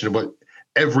pay attention to what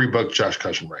every book Josh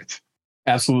Cushin writes.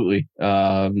 Absolutely.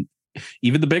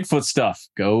 Even the Bigfoot stuff.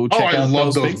 Go check out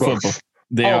those Bigfoot books.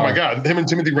 My God. Him and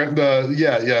Timothy Where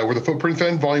the Footprints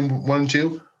End, volume 1 and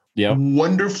 2. Yeah.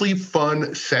 Wonderfully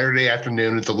fun Saturday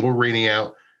afternoon. It's a little rainy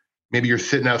out. Maybe you're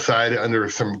sitting outside under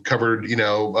some covered, you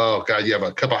have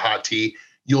a cup of hot tea.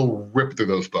 You'll rip through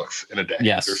those books in a day.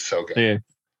 Yes. They're so good.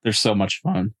 They're so much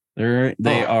fun.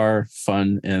 They are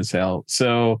fun as hell.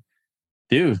 So,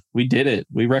 dude, we did it.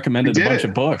 We recommended a bunch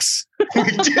of books. We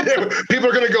did it. People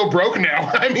are going to go broke now.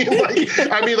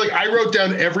 I wrote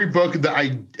down every book that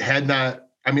I had not.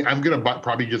 I'm going to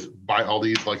probably just buy all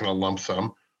these like in a lump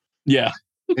sum. Yeah.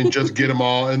 And just get them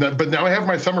all. But now I have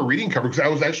my summer reading covered because I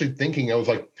was actually thinking, I was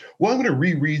like, well, I'm going to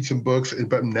reread some books.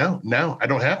 But now I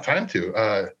don't have time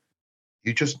to.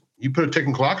 You put a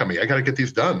ticking clock on me. I got to get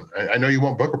these done. I know you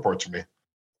want book reports from me.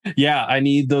 Yeah, I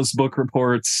need those book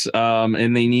reports,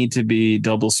 and they need to be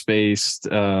double spaced.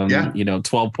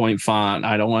 12-point font.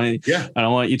 I don't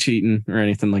want you cheating or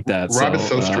anything like that. Rob is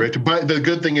so strict, but the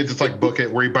good thing is it's like Book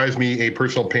It, where he buys me a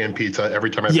personal pan pizza every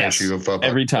time I finish you a book.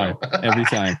 Every time.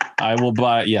 I will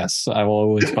buy. Yes, I will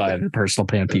always buy a personal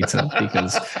pan pizza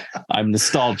because I'm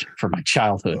nostalgic for my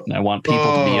childhood, and I want people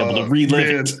to be able to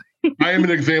relive it. I am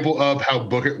an example of how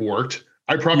Book It worked.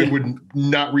 I probably would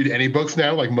not read any books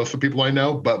now, like most of the people I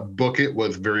know, but Book It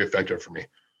was very effective for me.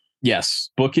 Yes,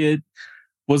 Book It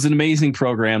was an amazing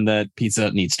program that Pizza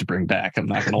Hut needs to bring back. I'm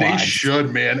not going to lie. They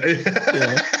should, man.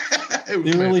 They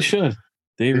really should.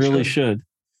 They really should.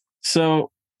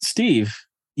 So, Steve,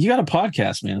 you got a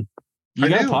podcast, man. You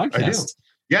got a podcast. I do.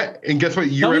 Yeah, and guess what?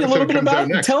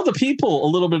 Tell the people a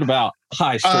little bit about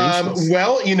High Strangeness.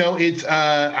 It's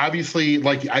obviously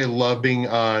like I love being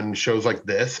on shows like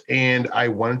this, and I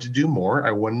wanted to do more.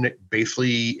 I wanted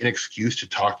basically an excuse to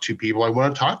talk to people I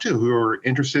want to talk to who are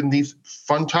interested in these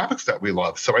fun topics that we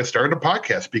love. So I started a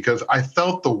podcast because I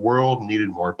felt the world needed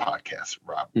more podcasts,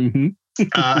 Rob. Mm-hmm.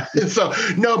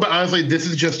 But honestly, this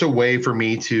is just a way for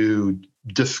me to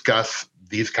discuss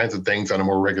these kinds of things on a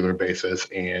more regular basis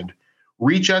and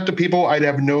reach out to people I'd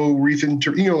have no reason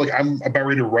to, I'm about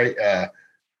ready to write a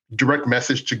direct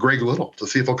message to Greg Little to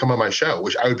see if he'll come on my show,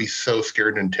 which I would be so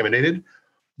scared and intimidated.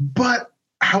 But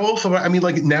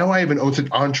now I have an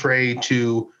entree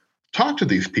to talk to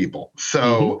these people.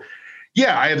 So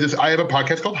I have a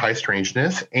podcast called High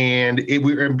Strangeness, and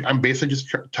I'm basically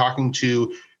just talking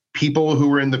to people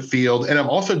who are in the field. And I'm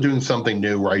also doing something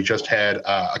new where I just had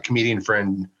a comedian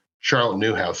friend, Charlotte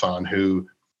Newhouse, on, who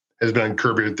has been on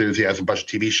Curb Your Enthusiasm, a bunch of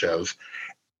TV shows.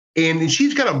 And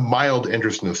she's got a mild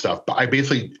interest in this stuff, but I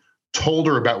basically told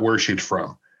her about where she's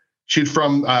from. She's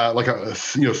from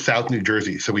South New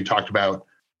Jersey. So we talked about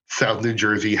South New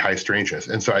Jersey High Strangeness.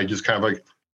 And so I just kind of like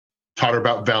taught her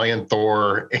about Valiant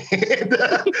Thor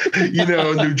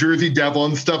and, New Jersey Devil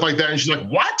and stuff like that. And she's like,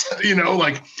 what?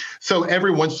 So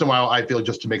every once in a while, I feel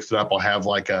just to mix it up, I'll have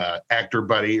like a actor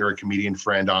buddy or a comedian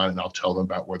friend on, and I'll tell them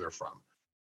about where they're from.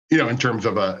 In terms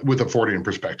of with a Fortean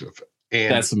perspective.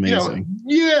 And that's amazing.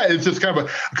 It's just kind of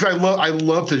because I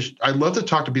love to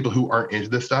talk to people who aren't into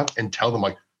this stuff and tell them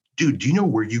like, dude, do you know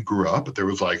where you grew up? There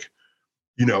was like,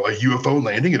 a UFO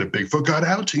landing and a Bigfoot got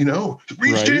out,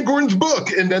 read Stan Gordon's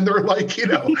book. And then they're like,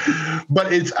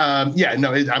 but it's, I'm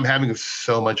having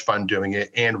so much fun doing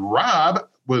it. And Rob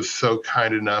was so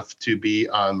kind enough to be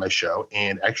on my show.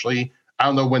 And actually, I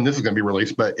don't know when this is going to be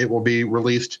released, but it will be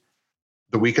released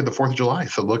the week of the 4th of July.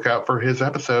 So look out for his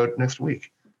episode next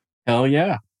week. Hell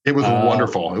yeah. It was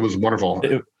wonderful. It was wonderful.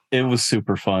 It was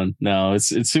super fun. No, it's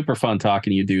super fun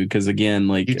talking to you, dude. Because again,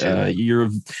 you're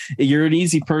an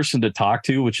easy person to talk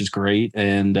to, which is great,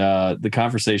 and the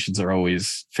conversations are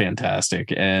always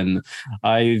fantastic. And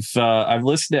I've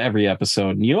listened to every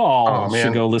episode, and you all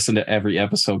should go listen to every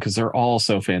episode because they're all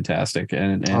so fantastic.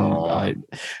 And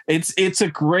it's a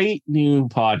great new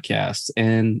podcast,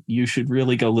 and you should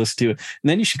really go listen to it. And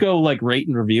then you should go rate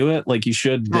and review it, like you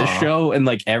should this show and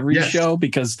every show,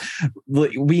 because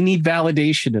we need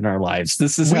validation in our lives.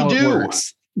 This is how it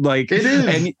works. It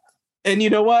is. And you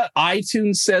know what?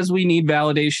 iTunes says we need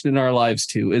validation in our lives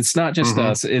too. It's not just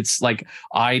us. It's like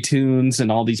iTunes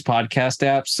and all these podcast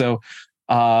apps. So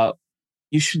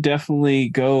you should definitely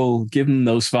go give them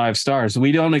those 5 stars.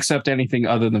 We don't accept anything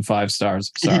other than 5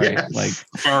 stars. Sorry. Yes.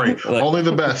 Only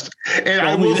the best. And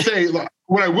I will say,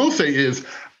 what I will say is,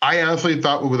 I honestly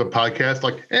thought with a podcast,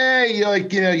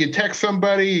 you text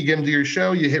somebody, you get them to your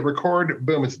show, you hit record,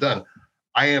 boom, it's done.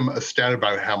 I am astounded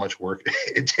by how much work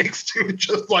it takes to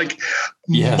just like,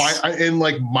 Yes.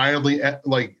 mildly,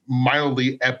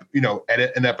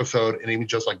 edit an episode, and even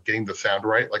just like getting the sound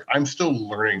right. Like, I'm still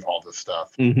learning all this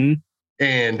stuff,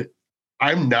 and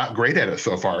I'm not great at it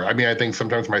so far. I mean, I think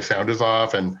sometimes my sound is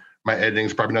off and my editing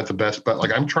is probably not the best, but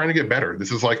like, I'm trying to get better.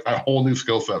 This is like a whole new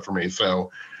skill set for me.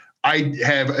 So I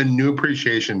have a new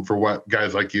appreciation for what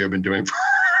guys like you have been doing for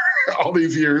all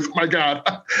these years. My God,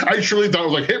 I truly thought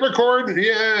it was like, hit record,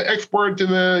 export to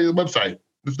the website.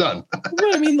 It's done.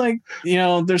 Well, I mean, like,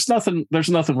 there's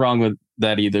nothing wrong with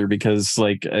that either, because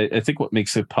like, I think what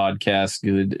makes a podcast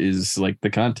good is like the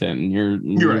content, and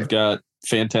you've right. got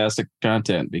fantastic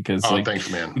content, because thanks,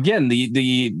 man. Again,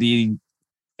 the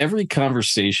every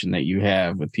conversation that you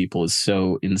have with people is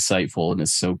so insightful and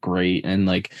is so great. And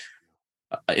like,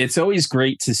 it's always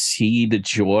great to see the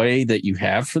joy that you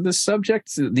have for this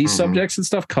subject, these subjects and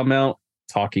stuff, come out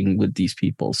talking with these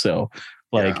people. So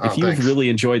like, if you've really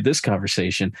enjoyed this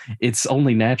conversation, it's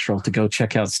only natural to go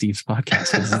check out Steve's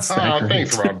podcast. It's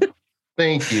thanks, Rob.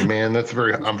 Thank you, man.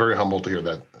 I'm very humbled to hear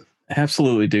that.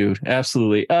 Absolutely, dude.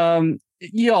 Absolutely.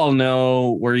 You all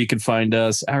know where you can find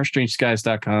us,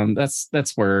 OurStrangeSkies.com. That's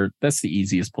the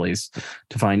easiest place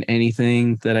to find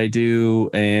anything that I do.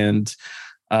 And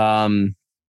what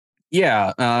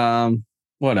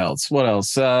else?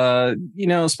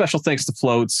 Special thanks to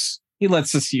Floats. He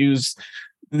lets us use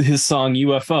his song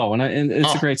UFO, and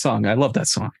it's a great song. I love that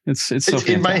song. It's so fantastic.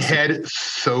 In my head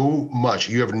so much.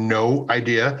 You have no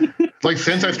idea. Like,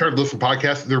 since I started listening to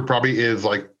podcasts, there probably is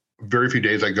like very few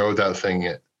days I go without singing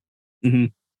it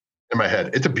in my head.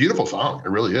 It's a beautiful song. It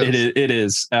really is. It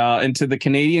is. And to the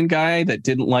Canadian guy that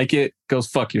didn't like it, goes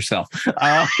fuck yourself.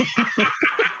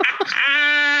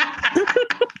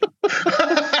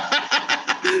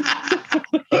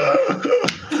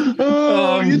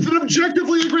 It's an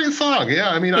objectively a great song. Yeah,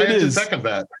 I mean, I have to second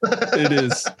that.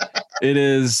 It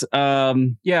is.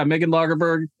 Megan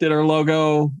Lagerberg did our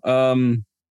logo.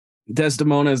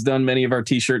 Desdemona has done many of our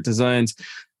t-shirt designs.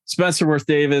 Spencer Worth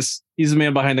Davis, he's the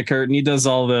man behind the curtain. He does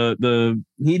all the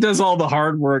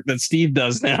hard work that Steve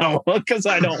does now, because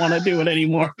I don't want to do it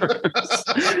anymore.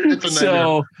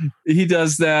 So he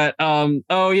does that.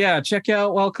 Check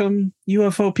out Welcome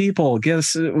UFO People.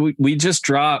 Guess we just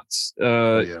dropped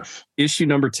issue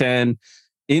number 10,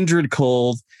 Indrid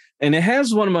Cold, and it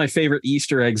has one of my favorite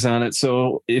Easter eggs on it.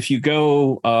 So if you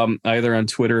go either on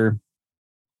Twitter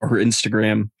or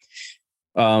Instagram,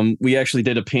 we actually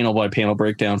did a panel by panel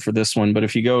breakdown for this one, but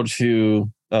if you go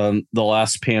to the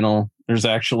last panel, there's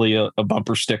actually a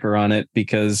bumper sticker on it,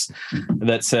 because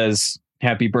that says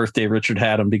happy birthday Richard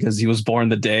Haddam, because he was born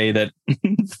the day that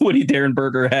Woody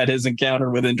Derenberger had his encounter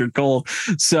with Indrid Cold.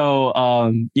 So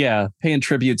paying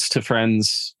tributes to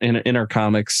friends in our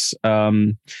comics.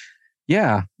 And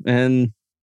don't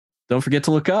forget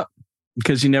to look up,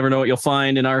 because you never know what you'll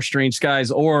find in Our Strange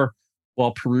Skies, or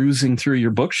while perusing through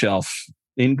your bookshelf.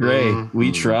 In gray, we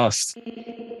trust.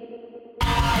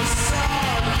 I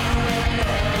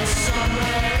saw you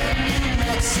somewhere in New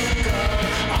Mexico,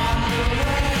 on the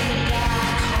way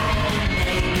back home.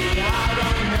 Maybe I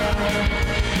don't know.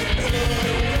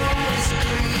 It was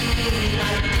green.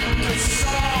 I think it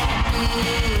saw me.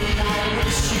 I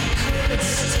wish you could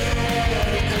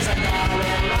stay, 'cause I got a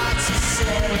lot to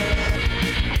say.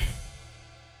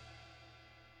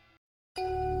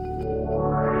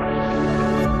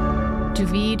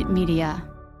 David Media.